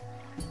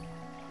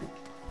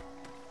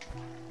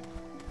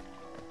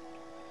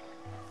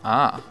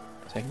 Ah,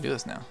 so I can do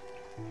this now.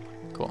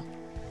 Cool.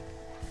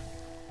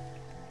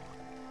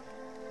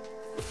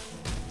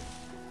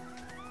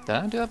 Did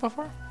I do that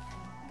before?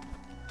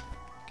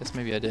 Guess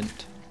maybe I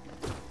didn't.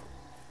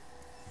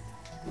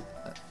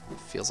 That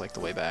feels like the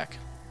way back.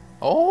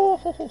 Oh,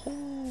 ho, ho,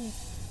 ho.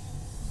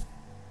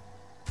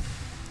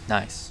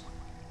 Nice.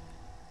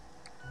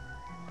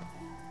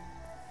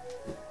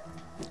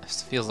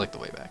 This feels like the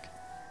way back.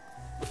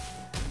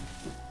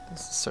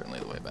 This is certainly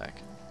the way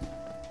back.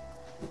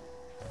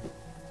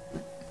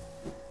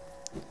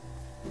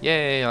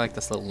 Yay, I like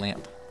this little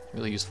lamp.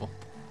 Really useful.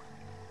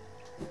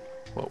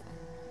 Whoa.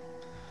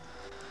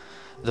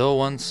 Though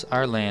once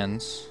our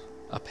lands,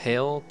 a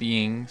pale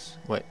being's...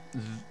 Wait.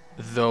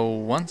 Though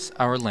once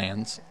our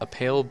lands, a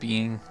pale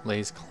being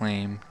lays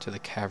claim to the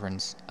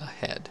caverns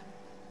ahead.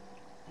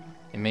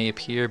 It may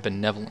appear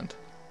benevolent,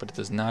 but it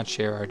does not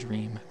share our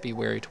dream. Be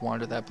wary to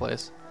wander that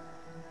place.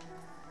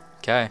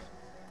 Okay.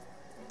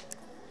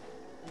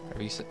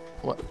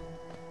 What?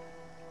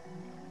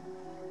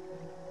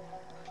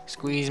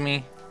 Squeeze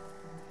me.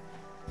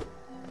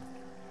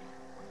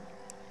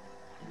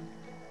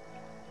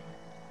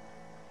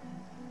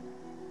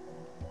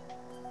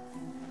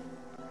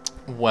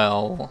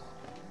 Well.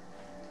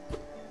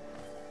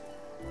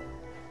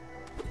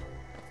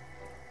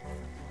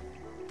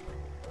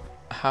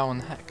 How in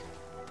the heck?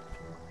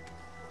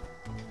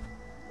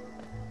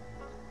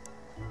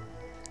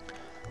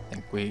 I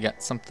think we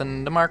got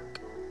something to mark.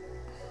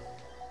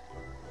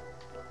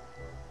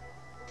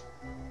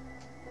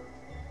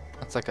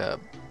 That's like a...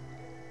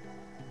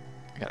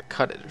 I gotta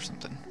cut it or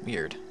something.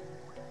 Weird.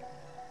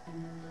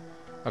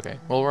 Okay,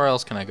 well, where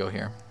else can I go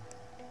here?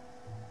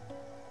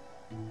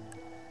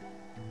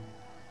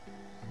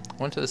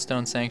 Went to the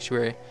stone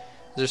sanctuary. Is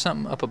there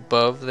something up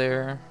above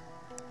there?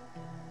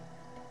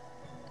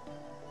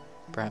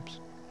 Perhaps.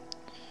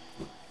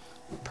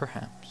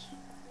 Perhaps.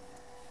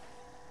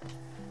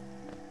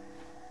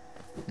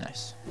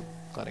 Nice.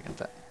 Glad I got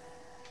that.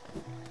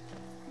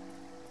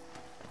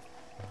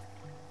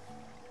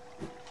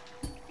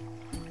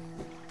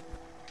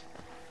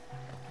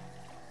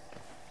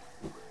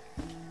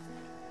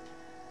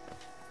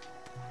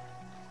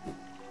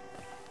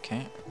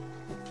 Okay.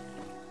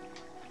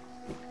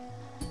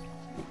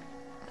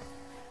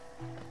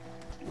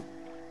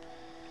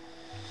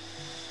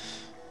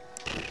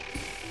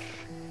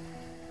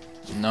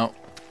 No.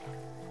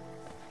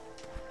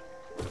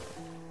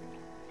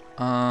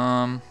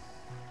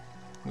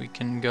 We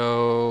can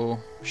go...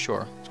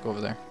 Sure, let's go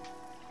over there.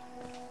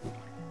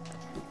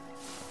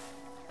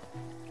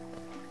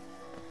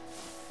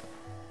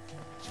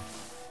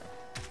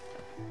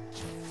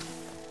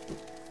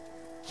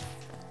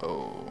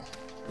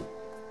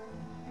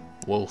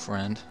 Whoa,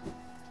 friend.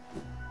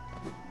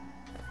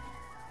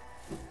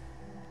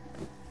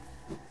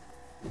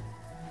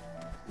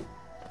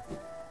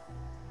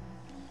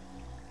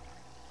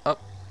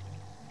 Up.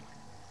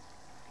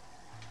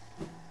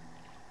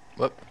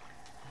 Whoop.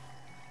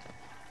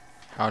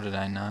 How did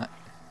I not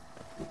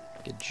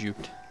get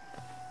juked?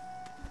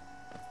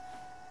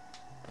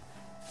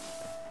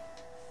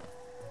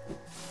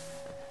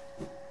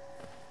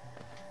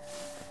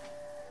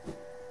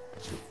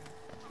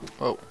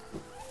 Whoa.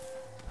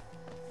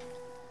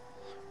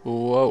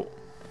 Whoa.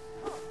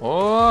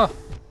 Oh!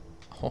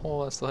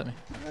 Oh, that still hit me.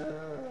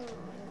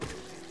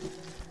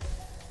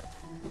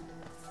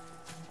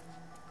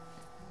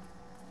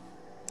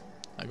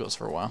 That goes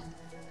for a while.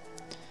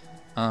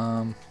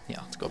 Yeah,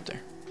 let's go up there.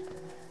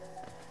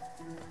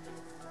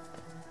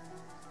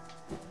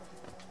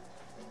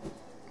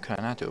 Could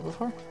I not do it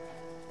before?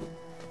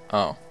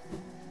 Oh.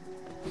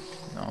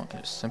 No,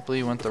 it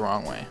simply went the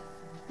wrong way.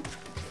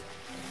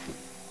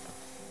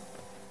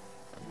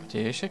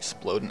 Did you just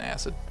explode in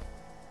acid?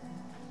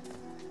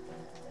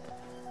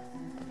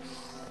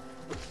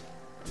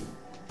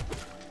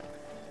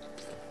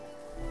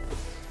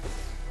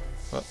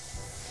 What?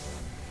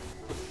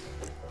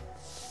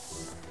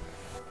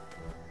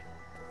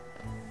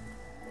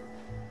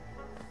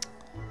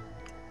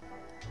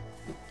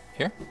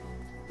 Here?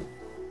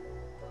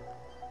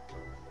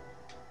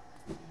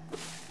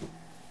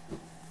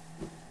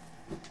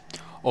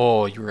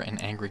 Oh, you were an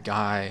angry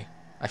guy.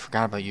 I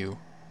forgot about you.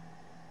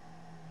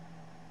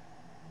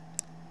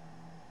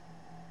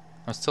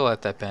 I'm still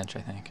at that bench, I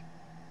think.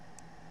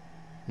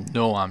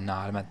 No, I'm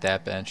not. I'm at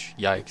that bench.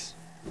 Yikes.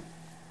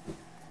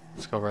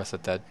 Let's go rest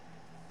at that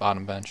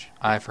bottom bench.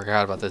 I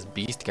forgot about this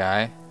beast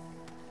guy.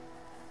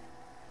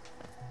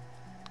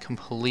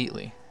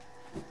 Completely.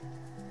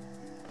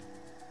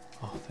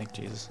 Oh, thank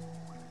Jesus.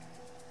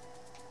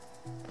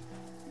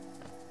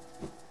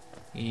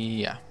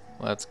 Yeah.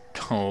 Let's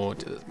go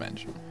to this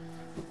bench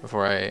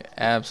before I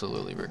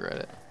absolutely regret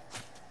it.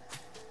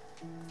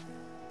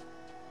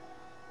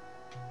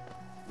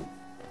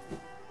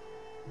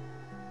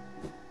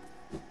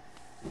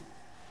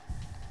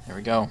 There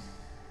we go.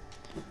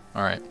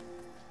 Alright.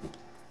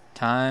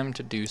 Time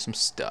to do some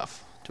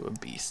stuff to a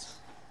beast.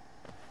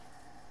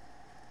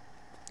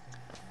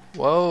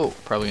 Whoa!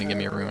 Probably gonna give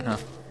me a ruin, huh?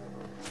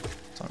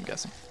 That's what I'm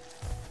guessing.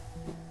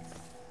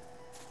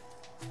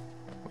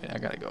 Wait, I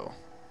gotta go.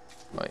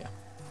 Oh, yeah.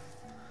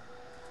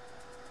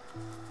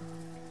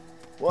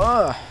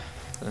 Whoa!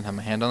 I didn't have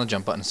my hand on the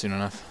jump button soon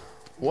enough.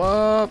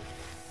 Whoa!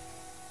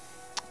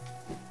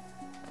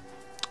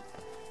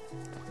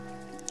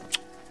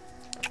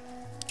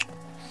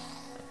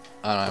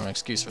 I don't have an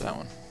excuse for that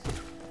one.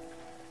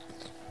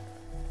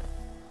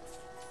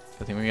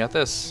 I think we got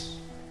this.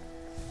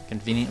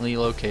 Conveniently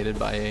located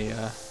by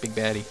a big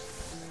baddie.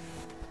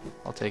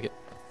 I'll take it.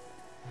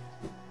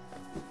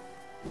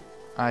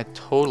 I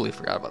totally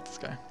forgot about this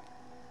guy.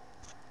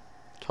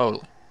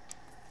 Totally.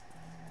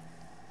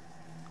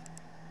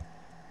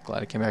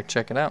 Glad I came back to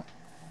check it out.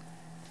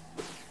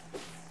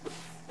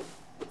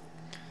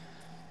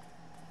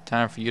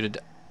 Time for you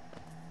to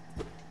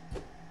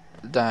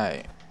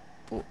die.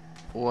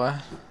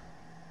 What?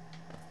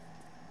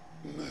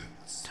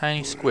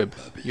 Tiny squib,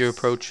 you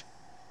approach.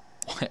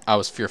 I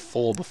was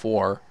fearful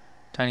before.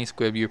 Tiny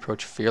squib, you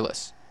approach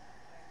fearless.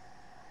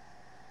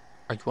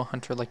 Are you a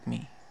hunter like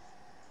me?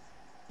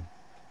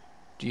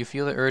 Do you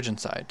feel the urge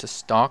inside to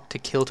stalk, to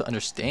kill, to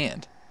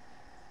understand?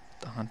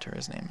 The hunter,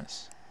 his name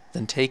is.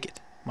 Then take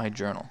it, my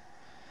journal.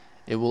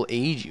 It will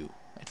aid you.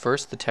 At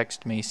first, the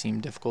text may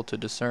seem difficult to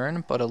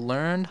discern, but a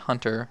learned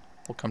hunter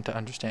will come to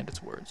understand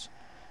its words.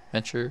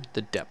 Venture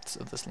the depths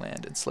of this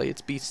land and slay its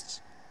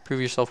beasts.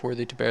 Prove yourself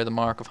worthy to bear the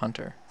mark of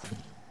hunter.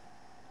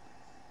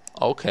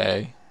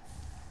 Okay.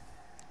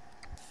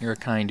 You're a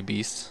kind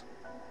beast.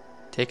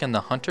 Take in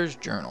the hunter's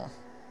journal.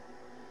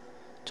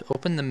 To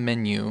open the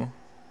menu,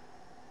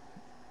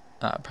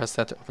 press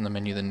that to open the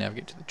menu, then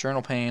navigate to the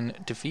journal pane.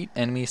 Defeat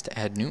enemies to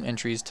add new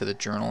entries to the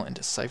journal and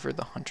decipher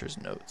the hunter's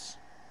notes.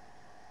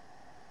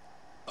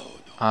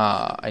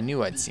 Ah, I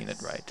knew I'd seen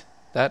it right.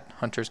 That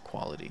hunter's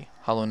quality.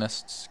 Hollow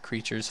nests,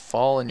 creatures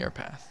fall in your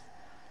path.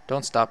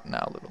 Don't stop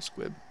now, little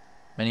squib.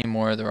 Many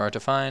more there are to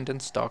find and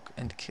stalk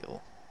and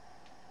kill.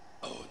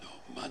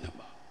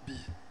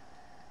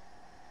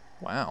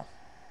 Wow.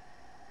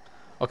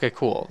 Okay,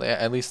 cool.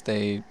 At least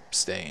they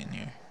stay in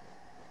here.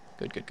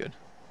 Good, good, good.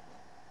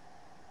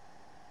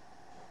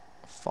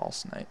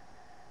 False Knight.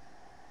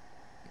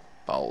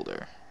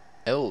 Balder.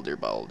 Elder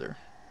Balder.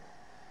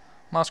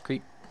 Moss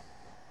Creep.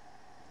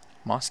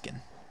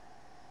 Moskin.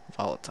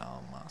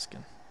 Volatile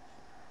Moskin.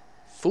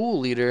 Fool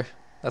Leader.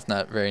 That's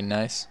not very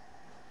nice.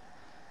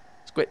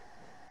 Squid.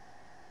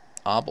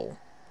 Obble.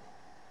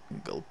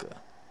 Gulka.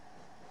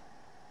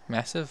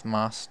 Massive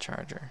Moss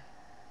Charger.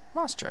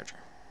 Moss Charger.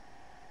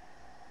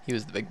 He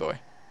was the big boy.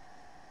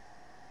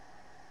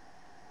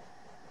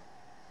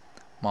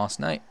 Moss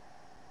Knight.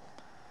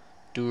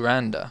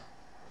 Duranda.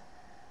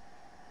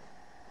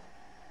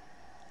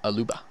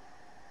 Aluba.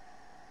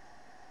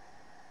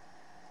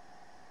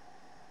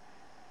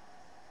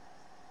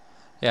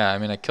 Yeah, I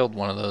mean, I killed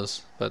one of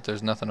those, but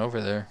there's nothing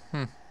over there.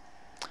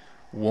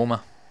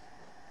 Woma.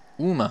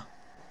 Uma.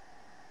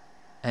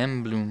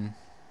 Ambloom.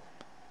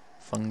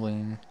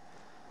 Fungling.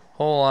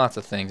 Whole lots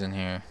of things in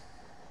here.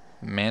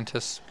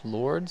 Mantis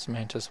Lords?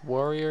 Mantis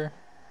Warrior?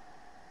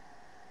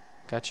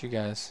 Got you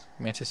guys.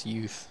 Mantis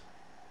Youth.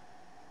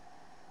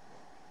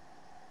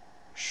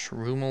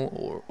 Shroomel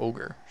or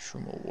Ogre.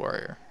 Shroomel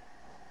Warrior.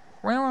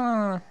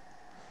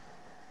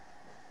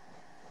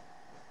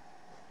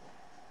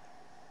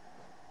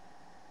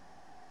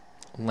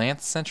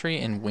 Lance Sentry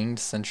and Winged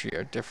Sentry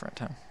are different,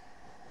 huh?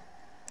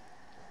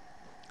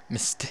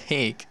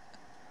 Mistake.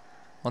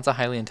 Once a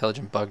highly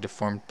intelligent bug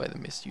deformed by the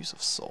misuse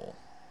of soul.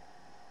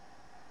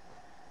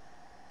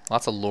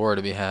 Lots of lore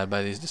to be had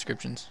by these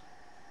descriptions.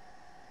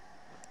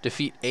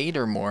 Defeat 8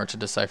 or more to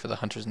decipher the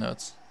hunter's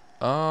notes.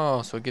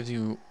 Oh, so it gives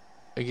you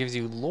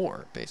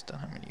lore based on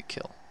how many you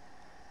kill.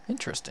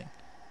 Interesting.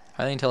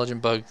 Highly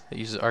intelligent bug that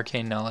uses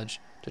arcane knowledge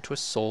to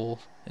twist soul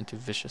into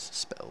vicious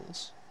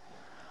spells.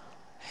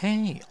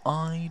 Hey,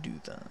 I do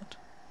that.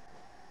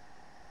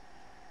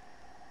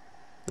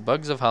 The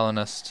bugs of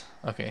Hallownest.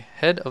 Okay,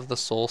 head of the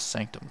soul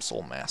sanctum,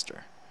 soul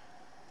master.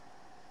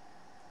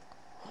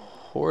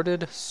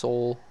 Hoarded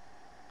soul,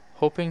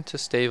 hoping to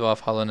stave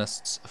off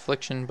Hallownest's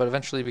affliction, but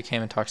eventually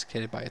became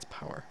intoxicated by its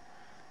power.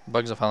 The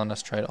bugs of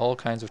Hallownest tried all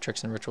kinds of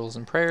tricks and rituals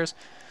and prayers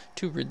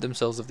to rid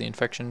themselves of the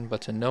infection,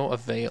 but to no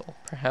avail.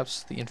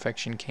 Perhaps the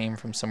infection came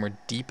from somewhere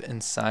deep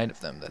inside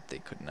of them that they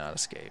could not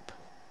escape.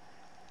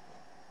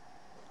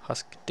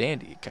 Husk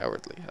dandy,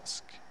 cowardly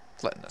husk,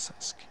 flatness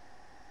husk,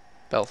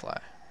 bellfly,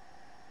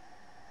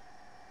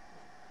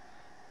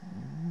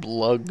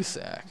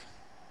 blugsack.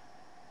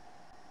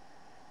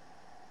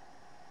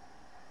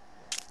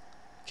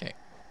 Okay.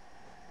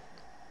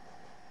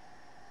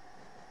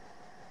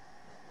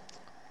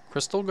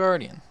 Crystal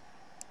Guardian.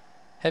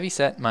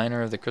 Heavy-set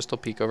miner of the Crystal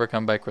Peak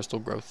overcome by crystal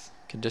growth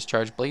can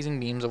discharge blazing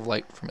beams of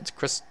light from its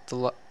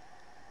crystal.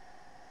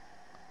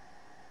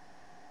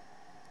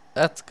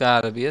 That's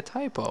gotta be a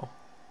typo.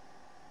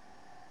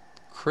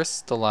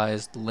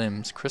 Crystallized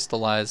limbs.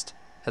 Crystallized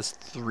has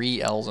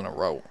 3 L's in a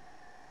row.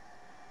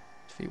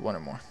 Defeat 1 or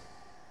more.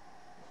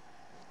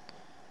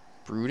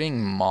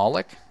 Brooding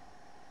Moloch?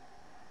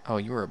 Oh,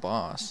 you were a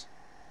boss.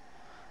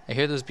 I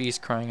hear this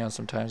beast crying out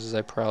sometimes as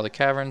I prowl the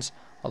caverns,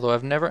 although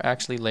I've never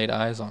actually laid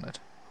eyes on it.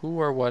 Who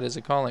or what is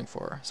it calling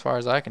for? As far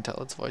as I can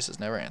tell, its voice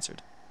is never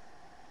answered.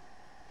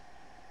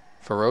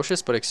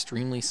 Ferocious but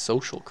extremely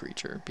social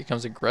creature.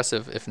 Becomes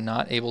aggressive if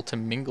not able to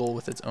mingle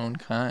with its own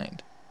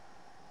kind.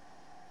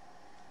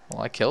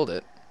 Well, I killed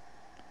it.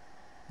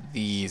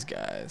 These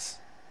guys.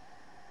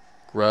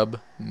 Grub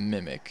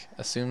Mimic.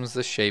 Assumes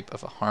the shape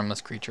of a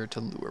harmless creature to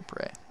lure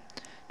prey.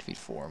 Defeat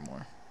 4 or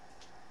more.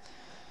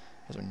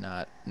 Those are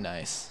not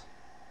nice.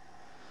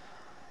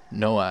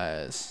 No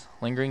Eyes.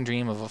 Lingering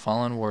dream of a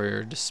fallen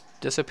warrior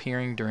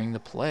disappearing during the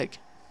plague.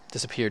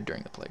 Disappeared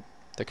during the plague.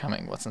 They're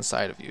coming. What's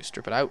inside of you?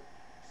 Strip it out.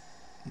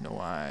 No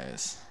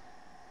Eyes.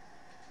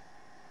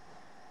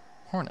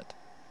 Hornet.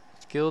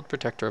 Skilled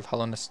protector of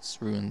Hallownest's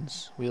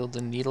ruins. Wields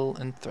a needle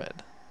and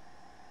thread.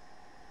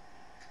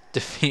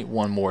 Defeat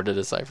 1 more to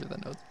decipher the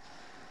notes.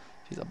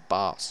 She's a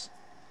boss.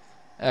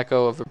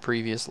 Echo of a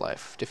previous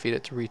life. Defeat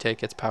it to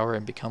retake its power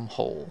and become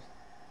whole.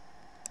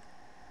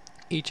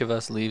 Each of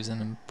us leaves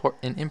an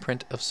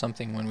imprint of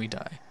something when we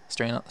die.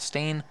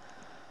 Stain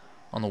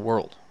on the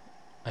world.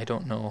 I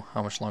don't know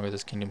how much longer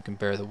this kingdom can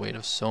bear the weight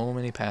of so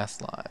many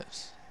past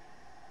lives.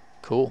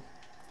 Cool.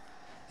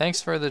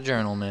 Thanks for the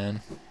journal,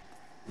 man.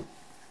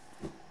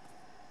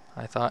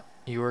 I thought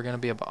you were going to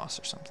be a boss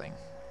or something.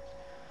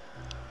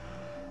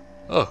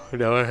 Oh,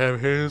 now I have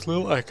his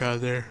little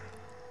icon there.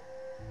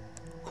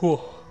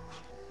 Cool.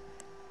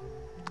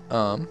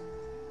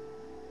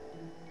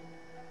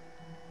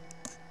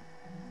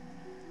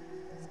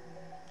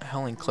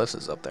 Howling Cliffs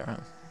is up there,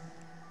 huh?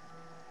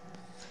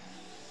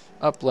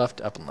 Up, left,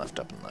 up and left,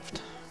 up and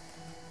left.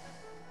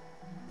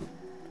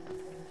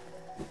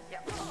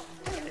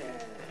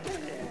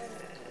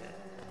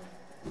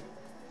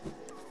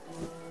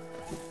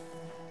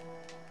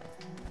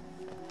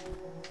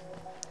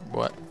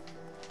 What?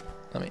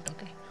 Let me,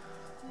 okay.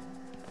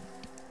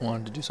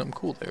 Wanted to do something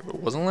cool there, but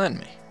it wasn't letting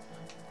me.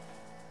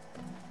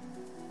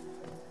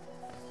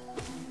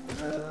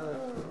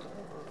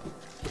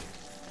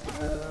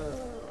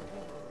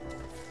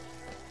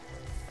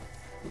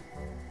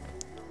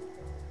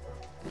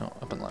 No,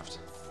 up and left.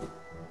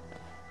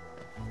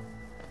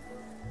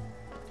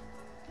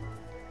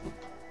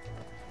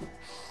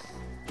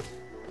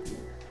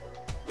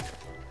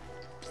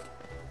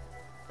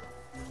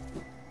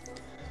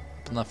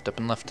 Up and left, up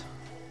and left.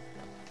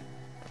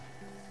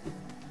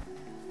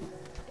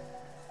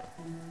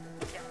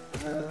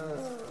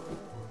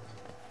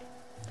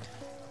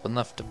 Up and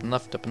left, up and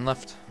left, up and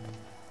left.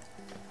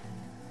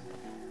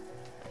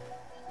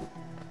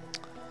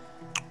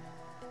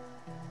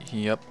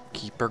 Yep,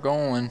 keep her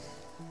going.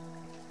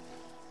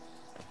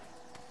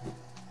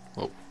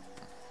 Whoa.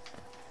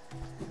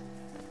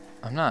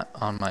 I'm not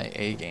on my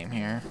A game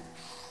here.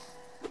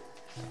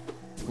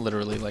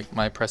 Literally, like,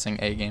 my pressing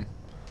A game.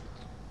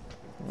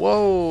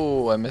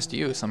 Whoa! I missed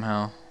you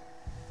somehow.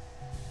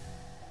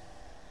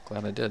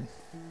 Glad I did.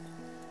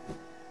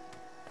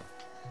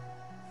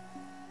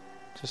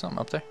 Is there something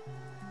up there?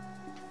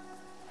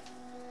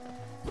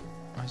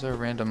 Why is there a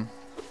random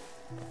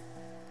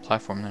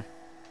platform there?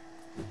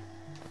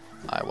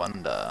 I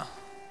wonder.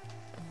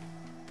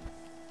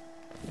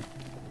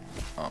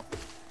 Oh,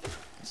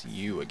 it's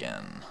you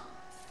again.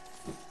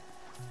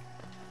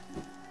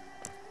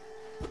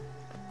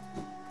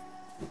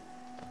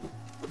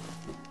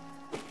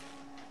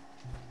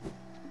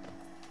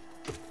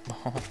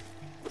 Oh.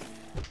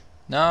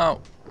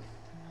 No!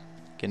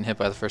 Getting hit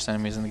by the first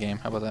enemies in the game.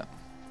 How about that?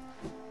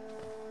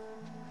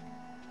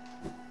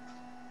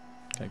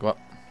 Gotta go up.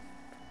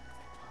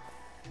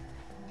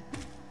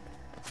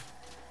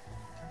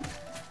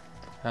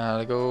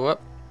 Gotta go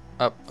up.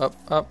 Up,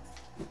 up, up.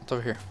 What's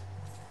over here?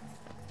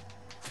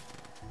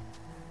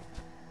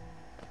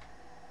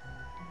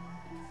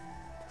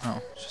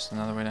 Oh, it's just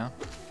another way down.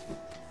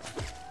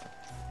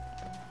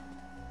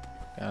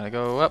 Gotta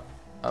go up.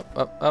 Up,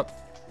 up, up.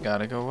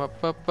 Gotta go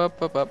up, up,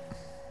 up, up, up.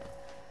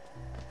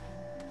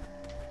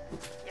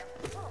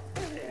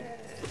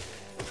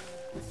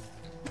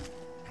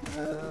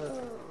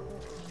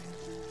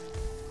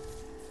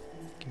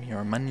 Give me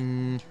your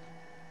money.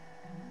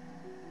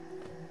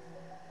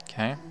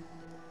 Okay.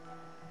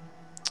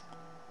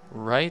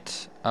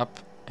 Right, up,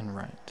 and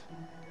right.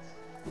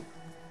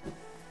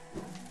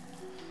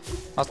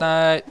 Moss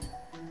Knight!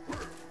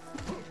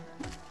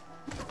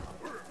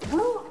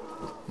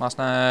 Moss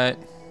Knight!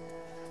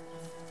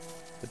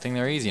 Good thing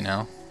they're easy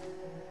now.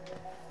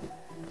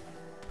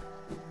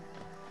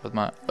 With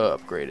my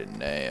upgraded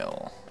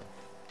nail.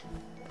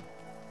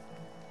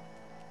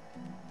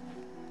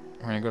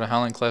 We're gonna go to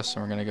Howling Cliffs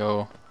and we're gonna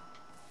go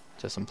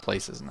to some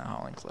places in the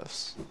Howling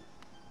Cliffs.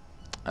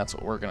 That's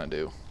what we're gonna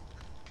do.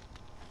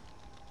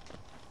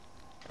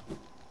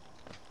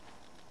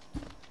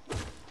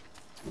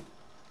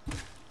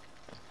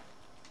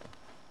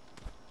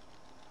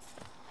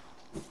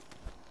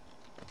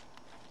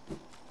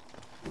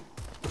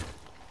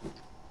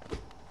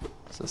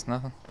 Is this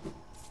nothing?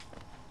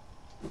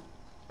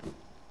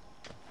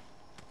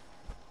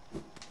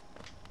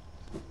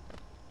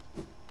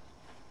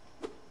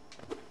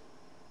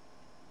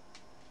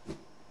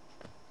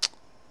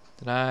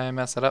 Did I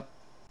mess it up?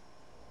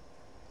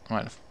 I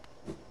might have.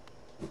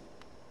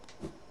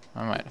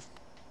 I might have.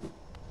 Can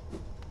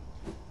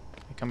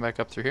I come back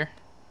up through here?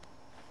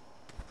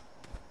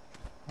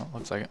 Oh,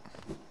 looks like it.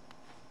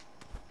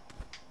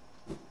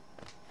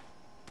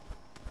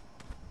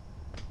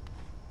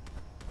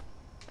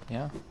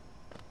 Yeah.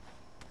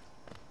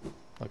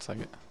 Looks like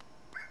it.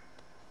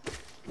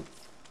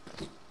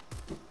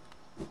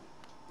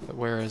 But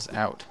where is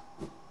out?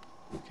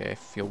 Okay, I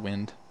feel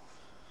wind.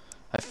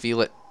 I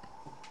feel it.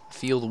 I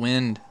feel the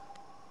wind.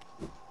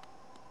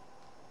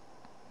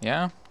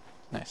 Yeah?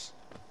 Nice.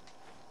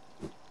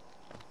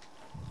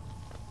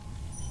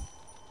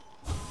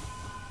 That's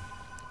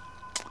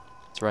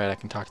right, I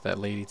can talk to that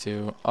lady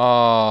too.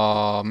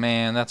 Oh,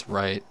 man, that's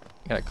right.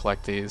 Gotta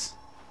collect these.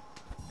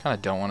 Kinda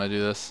don't want to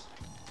do this.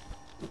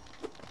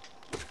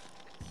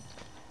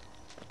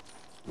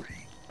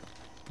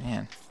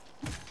 Man.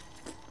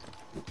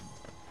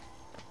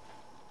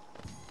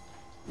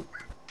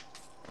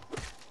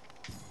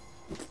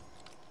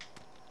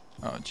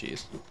 Oh,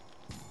 jeez.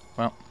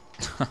 Well.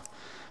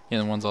 Yeah,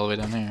 the one's all the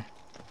way down there.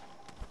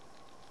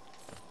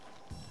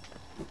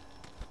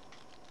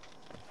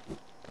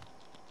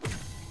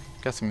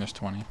 Guessing there's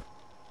 20.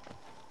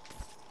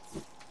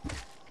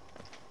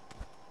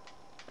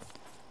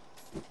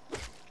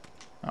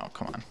 Oh,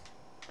 come on.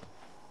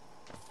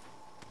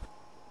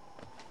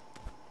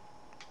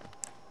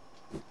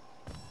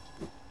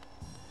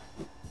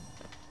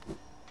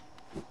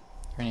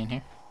 Any in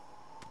here?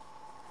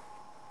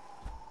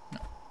 No.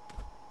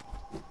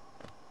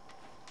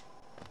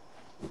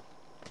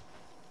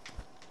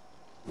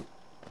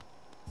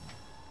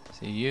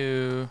 See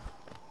you.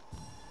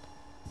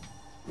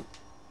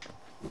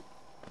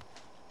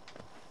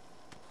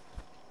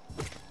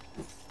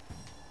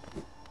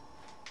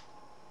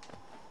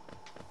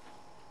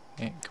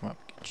 Okay, come up,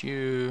 get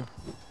you.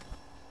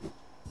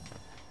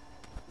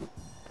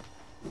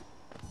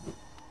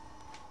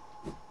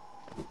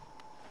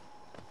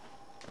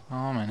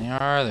 How many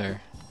are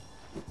there?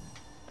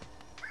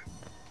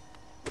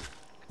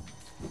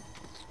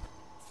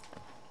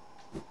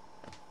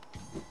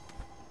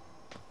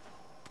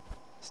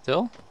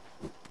 Still?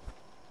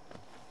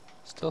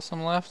 Still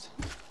some left?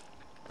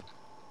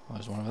 Oh,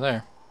 there's one over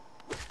there.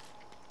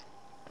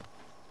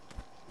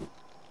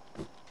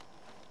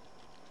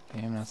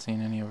 Okay, I'm not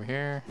seeing any over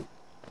here.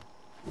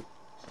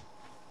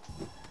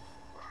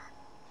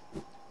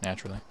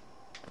 Naturally.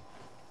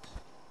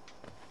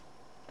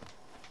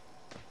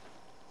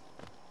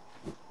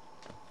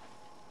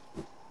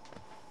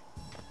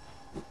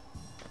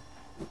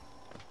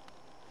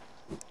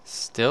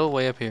 Still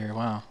way up here,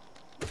 wow.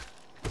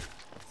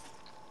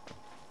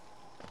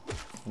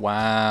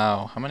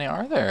 Wow, how many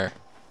are there?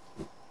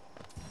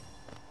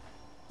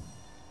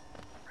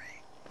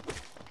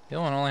 The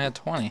other one only had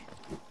 20.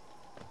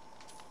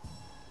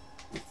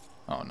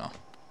 Oh no.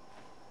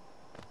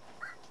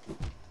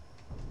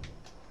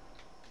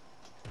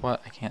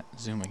 What? I can't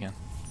zoom again.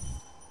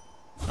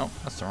 Nope,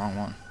 that's the wrong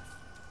one.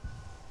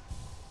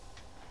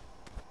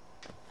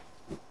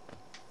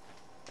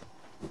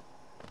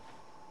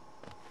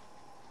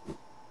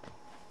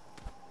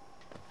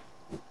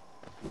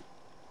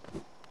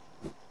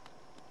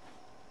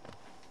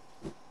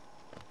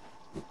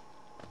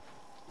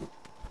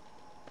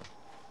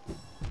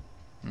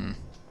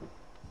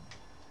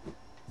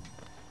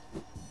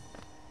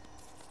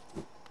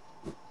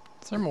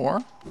 Is there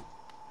more?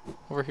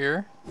 Over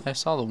here? I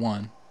saw the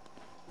one.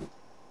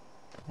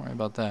 Don't worry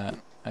about that.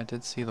 I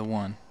did see the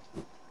one.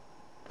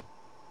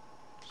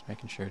 Just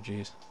making sure,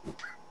 geez.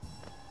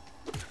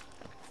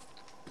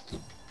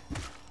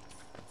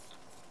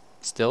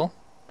 Still?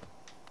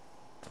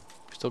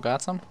 Still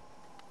got some?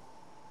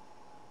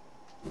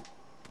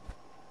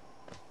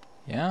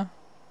 Yeah?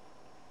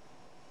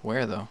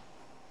 Where though?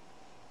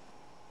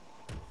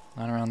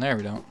 Not around there,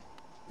 we don't.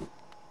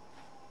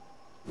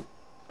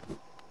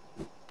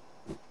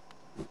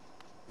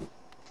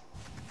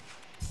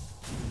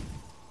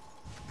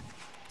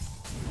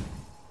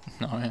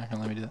 No, you're not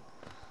gonna let me do that.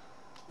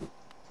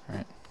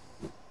 Alright.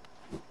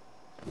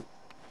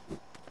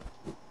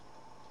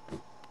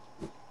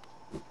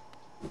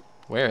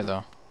 Where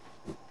though?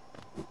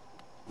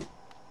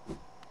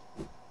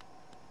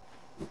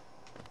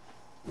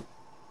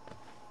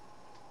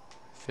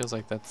 Feels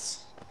like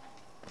that's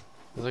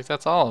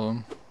all of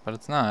them, but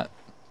it's not.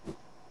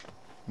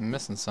 I'm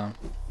missing some.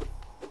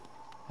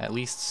 At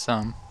least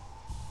some.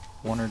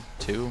 One or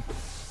two.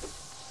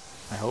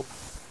 I hope.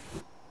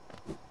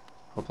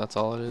 Hope that's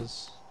all it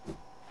is.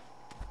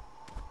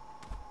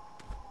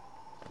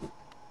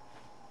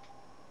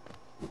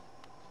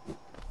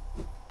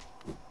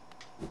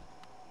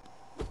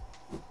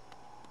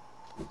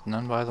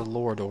 None by the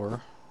lower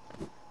door.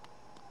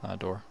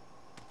 Door.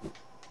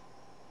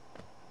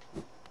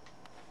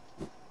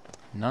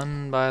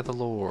 None by the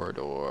lower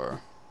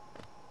door.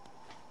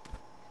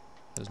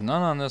 There's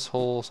none on this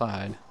whole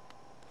side.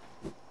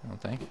 I don't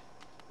think.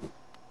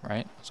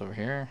 Right? It's over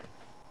here.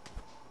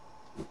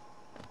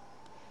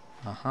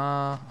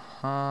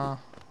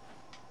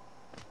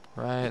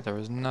 Right, there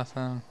was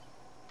nothing.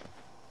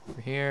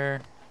 Over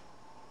here.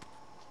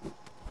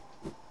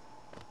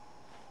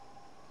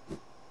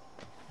 There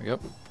we go.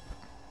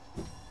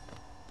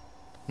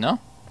 No?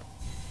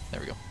 There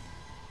we go.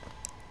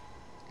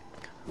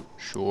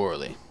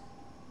 Surely.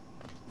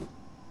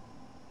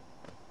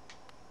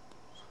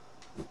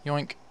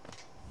 Yoink.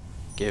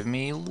 Give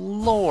me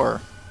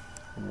lore.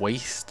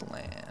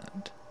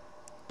 Wasteland.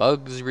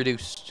 Bugs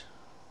reduced.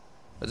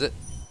 That's it.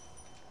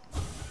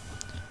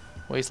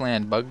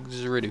 Wasteland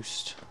bugs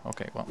reduced.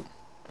 Okay, well.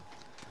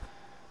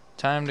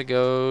 Time to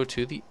go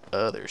to the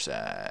other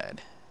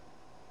side.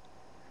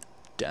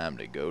 Time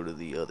to go to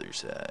the other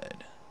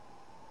side.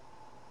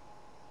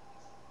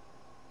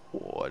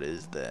 What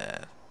is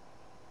that?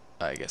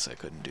 I guess I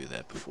couldn't do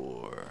that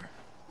before.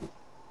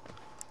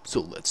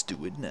 So let's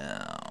do it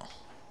now.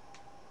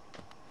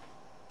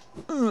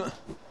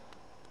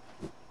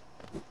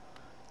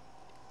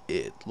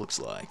 It looks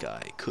like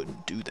I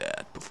couldn't do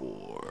that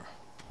before.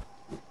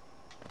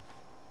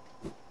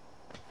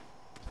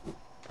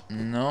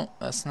 No,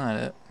 that's not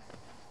it.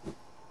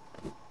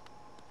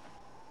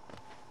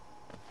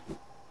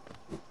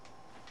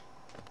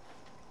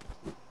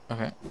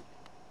 Okay.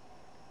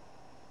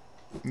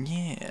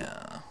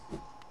 Yeah.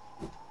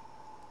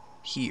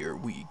 Here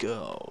we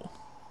go.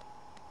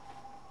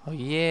 Oh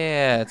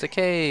yeah, it's a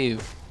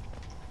cave.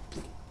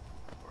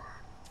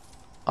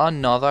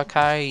 Another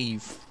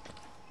cave.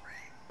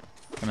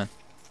 Come in.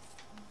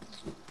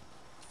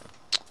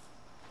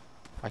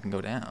 I can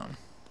go down.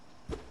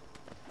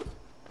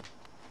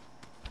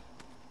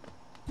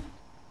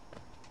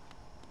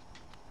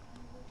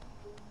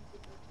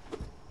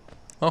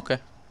 Okay.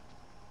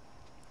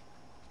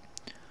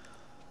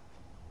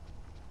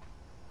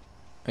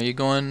 Are you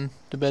going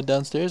to bed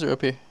downstairs or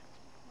up here?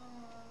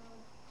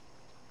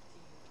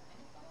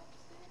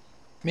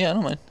 Yeah, I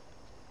don't mind.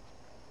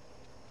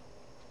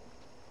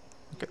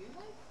 Okay.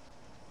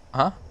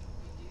 Huh?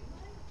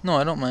 No,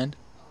 I don't mind.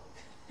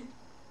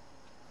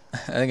 I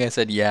think I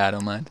said yeah, I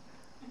don't mind.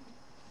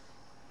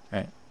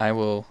 Alright, I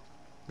will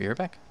be right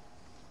back.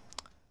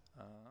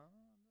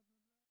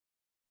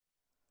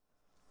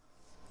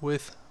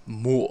 With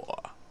more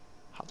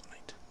Hollow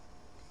Knight.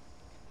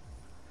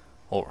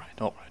 Alright.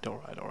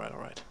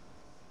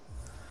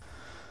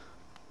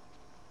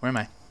 Where am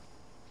I?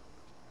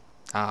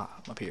 Ah,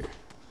 I'm up here.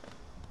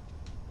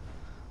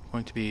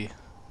 Going to be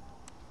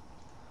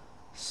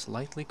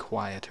slightly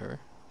quieter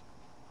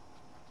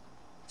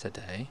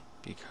today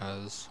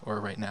because, or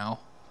right now,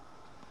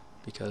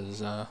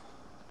 because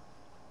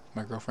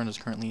my girlfriend is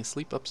currently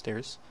asleep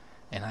upstairs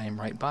and I am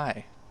right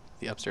by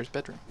the upstairs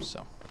bedroom,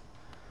 so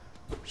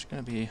we're just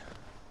gonna be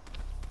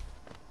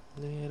a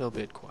little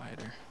bit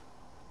quieter.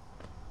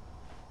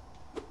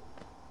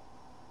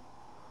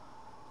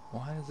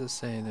 Why does it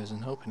say there's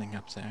an opening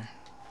up there?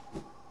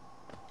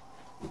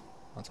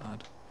 That's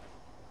odd.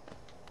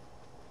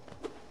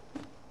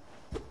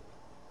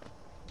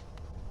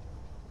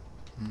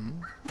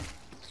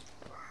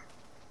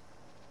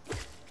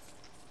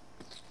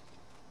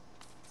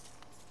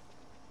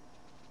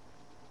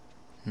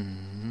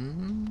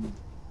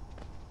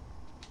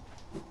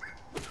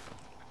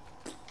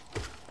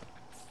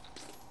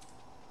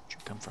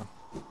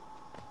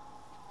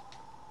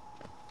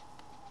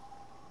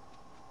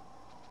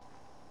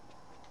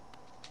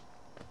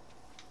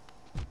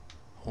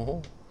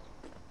 Oh.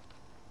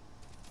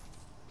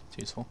 It's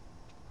useful.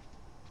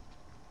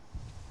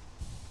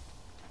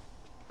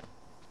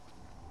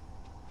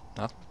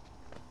 Nothing.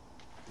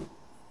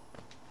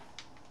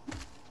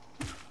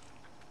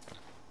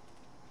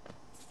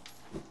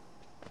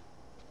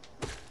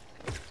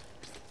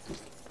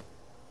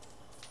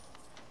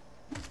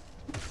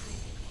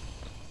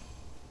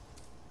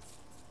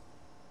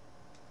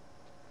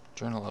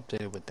 Journal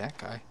updated with that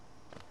guy.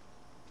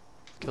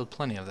 Killed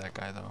plenty of that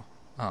guy though.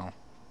 Oh.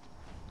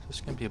 So this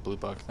is gonna be a blue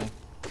bug thing.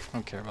 I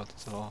don't care about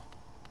this at all.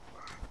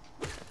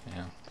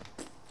 Yeah.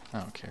 I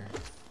don't care.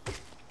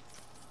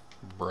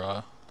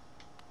 Bruh.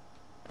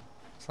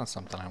 It's not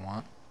something I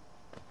want.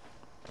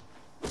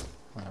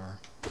 Whatever.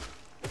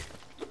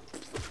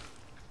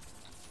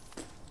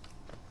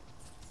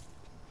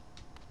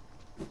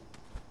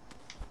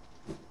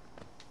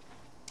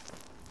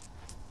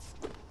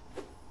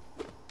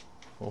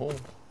 Oh.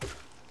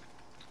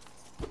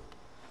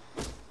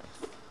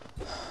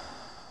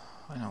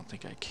 I don't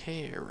think I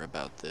care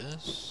about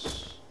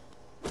this.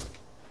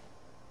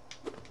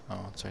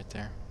 Oh, it's right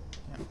there.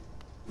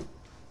 Yeah.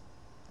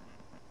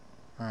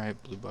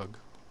 Alright, blue bug.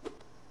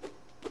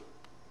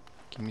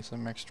 Give me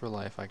some extra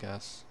life, I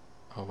guess.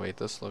 Oh wait,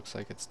 this looks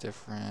like it's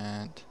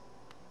different.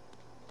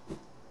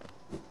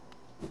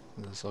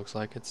 This looks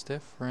like it's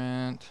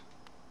different.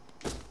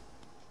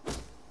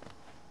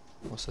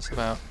 What's this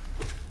about?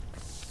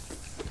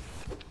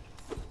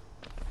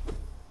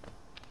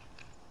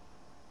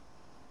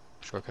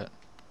 Shortcut.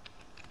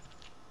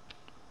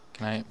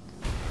 Can I...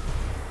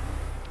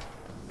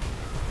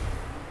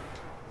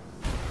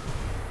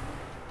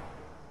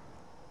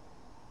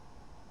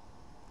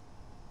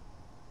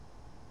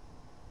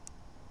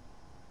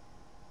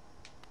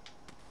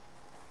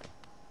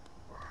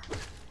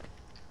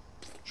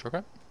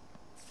 Shortcut?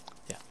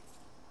 Yeah.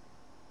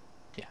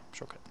 Yeah,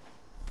 shortcut.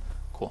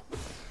 Cool.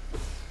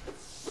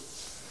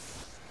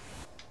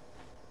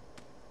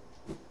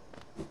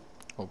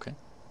 Okay.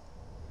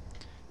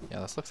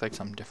 Yeah, this looks like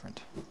something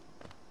different.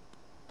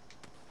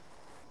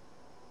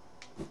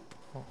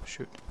 Oh,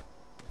 shoot.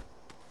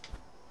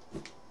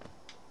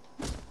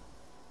 This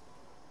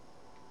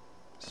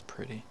is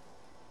pretty.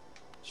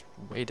 It's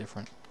way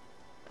different.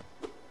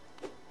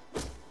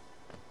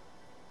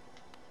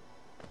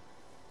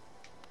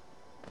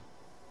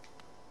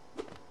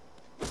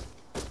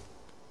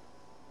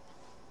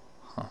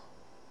 Huh.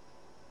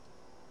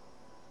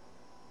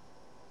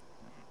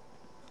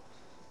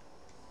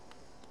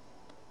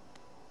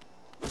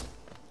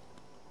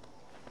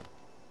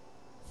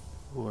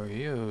 Who are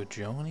you?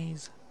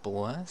 Joni's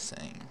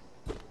Blessing.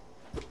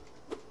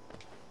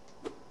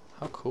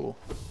 How cool.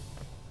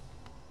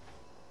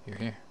 You're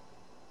here.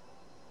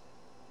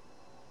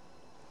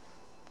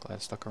 Glad I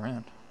stuck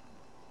around.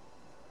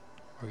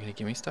 Are you gonna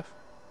give me stuff?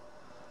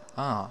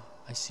 Ah,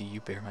 I see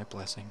you bear my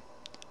blessing.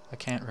 I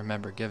can't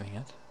remember giving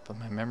it, but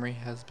my memory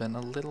has been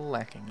a little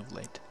lacking of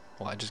late.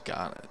 Well, I just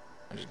got it.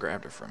 I just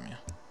grabbed it from you.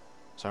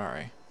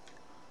 Sorry.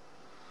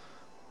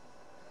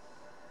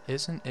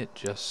 Isn't it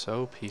just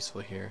so peaceful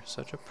here?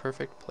 Such a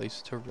perfect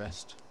place to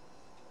rest.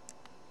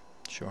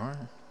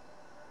 Sure.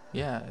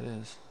 Yeah, it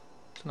is.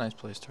 It's a nice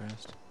place to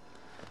rest.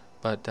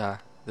 But,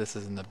 this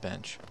isn't the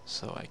bench,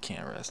 so I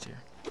can't rest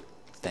here.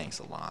 Thanks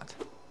a lot.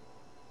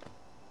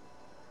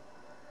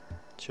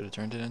 Should have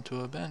turned it into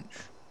a bench.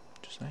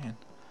 Just saying.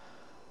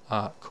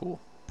 Cool.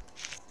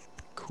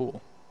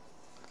 Cool.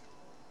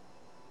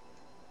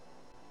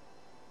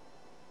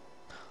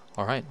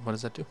 Alright, what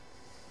does that do?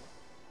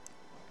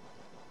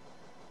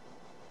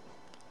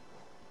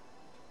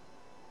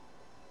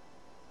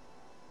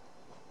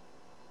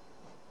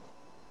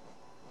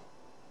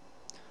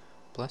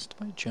 Blessed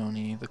by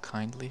Joni, the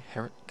kindly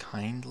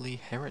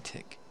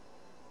heretic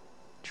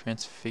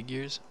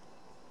transfigures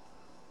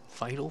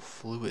vital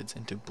fluids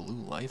into blue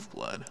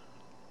lifeblood.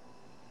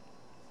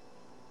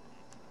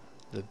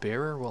 The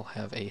bearer will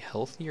have a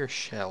healthier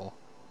shell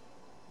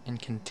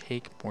and can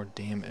take more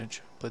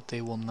damage, but they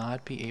will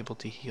not be able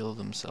to heal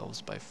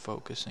themselves by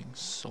focusing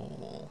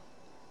soul.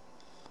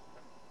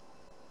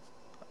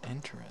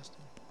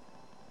 Interesting.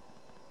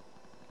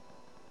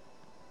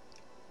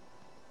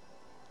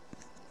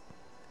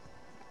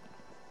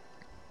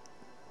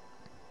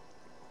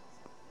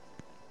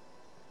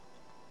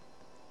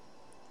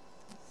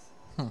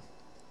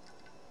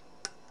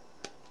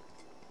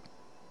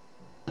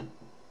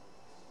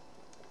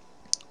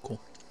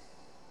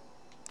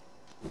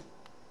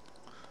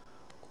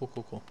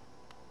 Cool. Cool.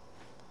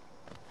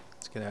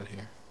 Let's get out of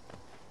here.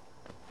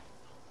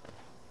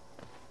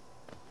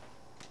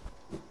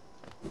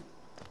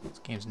 This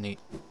game's neat.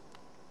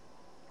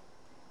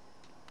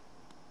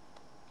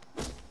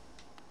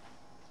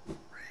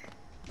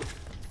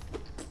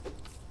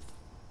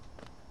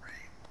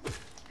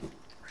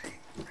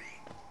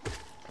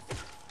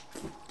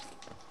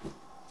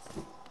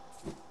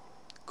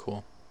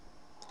 Cool.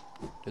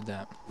 Did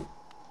that.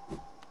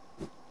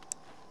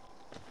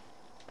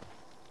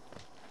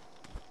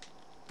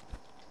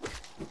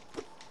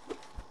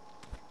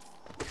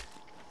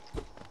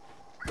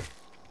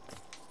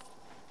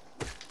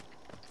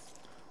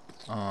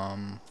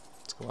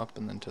 up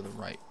and then to the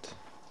right.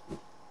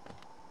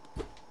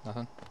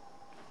 Nothing?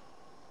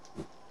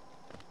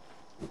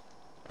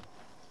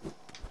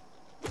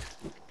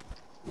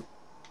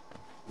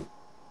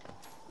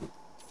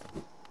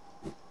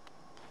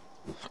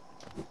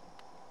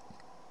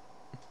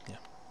 Yeah.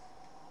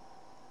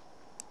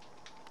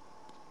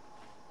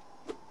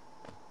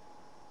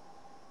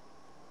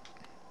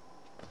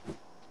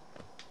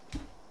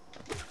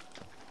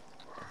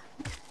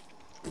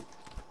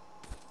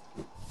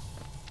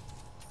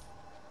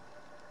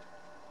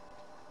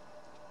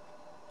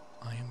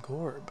 I am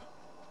Gorb.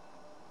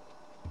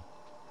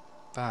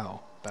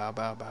 Bow. Bow,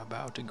 bow, bow,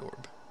 bow to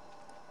Gorb.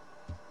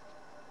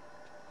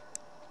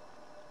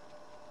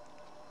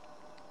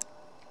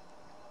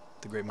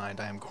 The great mind,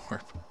 I am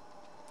Gorb.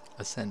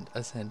 Ascend,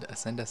 ascend,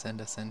 ascend,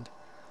 ascend, ascend.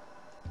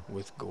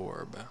 With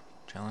Gorb.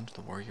 Challenge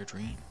the warrior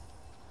dream.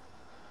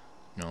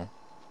 No,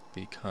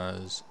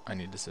 because I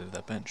need to sit at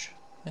that bench.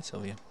 Hi,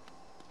 Sylvia.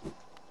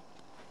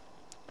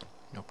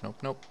 Nope, nope,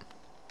 nope.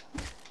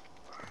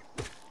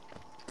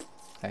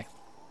 Hey.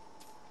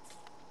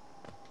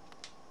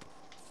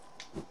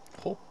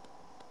 Oh.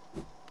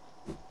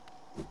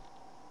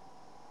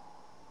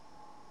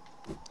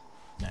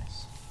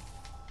 Nice.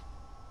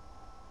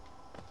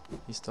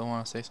 You still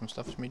want to say some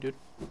stuff to me, dude?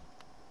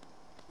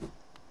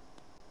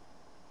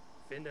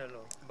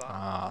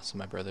 Ah, so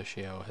my brother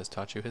Shio has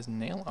taught you his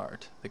nail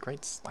art. The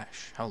great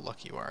Slash. How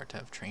lucky you are to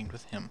have trained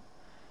with him.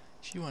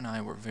 Shio and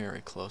I were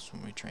very close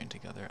when we trained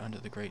together under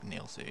the great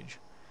nail sage.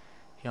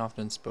 He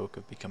often spoke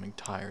of becoming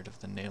tired of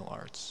the nail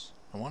arts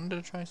and wanted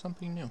to try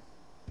something new.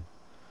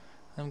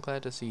 I'm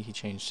glad to see he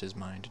changed his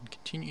mind and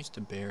continues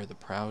to bear the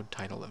proud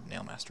title of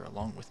Nailmaster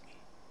along with me.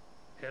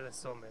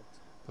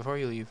 Before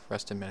you leave,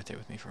 rest and meditate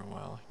with me for a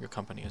while. Your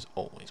company is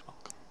always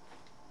welcome.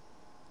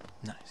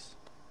 Nice.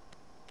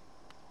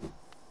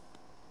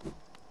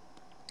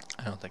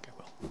 I don't think I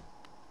will,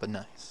 but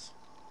nice.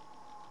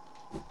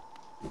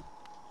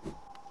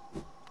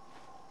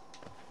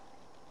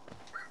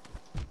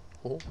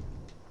 Oh,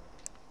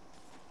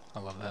 I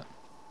love that.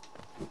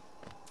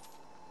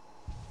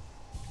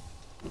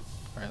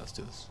 Alright, let's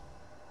do this.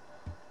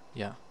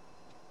 Yeah,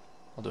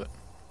 I'll do it.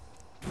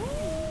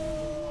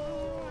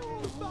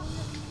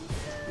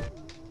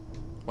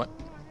 What?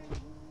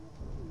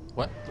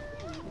 What?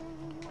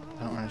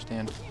 I don't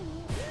understand.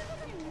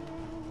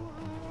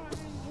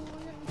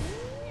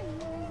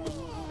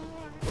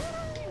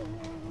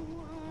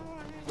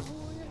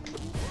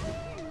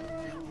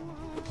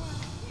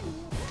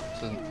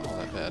 This isn't all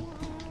that bad.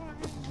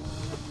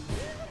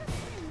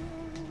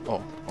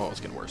 Oh, it's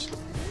getting worse.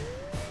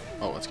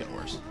 Oh, it's getting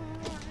worse.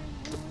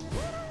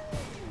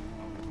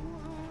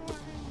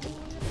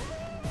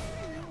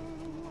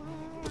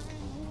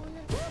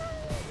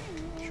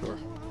 Sure.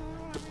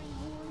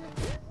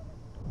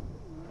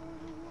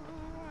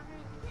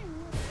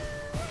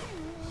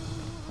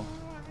 Oh.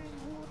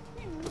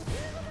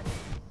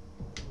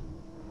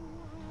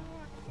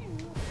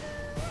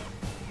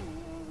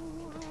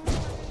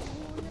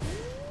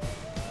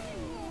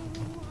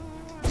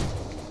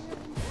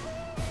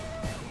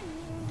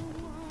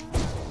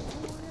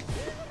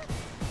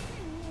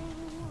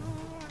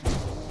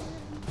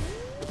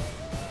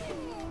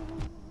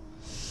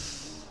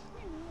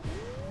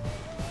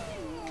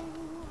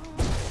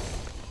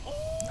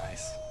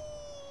 Nice.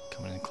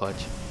 Coming in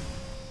clutch.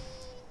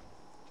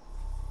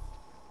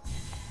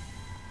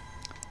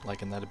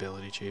 Liking that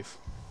ability, Chief.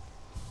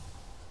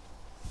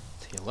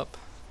 Let's heal up.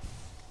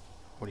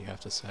 What do you have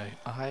to say?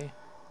 I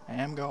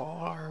am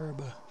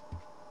Gorb.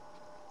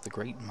 The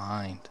great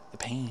mind. The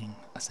pain.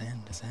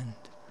 Ascend, ascend.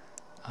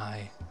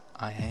 I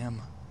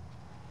am.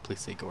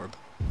 Please say Gorb.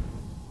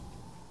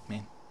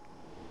 Man.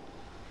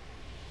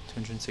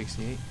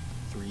 268.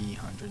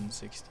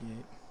 368.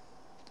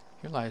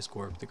 Here lies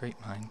Gorb, the great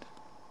mind.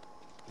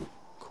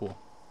 Cool.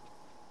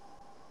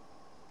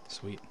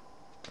 Sweet.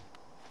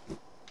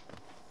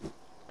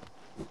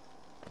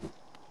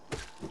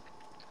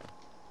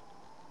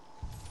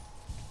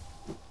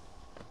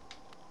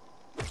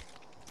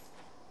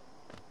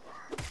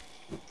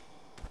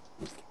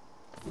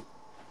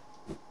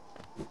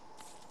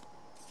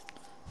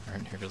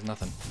 Alright, here goes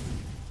nothing.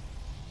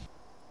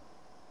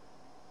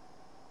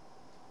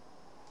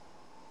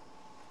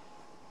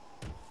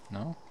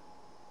 No?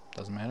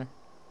 Doesn't matter?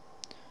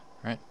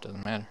 Alright,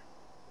 doesn't matter.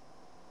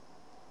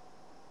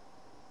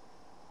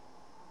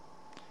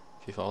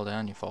 If you fall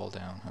down, you fall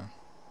down, huh?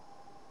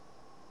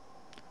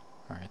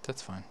 Alright,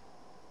 that's fine.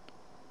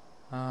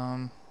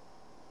 I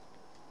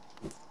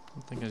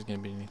don't think there's gonna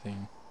be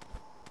anything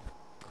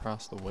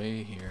across the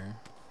way here.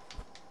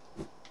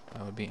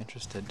 I would be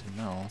interested to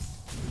know.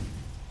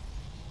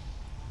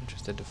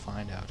 Interested to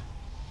find out.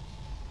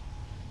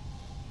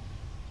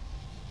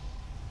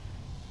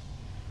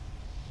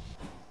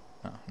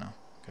 Oh, no.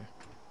 Okay.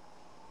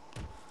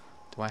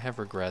 Do I have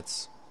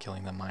regrets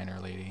killing the miner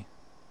lady?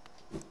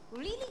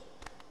 Really?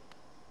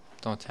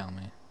 Don't tell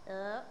me.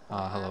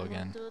 Hello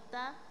again.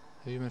 How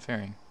have you been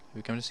faring? Have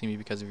you come to see me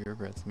because of your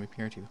regrets? Let me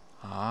appear to you.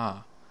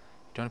 Ah.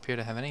 You don't appear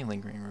to have any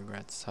lingering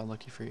regrets. How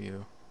lucky for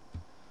you.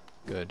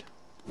 Good.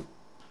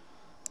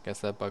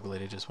 Guess that bug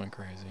lady just went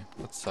crazy.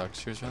 That sucks.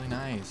 She was really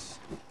nice.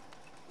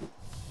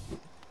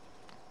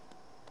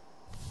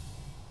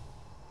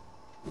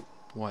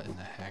 What in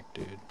the heck,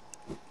 dude?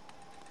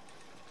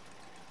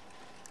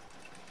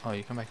 Oh,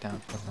 you come back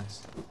down. That's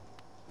nice.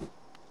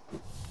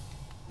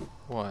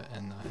 What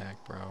in the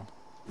heck, bro?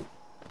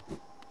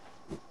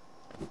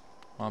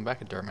 Well, I'm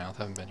back at Dirtmouth.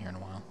 Haven't been here in a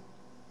while.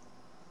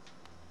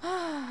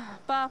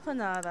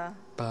 Bafanada.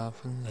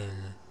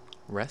 Bafanada.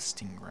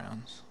 Resting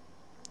grounds.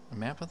 A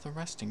map of the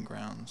resting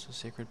grounds, a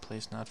sacred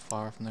place not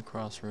far from the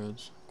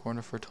crossroads.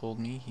 Cornifer told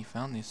me he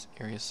found this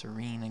area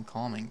serene and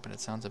calming, but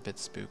it sounds a bit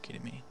spooky to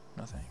me.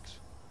 No thanks.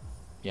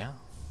 Yeah.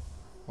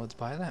 Let's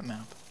buy that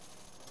map.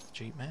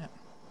 Cheap map.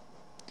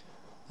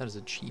 That is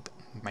a cheap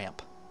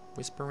map.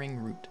 Whispering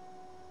Root.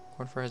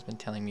 Cornifer has been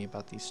telling me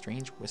about these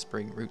strange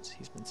whispering roots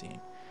he's been seeing.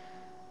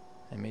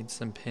 I made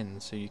some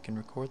pins so you can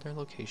record their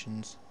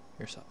locations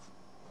yourself.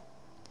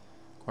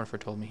 Cornifer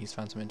told me he's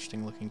found some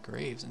interesting looking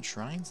graves and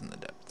shrines in the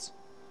depths.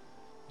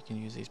 You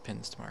can use these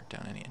pins to mark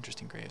down any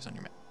interesting graves on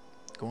your map.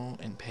 Go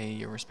and pay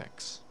your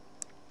respects.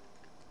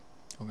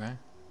 Okay.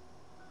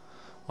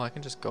 Well, I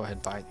can just go ahead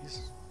and buy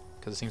these,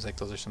 because it seems like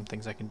those are some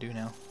things I can do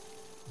now.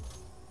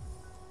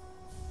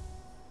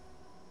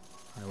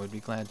 I would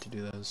be glad to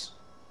do those.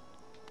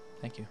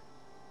 Thank you.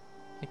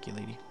 Thank you,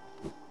 lady.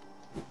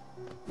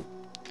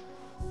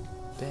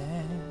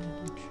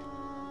 Badge.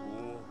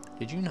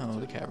 Did you know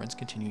the caverns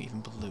continue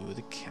even below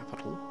the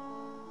capital?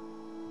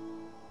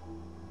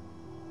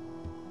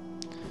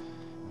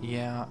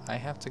 Yeah, I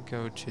have to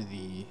go to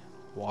the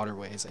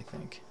waterways, I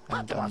think. I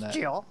haven't done that.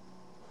 I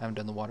haven't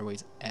done the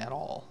waterways at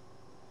all.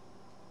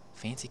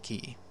 Fancy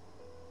key.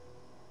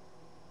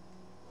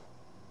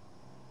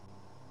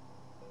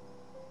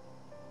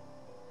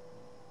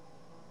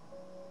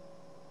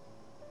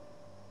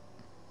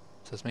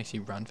 So this makes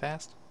you run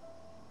fast?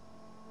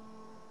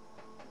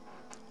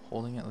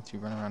 Holding it lets you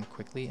run around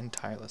quickly and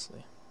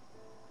tirelessly.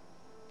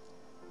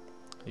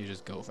 You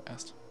just go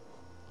fast.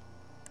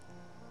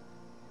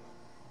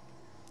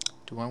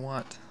 Do I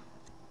want...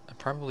 I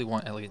probably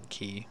want Elegant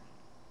Key.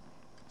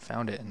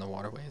 Found it in the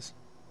waterways.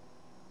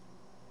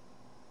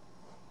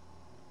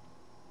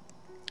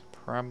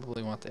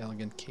 Probably want the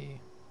Elegant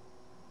Key.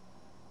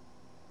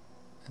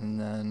 And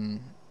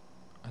then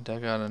I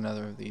dug out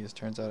another of these.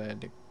 Turns out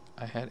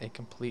I had a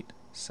complete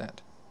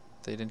set.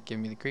 They didn't give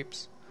me the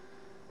creeps.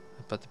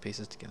 I put the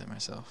pieces together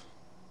myself.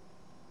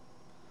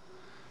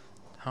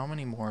 How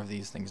many more of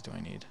these things do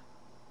I need?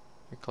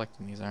 You're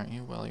collecting these, aren't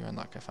you? Well, you're in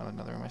luck. I found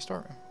another in my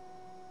storeroom.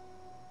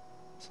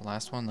 It's the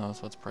last one though,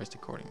 so it's priced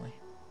accordingly.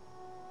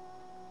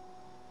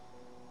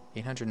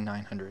 800 and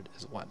 900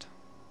 is what?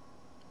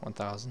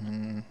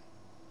 1,000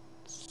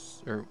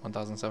 or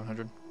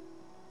 1,700.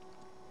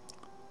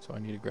 So I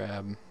need to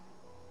grab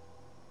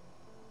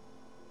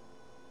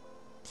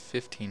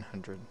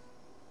 1,500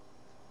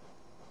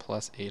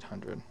 plus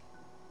 800.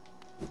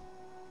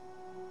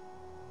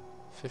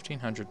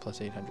 1,500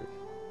 plus 800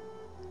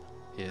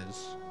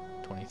 is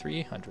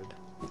 2,300.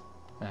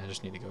 And I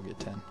just need to go get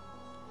 10.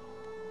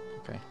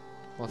 Okay.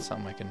 Well, that's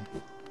something I can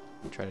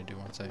try to do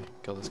once I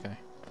kill this guy.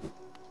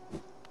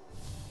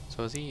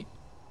 So is he...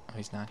 Oh,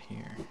 he's not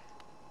here.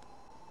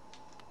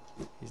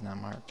 He's not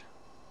marked.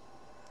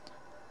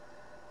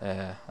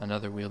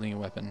 Another wielding a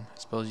weapon. I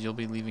suppose you'll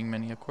be leaving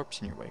many a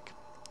corpse in your wake.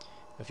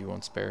 If you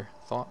won't spare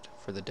thought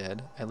for the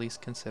dead, at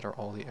least consider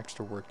all the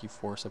extra work you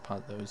force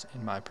upon those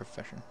in my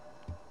profession.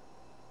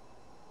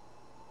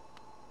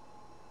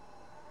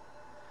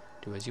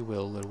 Do as you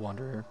will, little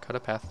wanderer. Cut a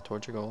path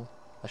towards your goal.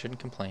 I shouldn't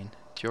complain.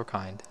 It's your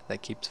kind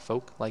that keeps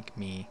folk like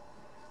me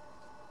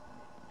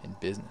in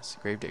business.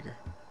 Gravedigger.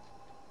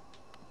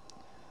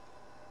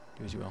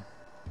 Do as you will.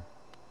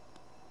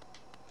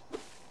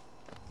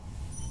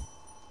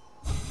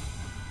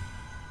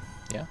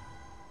 Yeah?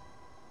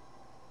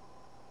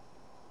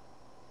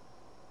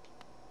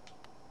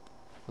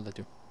 What'd that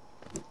do?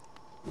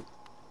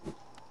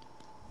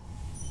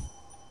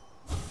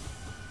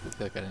 I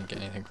feel like I didn't get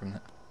anything from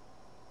that.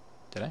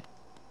 Did I?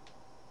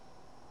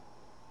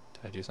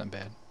 Did I do something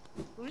bad?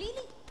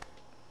 Really?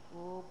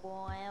 Oh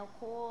boy, oh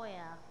boy.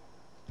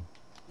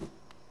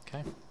 Okay.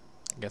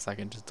 I guess I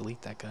can just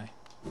delete that guy.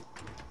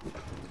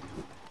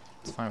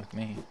 It's fine with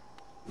me.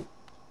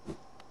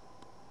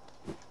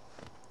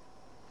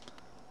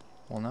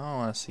 Well, now I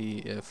want to see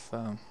if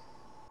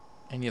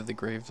any of the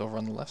graves over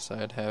on the left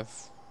side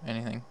have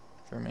anything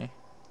for me.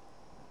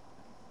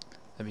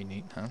 That'd be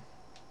neat, huh?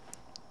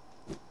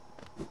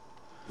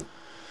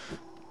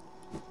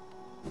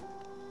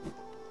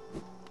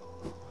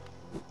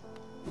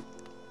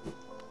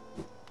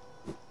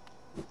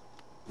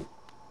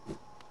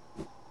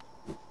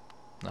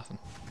 Nothing.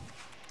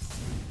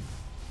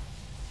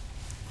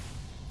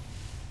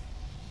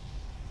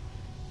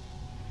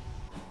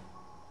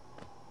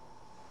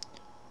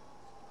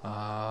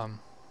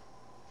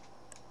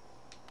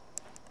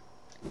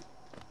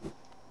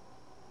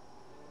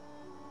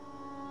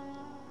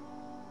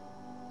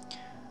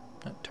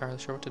 Not entirely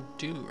sure what to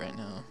do right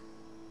now.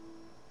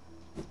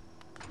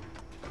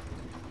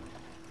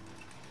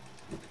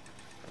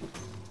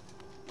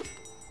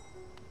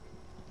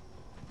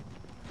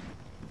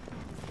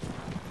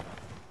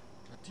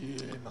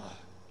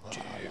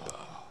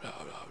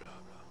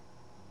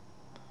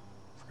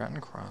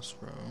 Forgotten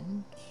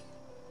Crossroads.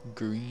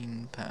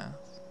 Green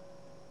Path.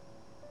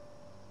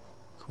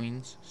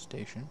 Queen's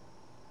Station.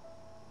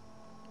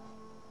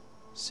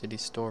 City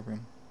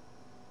Storeroom.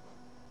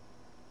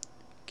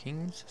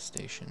 King's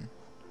Station.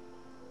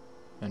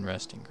 And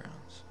Resting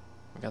Grounds.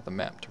 We got the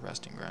map to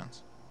Resting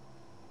Grounds.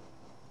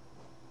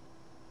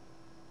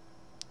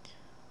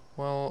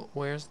 Well,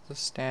 where's the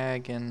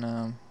stag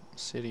in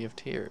City of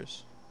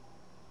Tears?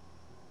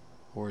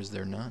 Or is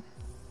there none?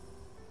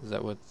 Is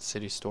that what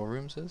City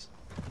Storerooms is?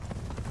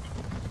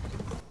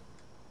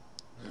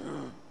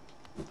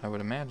 I would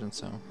imagine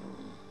so.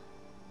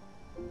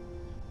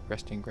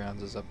 Resting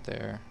Grounds is up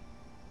there.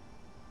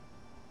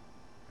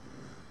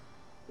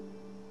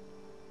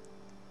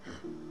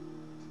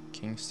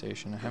 King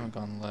Station. I haven't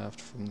gone left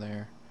from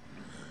there.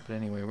 But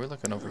anyway, we're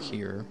looking over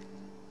here.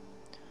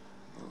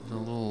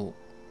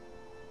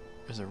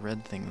 There's a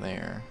red thing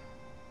there.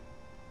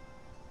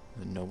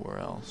 And nowhere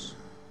else.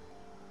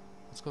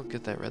 Let's go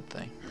get that red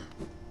thing.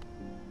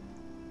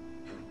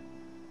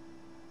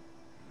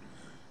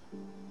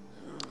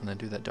 And then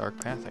do that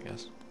dark path, I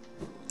guess.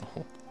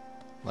 Oh,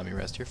 let me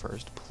rest here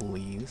first,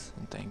 please,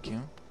 and thank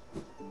you.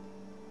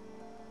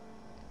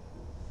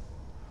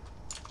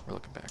 We're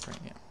looking back, right?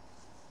 Yeah.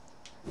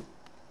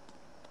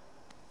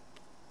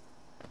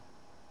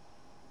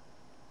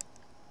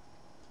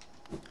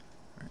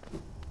 Alright,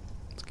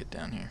 let's get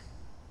down here.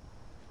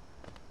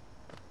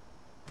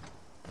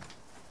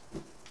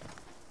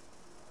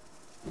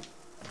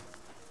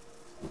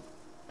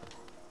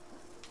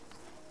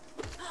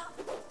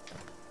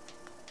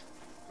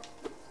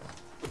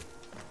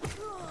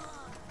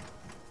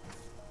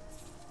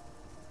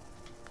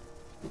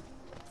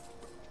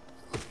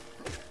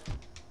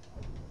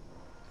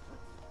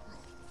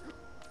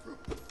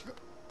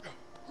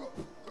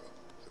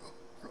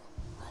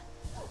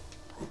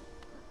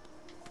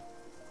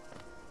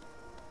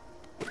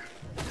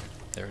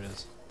 There it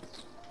is.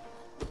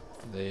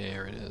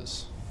 There it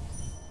is.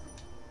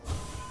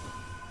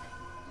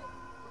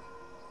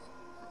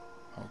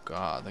 Oh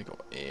god, they go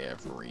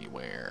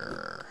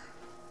everywhere.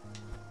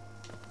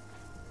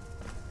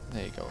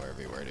 They go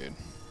everywhere, dude.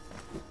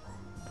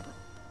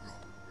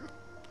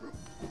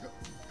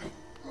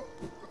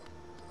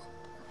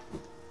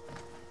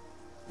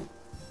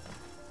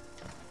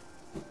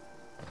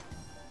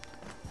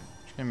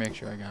 Just gonna make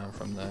sure I got them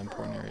from the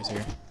important areas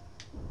here.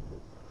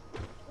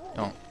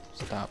 Don't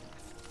stop.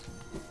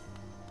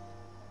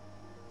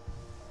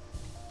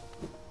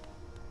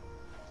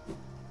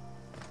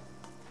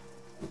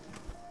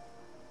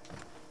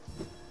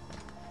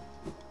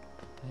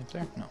 Any up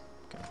there? No.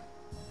 Okay.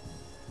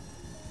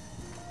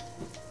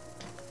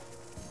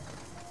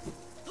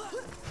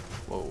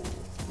 Whoa.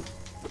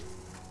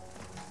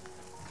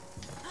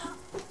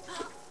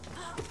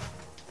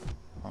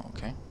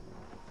 Okay.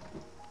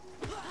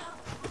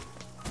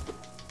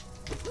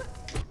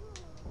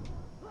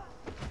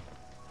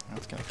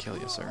 That's gonna kill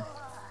you, sir.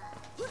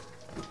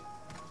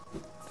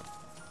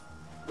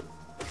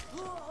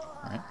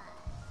 Alright.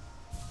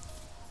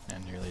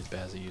 Not nearly as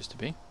bad as it used to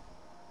be.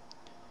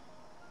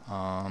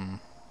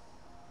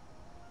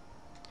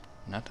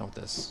 Not done with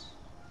this.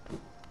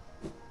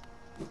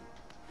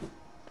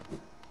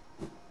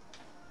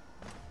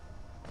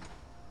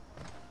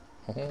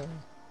 Oh, there's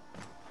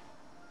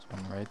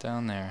one right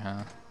down there,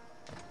 huh?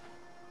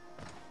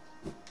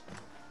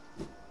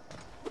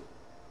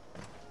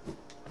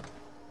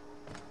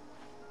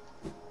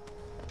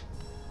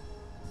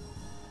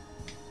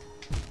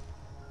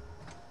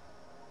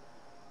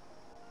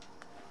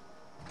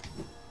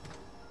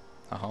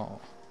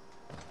 Oh,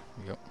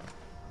 here we go.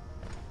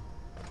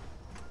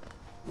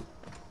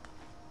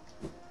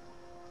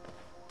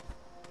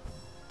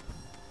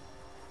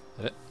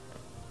 Is that it?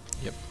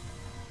 Yep.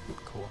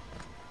 Cool.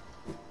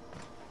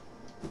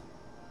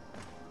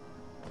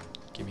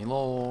 Give me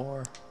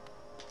lore.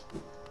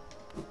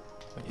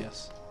 But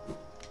yes.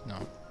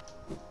 No.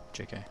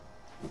 JK.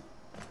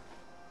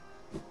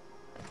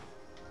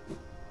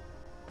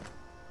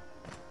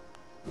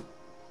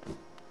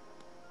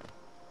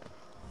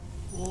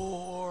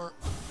 Lore.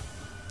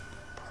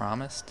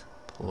 Promised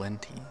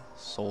plenty.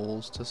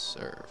 Souls to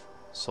serve.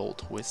 Soul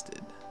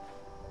twisted.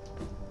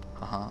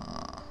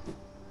 Haha.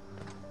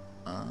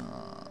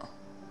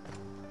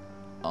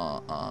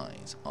 Our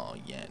eyes are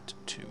yet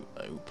to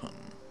open.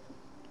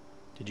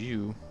 Did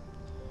you?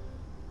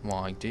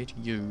 Why did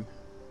you?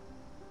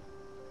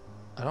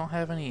 I don't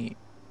have any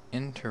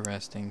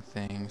interesting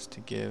things to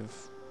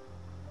give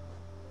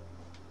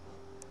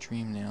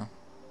Dream Nail.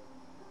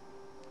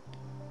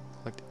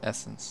 Collect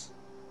essence.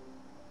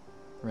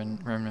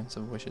 Remnants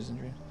of wishes and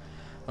dreams.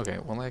 Okay,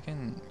 well I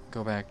can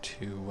go back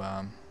to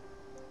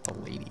the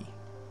lady.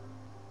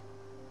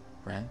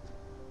 Right?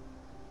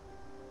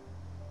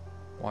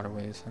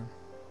 Waterways, huh?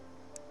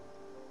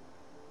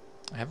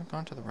 I haven't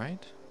gone to the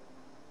right?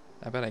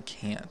 I bet I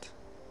can't.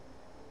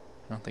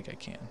 I don't think I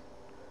can.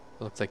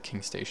 It looks like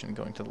King Station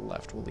going to the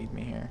left will lead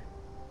me here.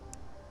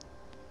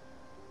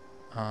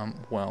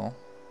 Well,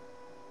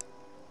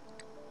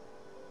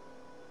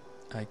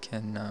 I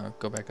can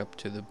go back up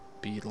to the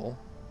Beetle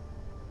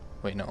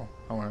Wait, no.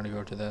 I wanted to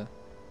go to the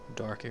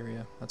dark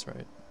area. That's right.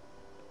 I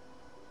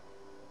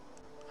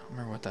don't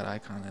remember what that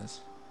icon is.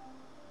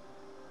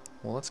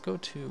 Well, let's go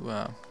to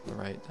the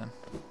right then.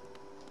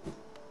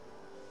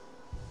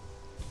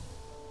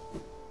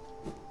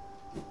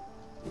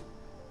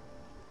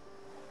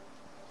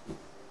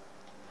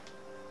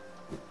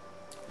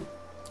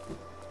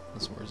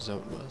 That's where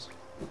Zote was.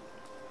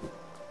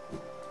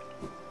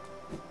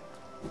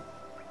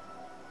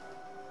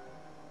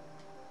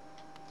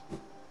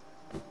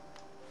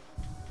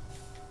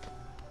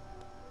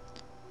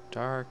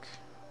 Dark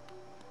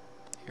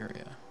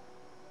area.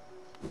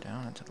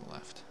 Down and to the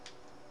left.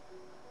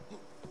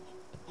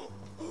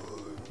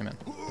 Come in.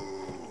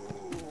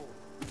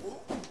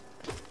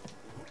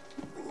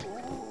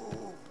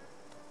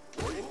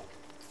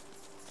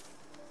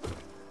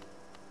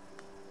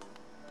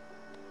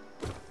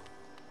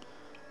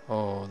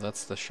 Oh,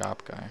 that's the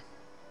shop guy.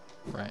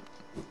 Right.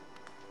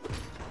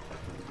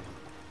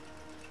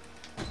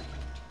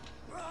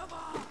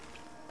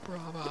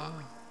 Brava.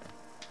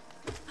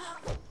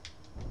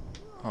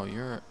 Oh,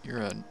 you're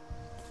a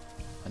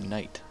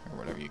knight or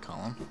whatever you call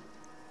him.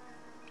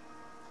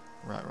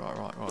 Right.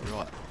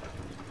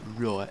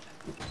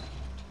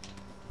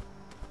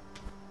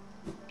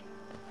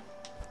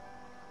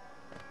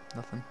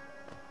 Nothing.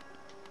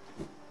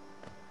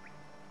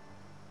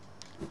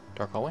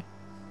 Dark hallway?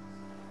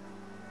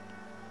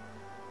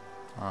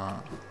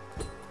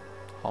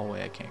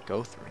 Hallway I can't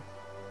go through.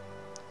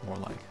 More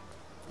like.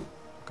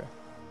 Okay.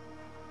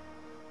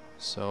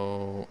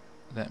 So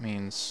that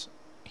means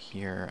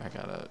here I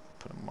gotta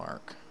put a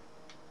mark.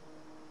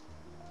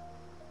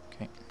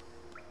 Okay.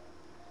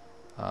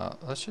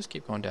 Let's just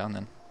keep going down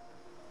then.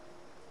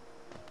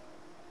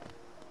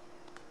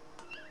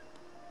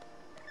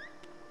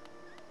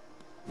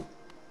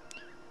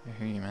 I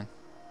hear you, man.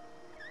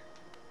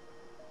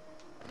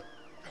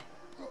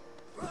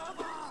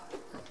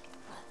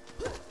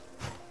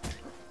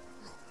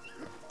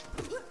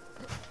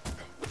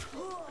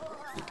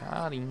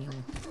 Got him.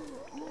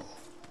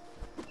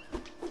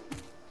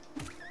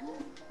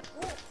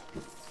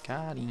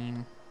 Got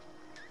him.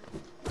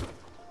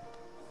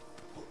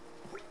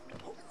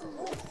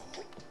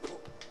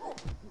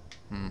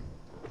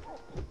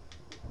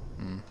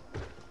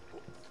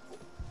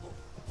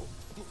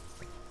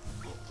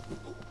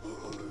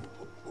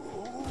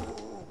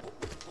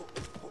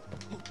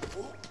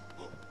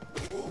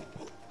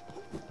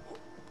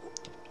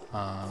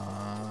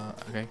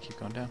 Okay, keep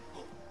going down.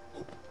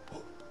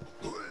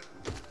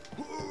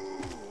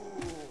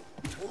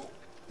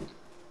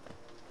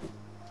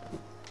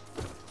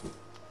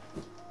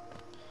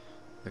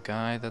 The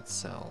guy that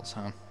sells,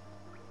 huh?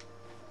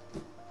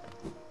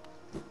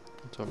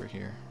 What's over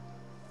here?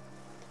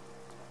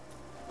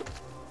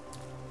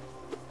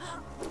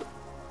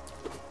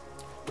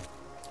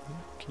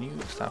 Can you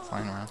stop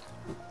flying around?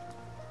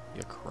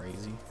 You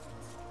crazy.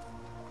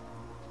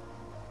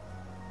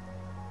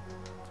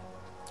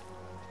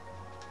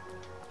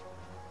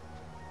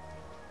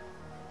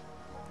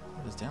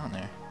 What is down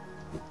there?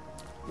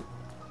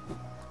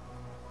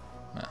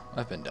 No,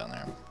 I've been down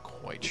there, I'm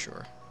quite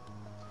sure.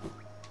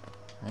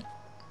 Right.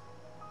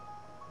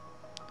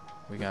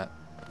 We got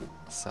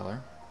a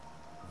cellar.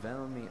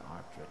 Velmi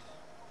Ardred.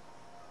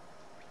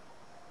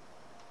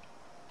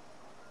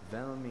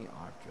 Velmi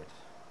Ardred.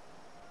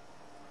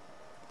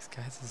 These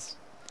guys'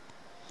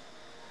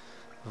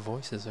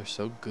 voices are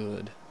so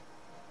good.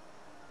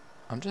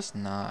 I'm just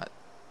not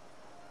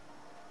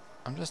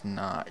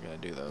gonna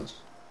do those.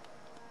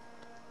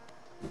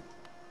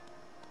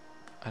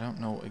 I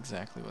don't know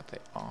exactly what they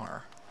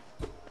are.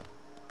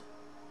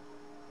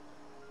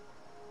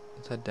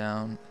 Let's head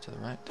down to the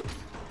right.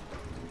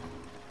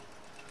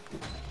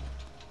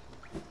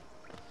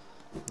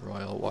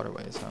 Royal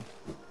Waterways, huh?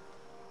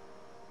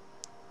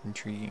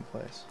 Intriguing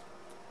place.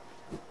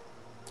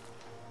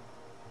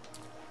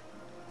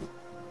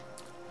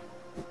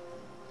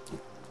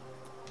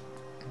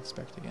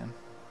 Inspect again.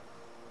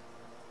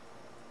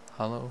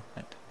 Hollow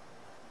Knight.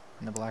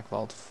 In the black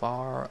vault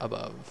far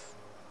above.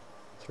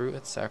 Through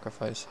its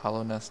sacrifice,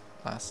 hollowness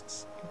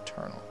lasts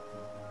eternal.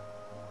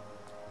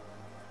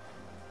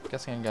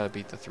 Guessing I gotta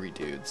beat the 3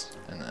 dudes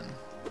and then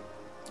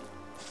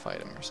fight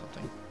them or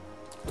something.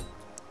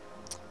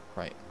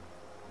 Right.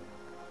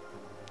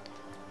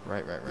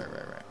 Right.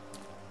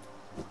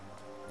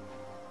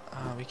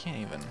 We can't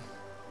even.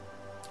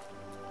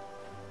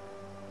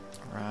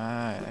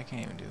 Right, I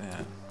can't even do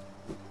that.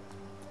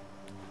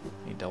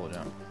 Need double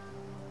jump.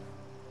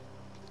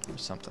 Or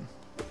something.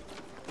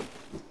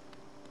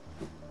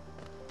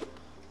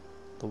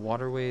 The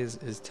waterways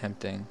is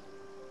tempting.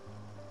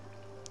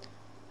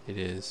 It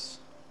is.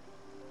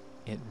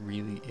 It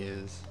really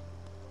is.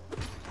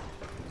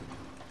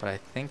 But I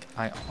think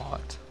I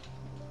ought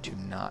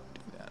to not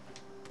do that.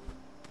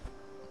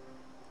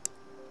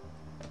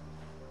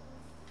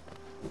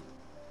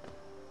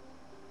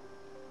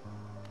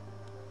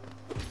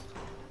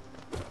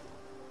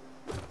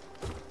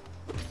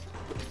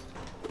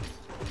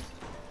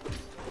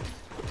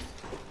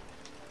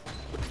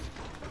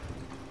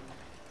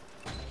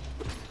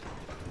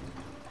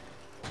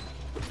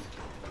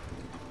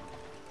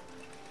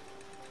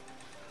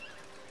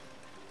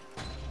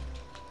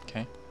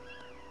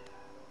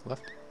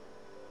 left?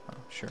 Oh,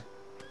 sure.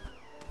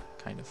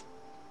 Kind of.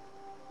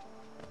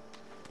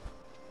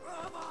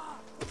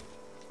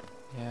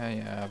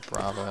 Yeah,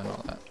 Brava and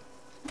all that.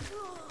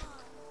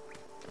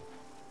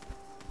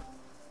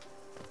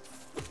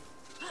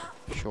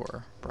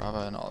 Sure,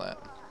 Brava and all that.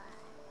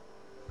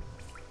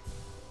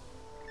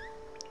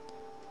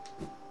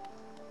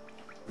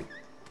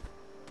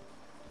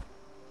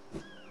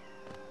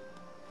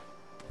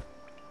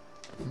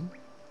 Hmm?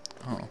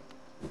 Oh.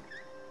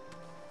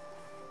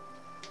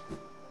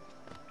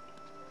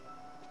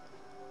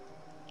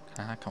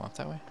 Can I not come up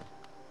that way?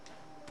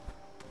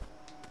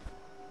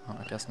 Oh,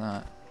 I guess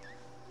not.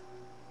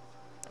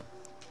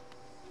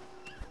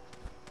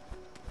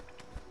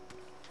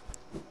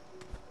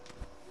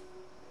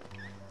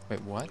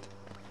 Wait, what?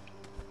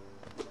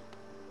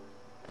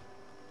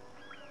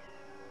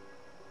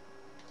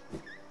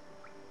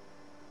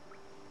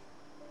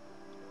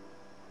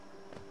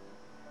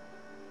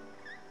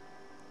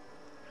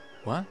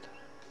 What?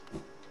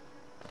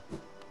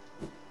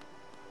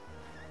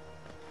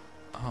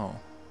 Oh.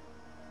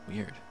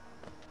 Weird.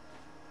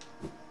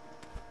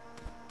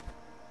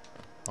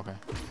 Okay.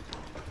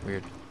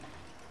 Weird.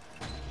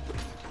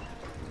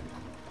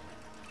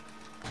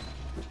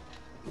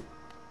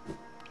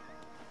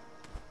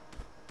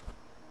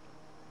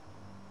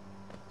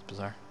 It's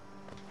bizarre.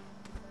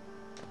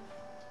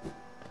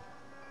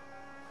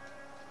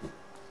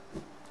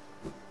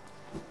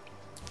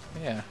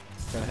 Yeah,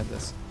 gotta hit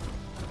this.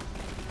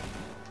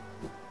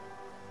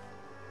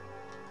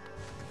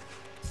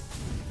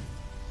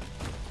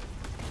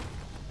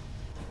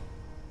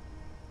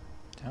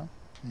 Down?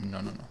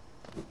 No, no, no.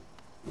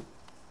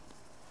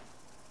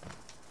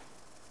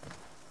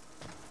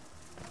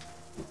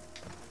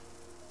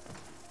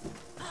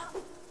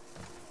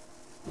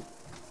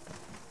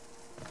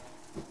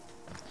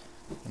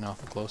 You're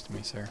awful close to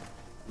me, sir.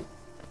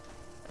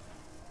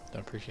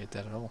 Don't appreciate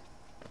that at all.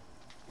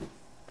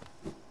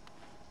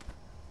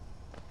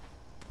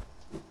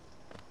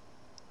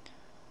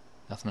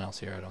 Nothing else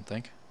here, I don't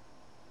think.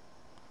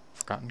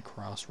 Forgotten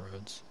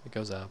Crossroads. It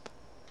goes up,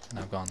 and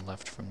I've gone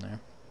left from there.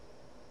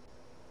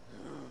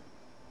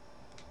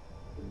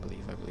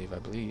 I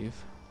believe.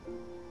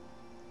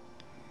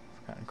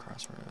 Forgotten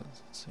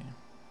Crossroads. Let's see.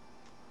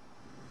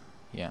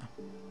 Yeah,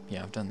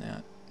 I've done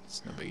that.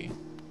 It's no biggie.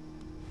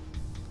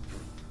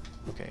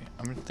 Okay,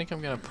 I think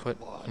I'm gonna put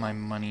my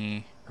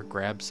money, or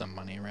grab some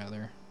money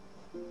rather,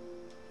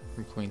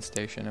 from Queen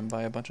Station and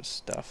buy a bunch of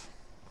stuff.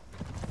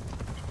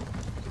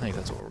 I think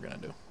that's what we're gonna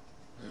do.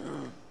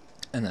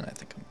 And then I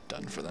think I'm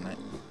done for the night.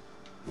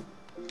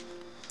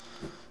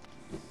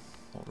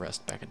 We'll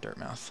rest back at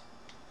Dirtmouth.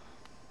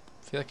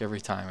 I feel like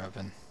every time I've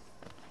been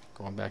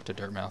going back to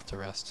Dirtmouth to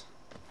rest.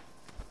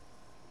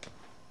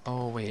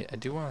 Oh wait, I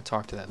do want to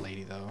talk to that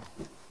lady though.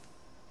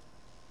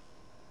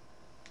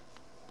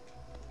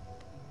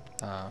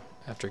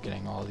 After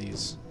getting all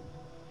these,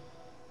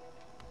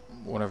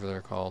 whatever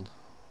they're called.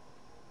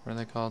 What are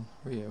they called?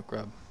 Where are you?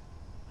 Grub.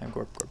 I'm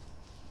Grub.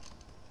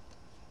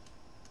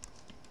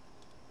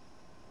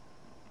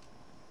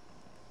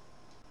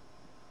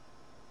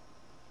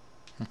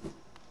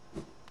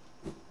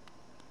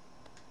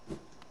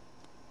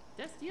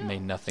 May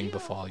nothing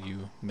befall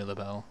you,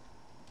 Millibel.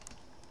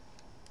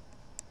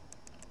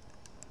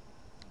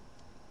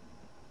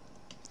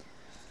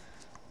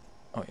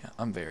 Oh yeah,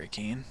 I'm very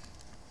keen.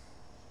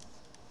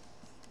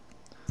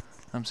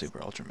 I'm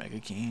super ultra mega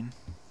keen,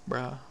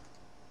 bruh.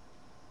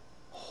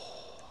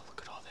 Oh,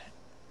 look at all that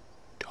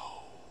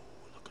dough.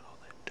 Look at all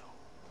that dough.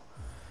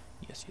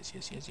 Yes.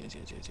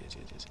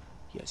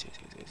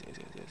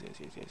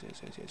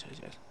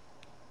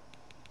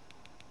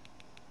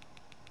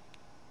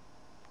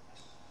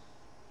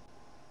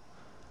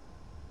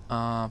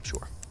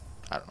 Sure.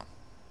 I don't know.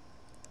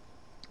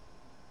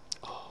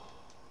 Oh.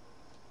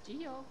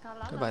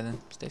 Goodbye then.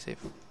 Stay safe.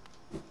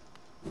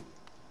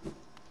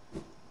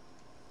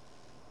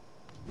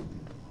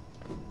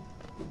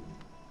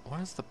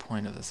 What is the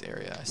point of this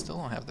area? I still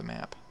don't have the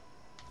map.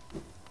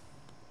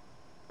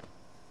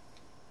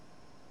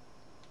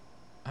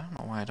 I don't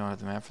know why I don't have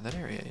the map for that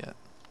area yet.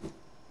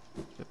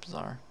 It's a bit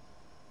bizarre.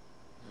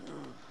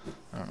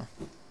 I don't know.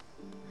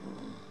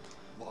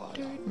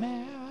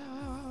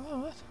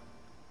 Dirtmouth.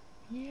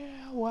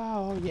 Yeah,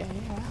 wow, yeah.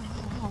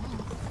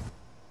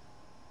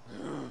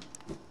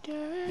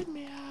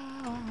 Dirtmouth,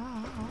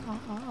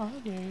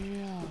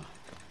 yeah.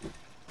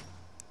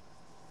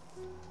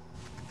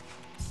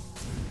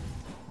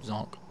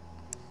 Zonk.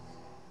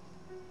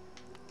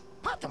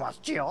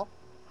 Atamascio.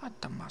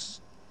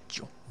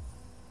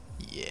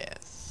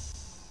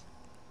 Yes.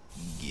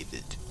 Give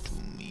it to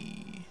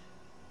me.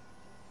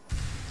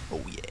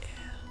 Oh yeah.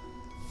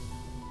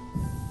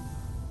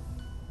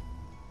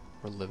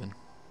 We're living.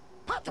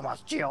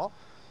 Atamascio.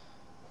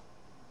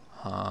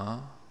 Huh?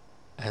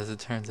 As it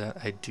turns out,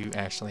 I do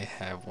actually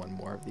have one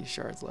more of these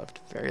shards left.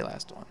 Very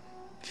last one.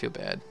 I feel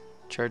bad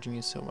charging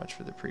you so much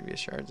for the previous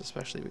shards,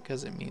 especially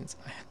because it means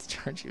I have to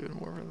charge you even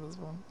more for this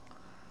one.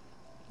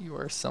 You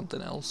are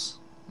something else,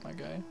 my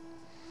guy.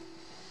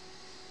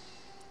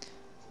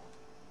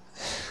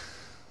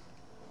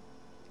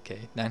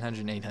 Okay,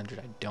 900 and 800,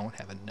 I don't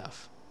have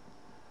enough.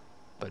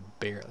 But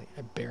barely.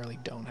 I barely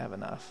don't have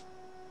enough.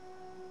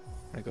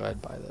 I'm gonna go ahead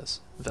and buy this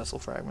vessel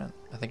fragment.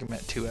 I think I'm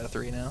at 2 out of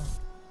 3 now.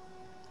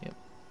 Yep.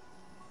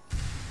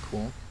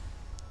 Cool.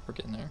 We're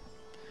getting there.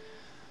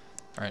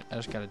 Alright, I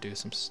just gotta do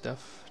some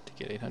stuff to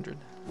get 800.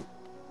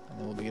 And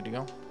then we'll be good to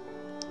go.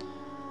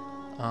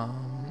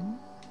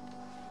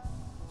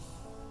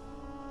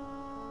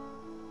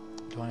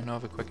 Do I know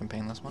of a quick and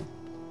painless one?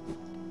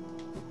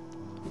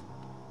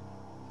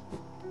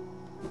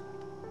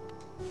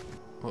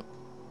 Well,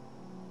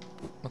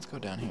 let's go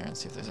down here and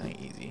see if there's any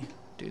easy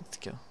dudes to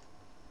kill.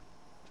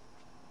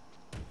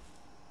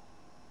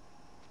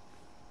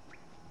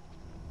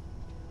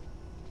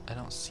 I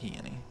don't see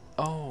any.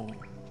 Oh!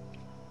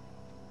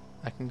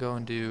 I can go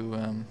and do,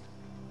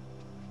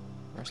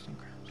 resting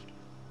grounds.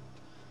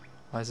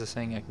 Why is this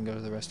saying I can go to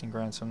the resting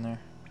grounds from there?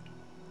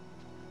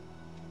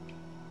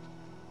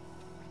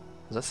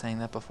 Was that saying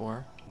that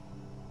before?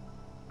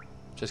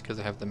 Just because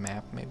I have the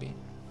map, maybe?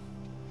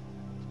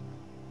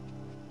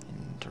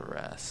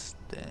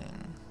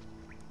 Interesting.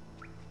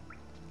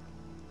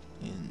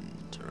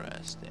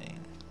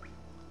 Interesting.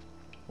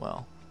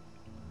 Well,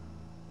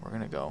 we're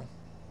gonna go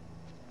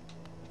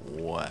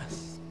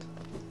west.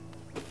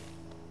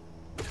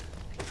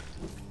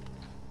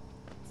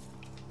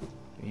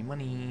 Give me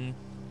money.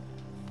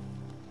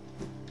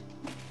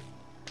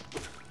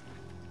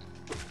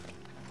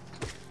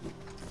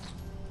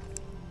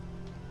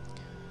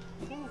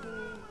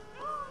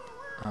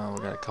 Oh, we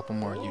got a couple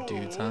more of you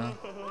dudes, huh?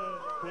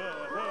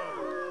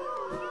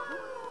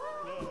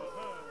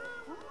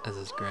 This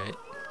is great.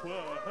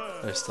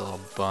 There's still a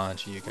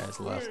bunch of you guys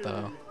left,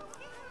 though.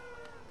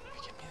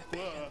 Give me the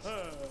pants.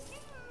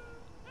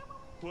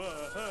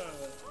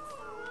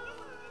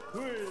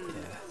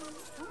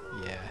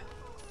 Yeah.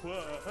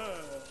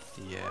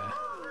 Yeah.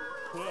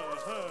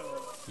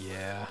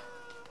 Yeah.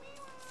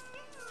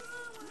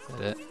 Is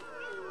that it?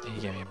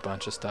 You gave me a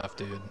bunch of stuff,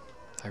 dude.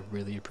 I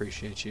really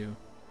appreciate you.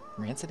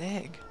 Rancid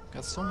egg.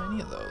 Got so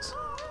many of those.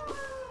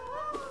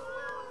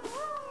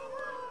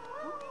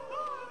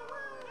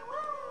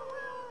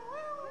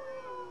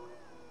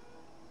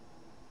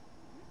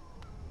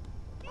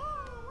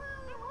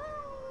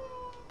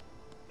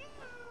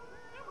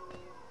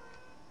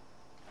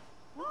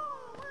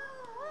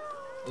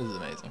 This is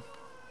amazing.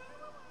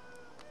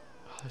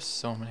 Oh, there's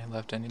so many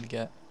left I need to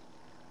get.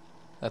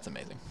 That's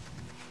amazing.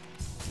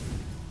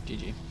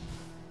 GG.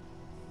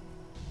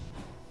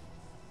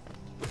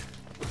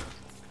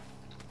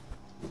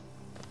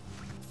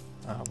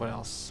 What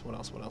else? What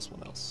else? What else?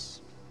 What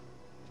else?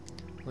 I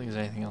don't think there's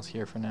anything else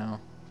here for now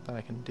that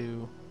I can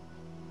do.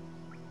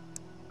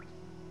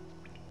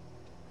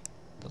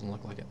 Doesn't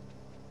look like it.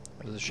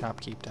 There's a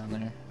shopkeep down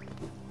there.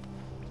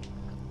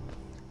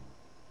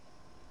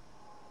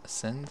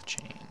 Ascend the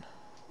chain.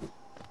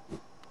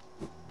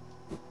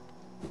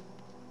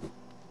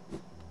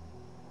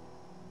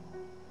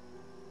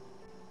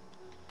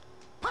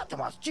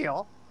 Patmos,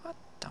 Jill. What?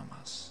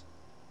 Damas.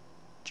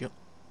 Jill.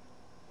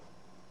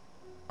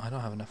 I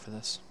don't have enough for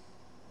this.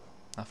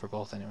 Not for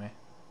both, anyway.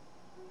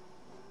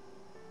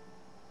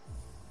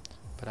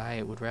 But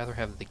I would rather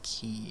have the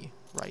key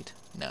right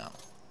now.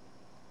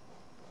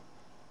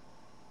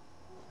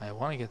 I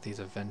want to get these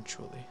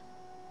eventually.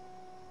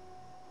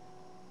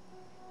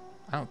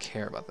 I don't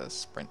care about this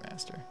Sprint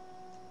Master.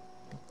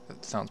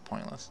 That sounds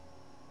pointless.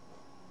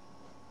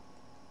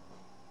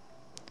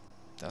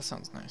 That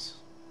sounds nice.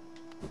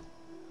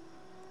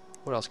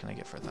 What else can I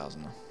get for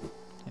 1,000 though?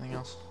 Anything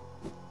else?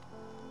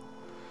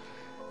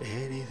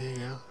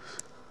 Anything else?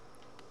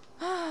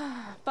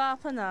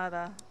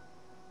 Bapanada.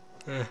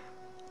 I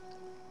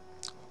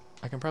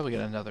can probably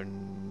get another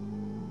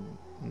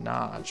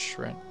notch,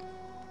 right?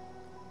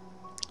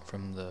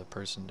 From the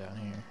person down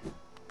here.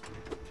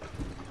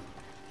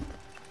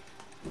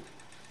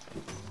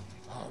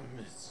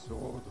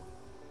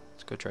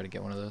 Let's go try to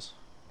get one of those.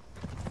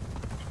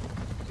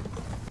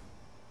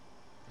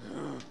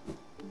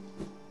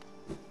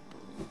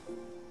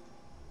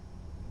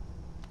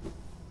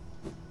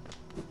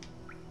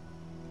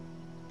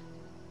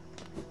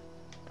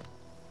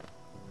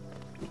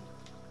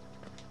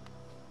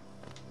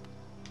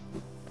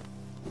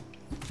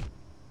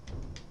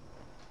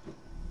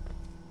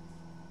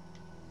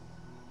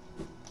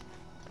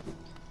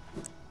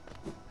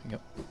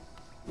 Yep.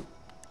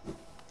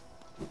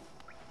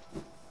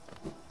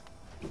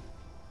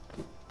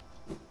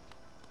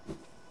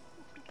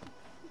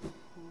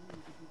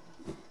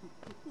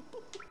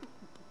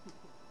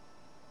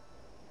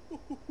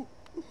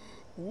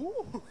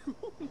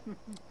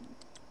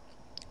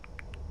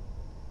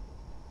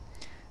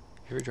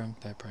 Ever drunk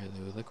that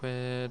Prelude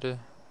liquid?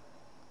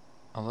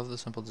 I love the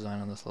simple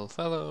design on this little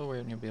fellow,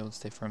 where you'll be able to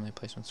stay firmly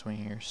placed when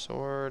swinging your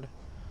sword.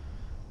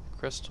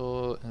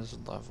 Crystal is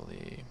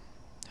lovely.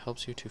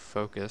 Helps you to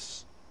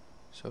focus.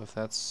 So if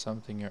that's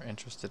something you're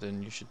interested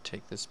in, you should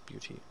take this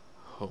beauty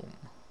home.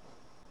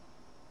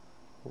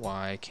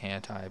 Why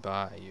can't I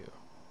buy you?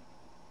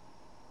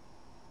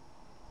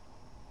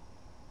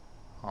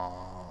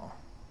 Aww.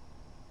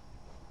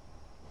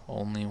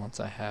 only once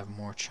I have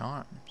more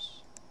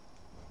charms.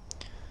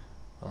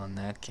 Well, in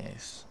that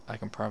case, I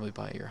can probably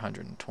buy your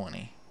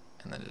 120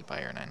 and then just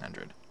buy your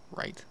 900,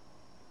 right?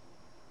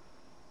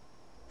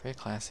 Very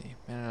classy.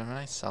 Man, a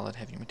nice solid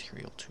heavy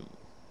material too.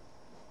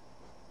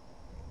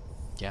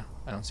 Yeah,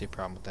 I don't see a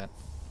problem with that.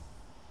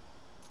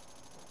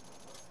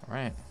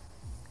 Alright.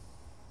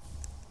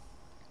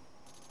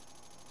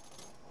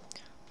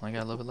 Only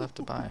got a little bit left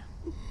to buy.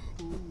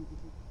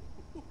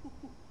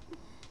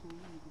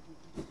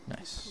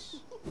 Nice.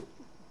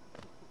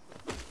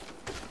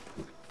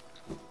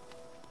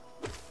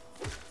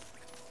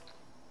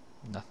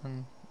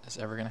 Nothing is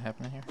ever gonna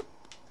happen in here?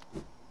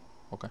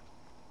 Okay.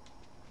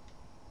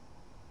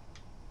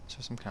 Is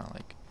there some kind of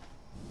like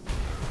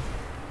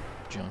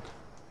junk?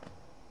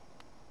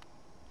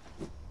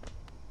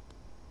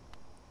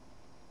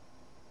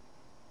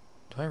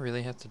 Do I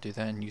really have to do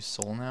that and use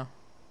soul now?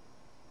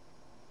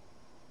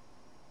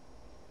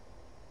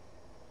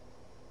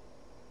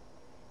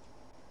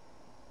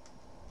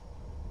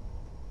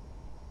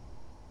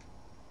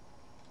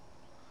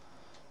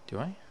 Do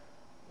I?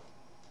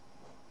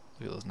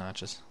 Look at those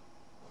notches.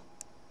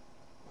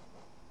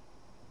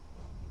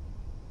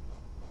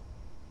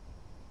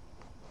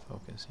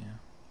 Focus, yeah.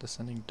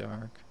 Descending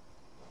dark.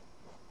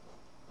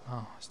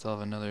 Oh, I still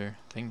have another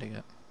thing to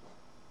get.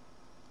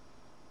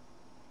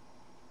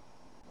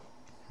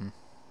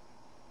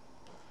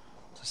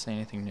 Does it say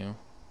anything new?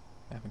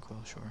 Map and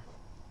coil, sure.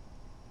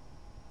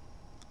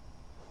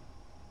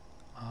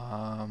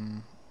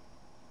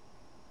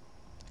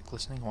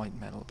 Glistening white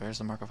metal bears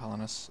the mark of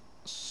hollowness.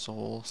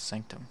 Soul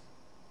sanctum.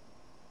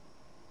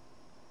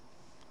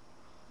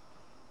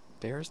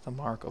 Bears the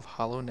mark of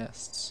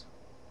hollowness.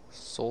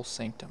 Soul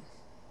sanctum.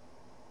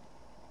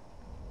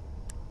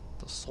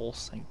 The soul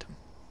sanctum.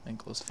 And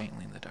glows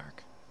faintly in the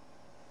dark.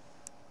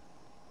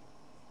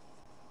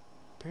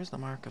 Bears the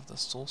mark of the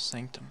soul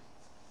sanctum.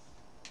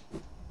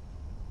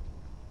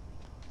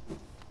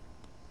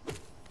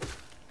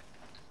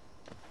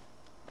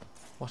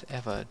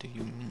 Whatever do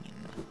you mean?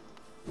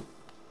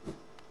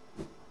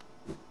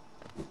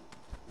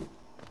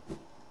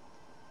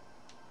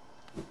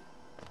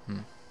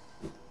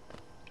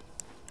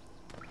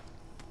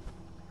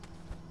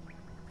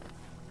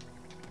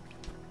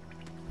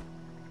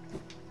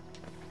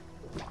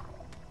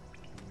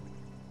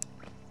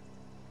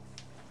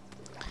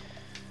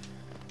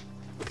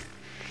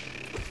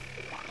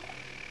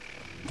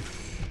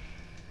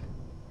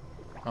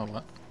 Oh,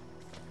 what?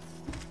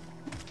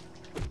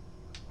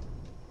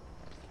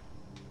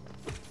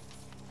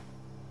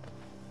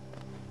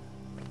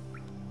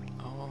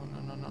 Oh,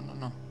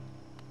 no.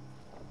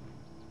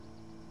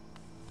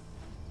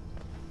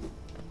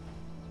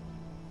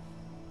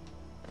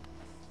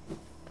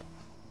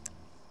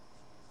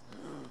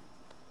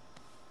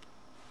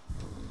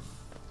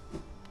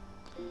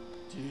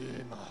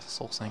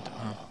 Soul Sanctum,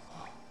 huh?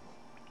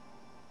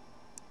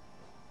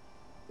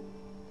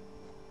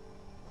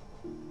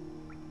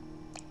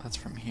 That's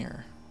from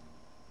here.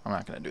 I'm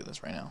not gonna do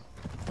this right now,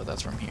 but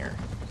that's from here.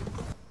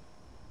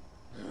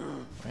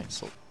 Right,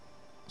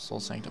 Soul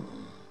Sanctum.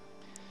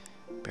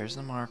 Bears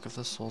the mark of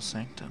the Soul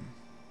Sanctum.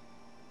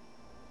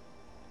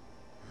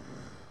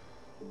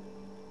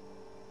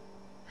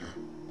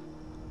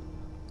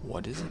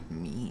 What does it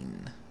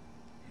mean?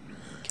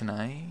 Can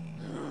I?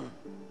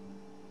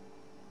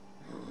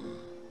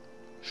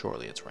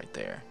 Surely it's right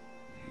there.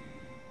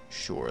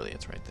 Surely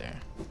it's right there.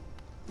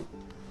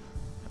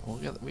 Well,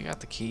 we got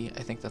the key.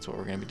 I think that's what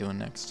we're going to be doing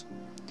next.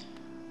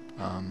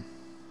 It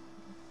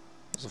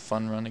was a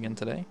fun run again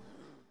today.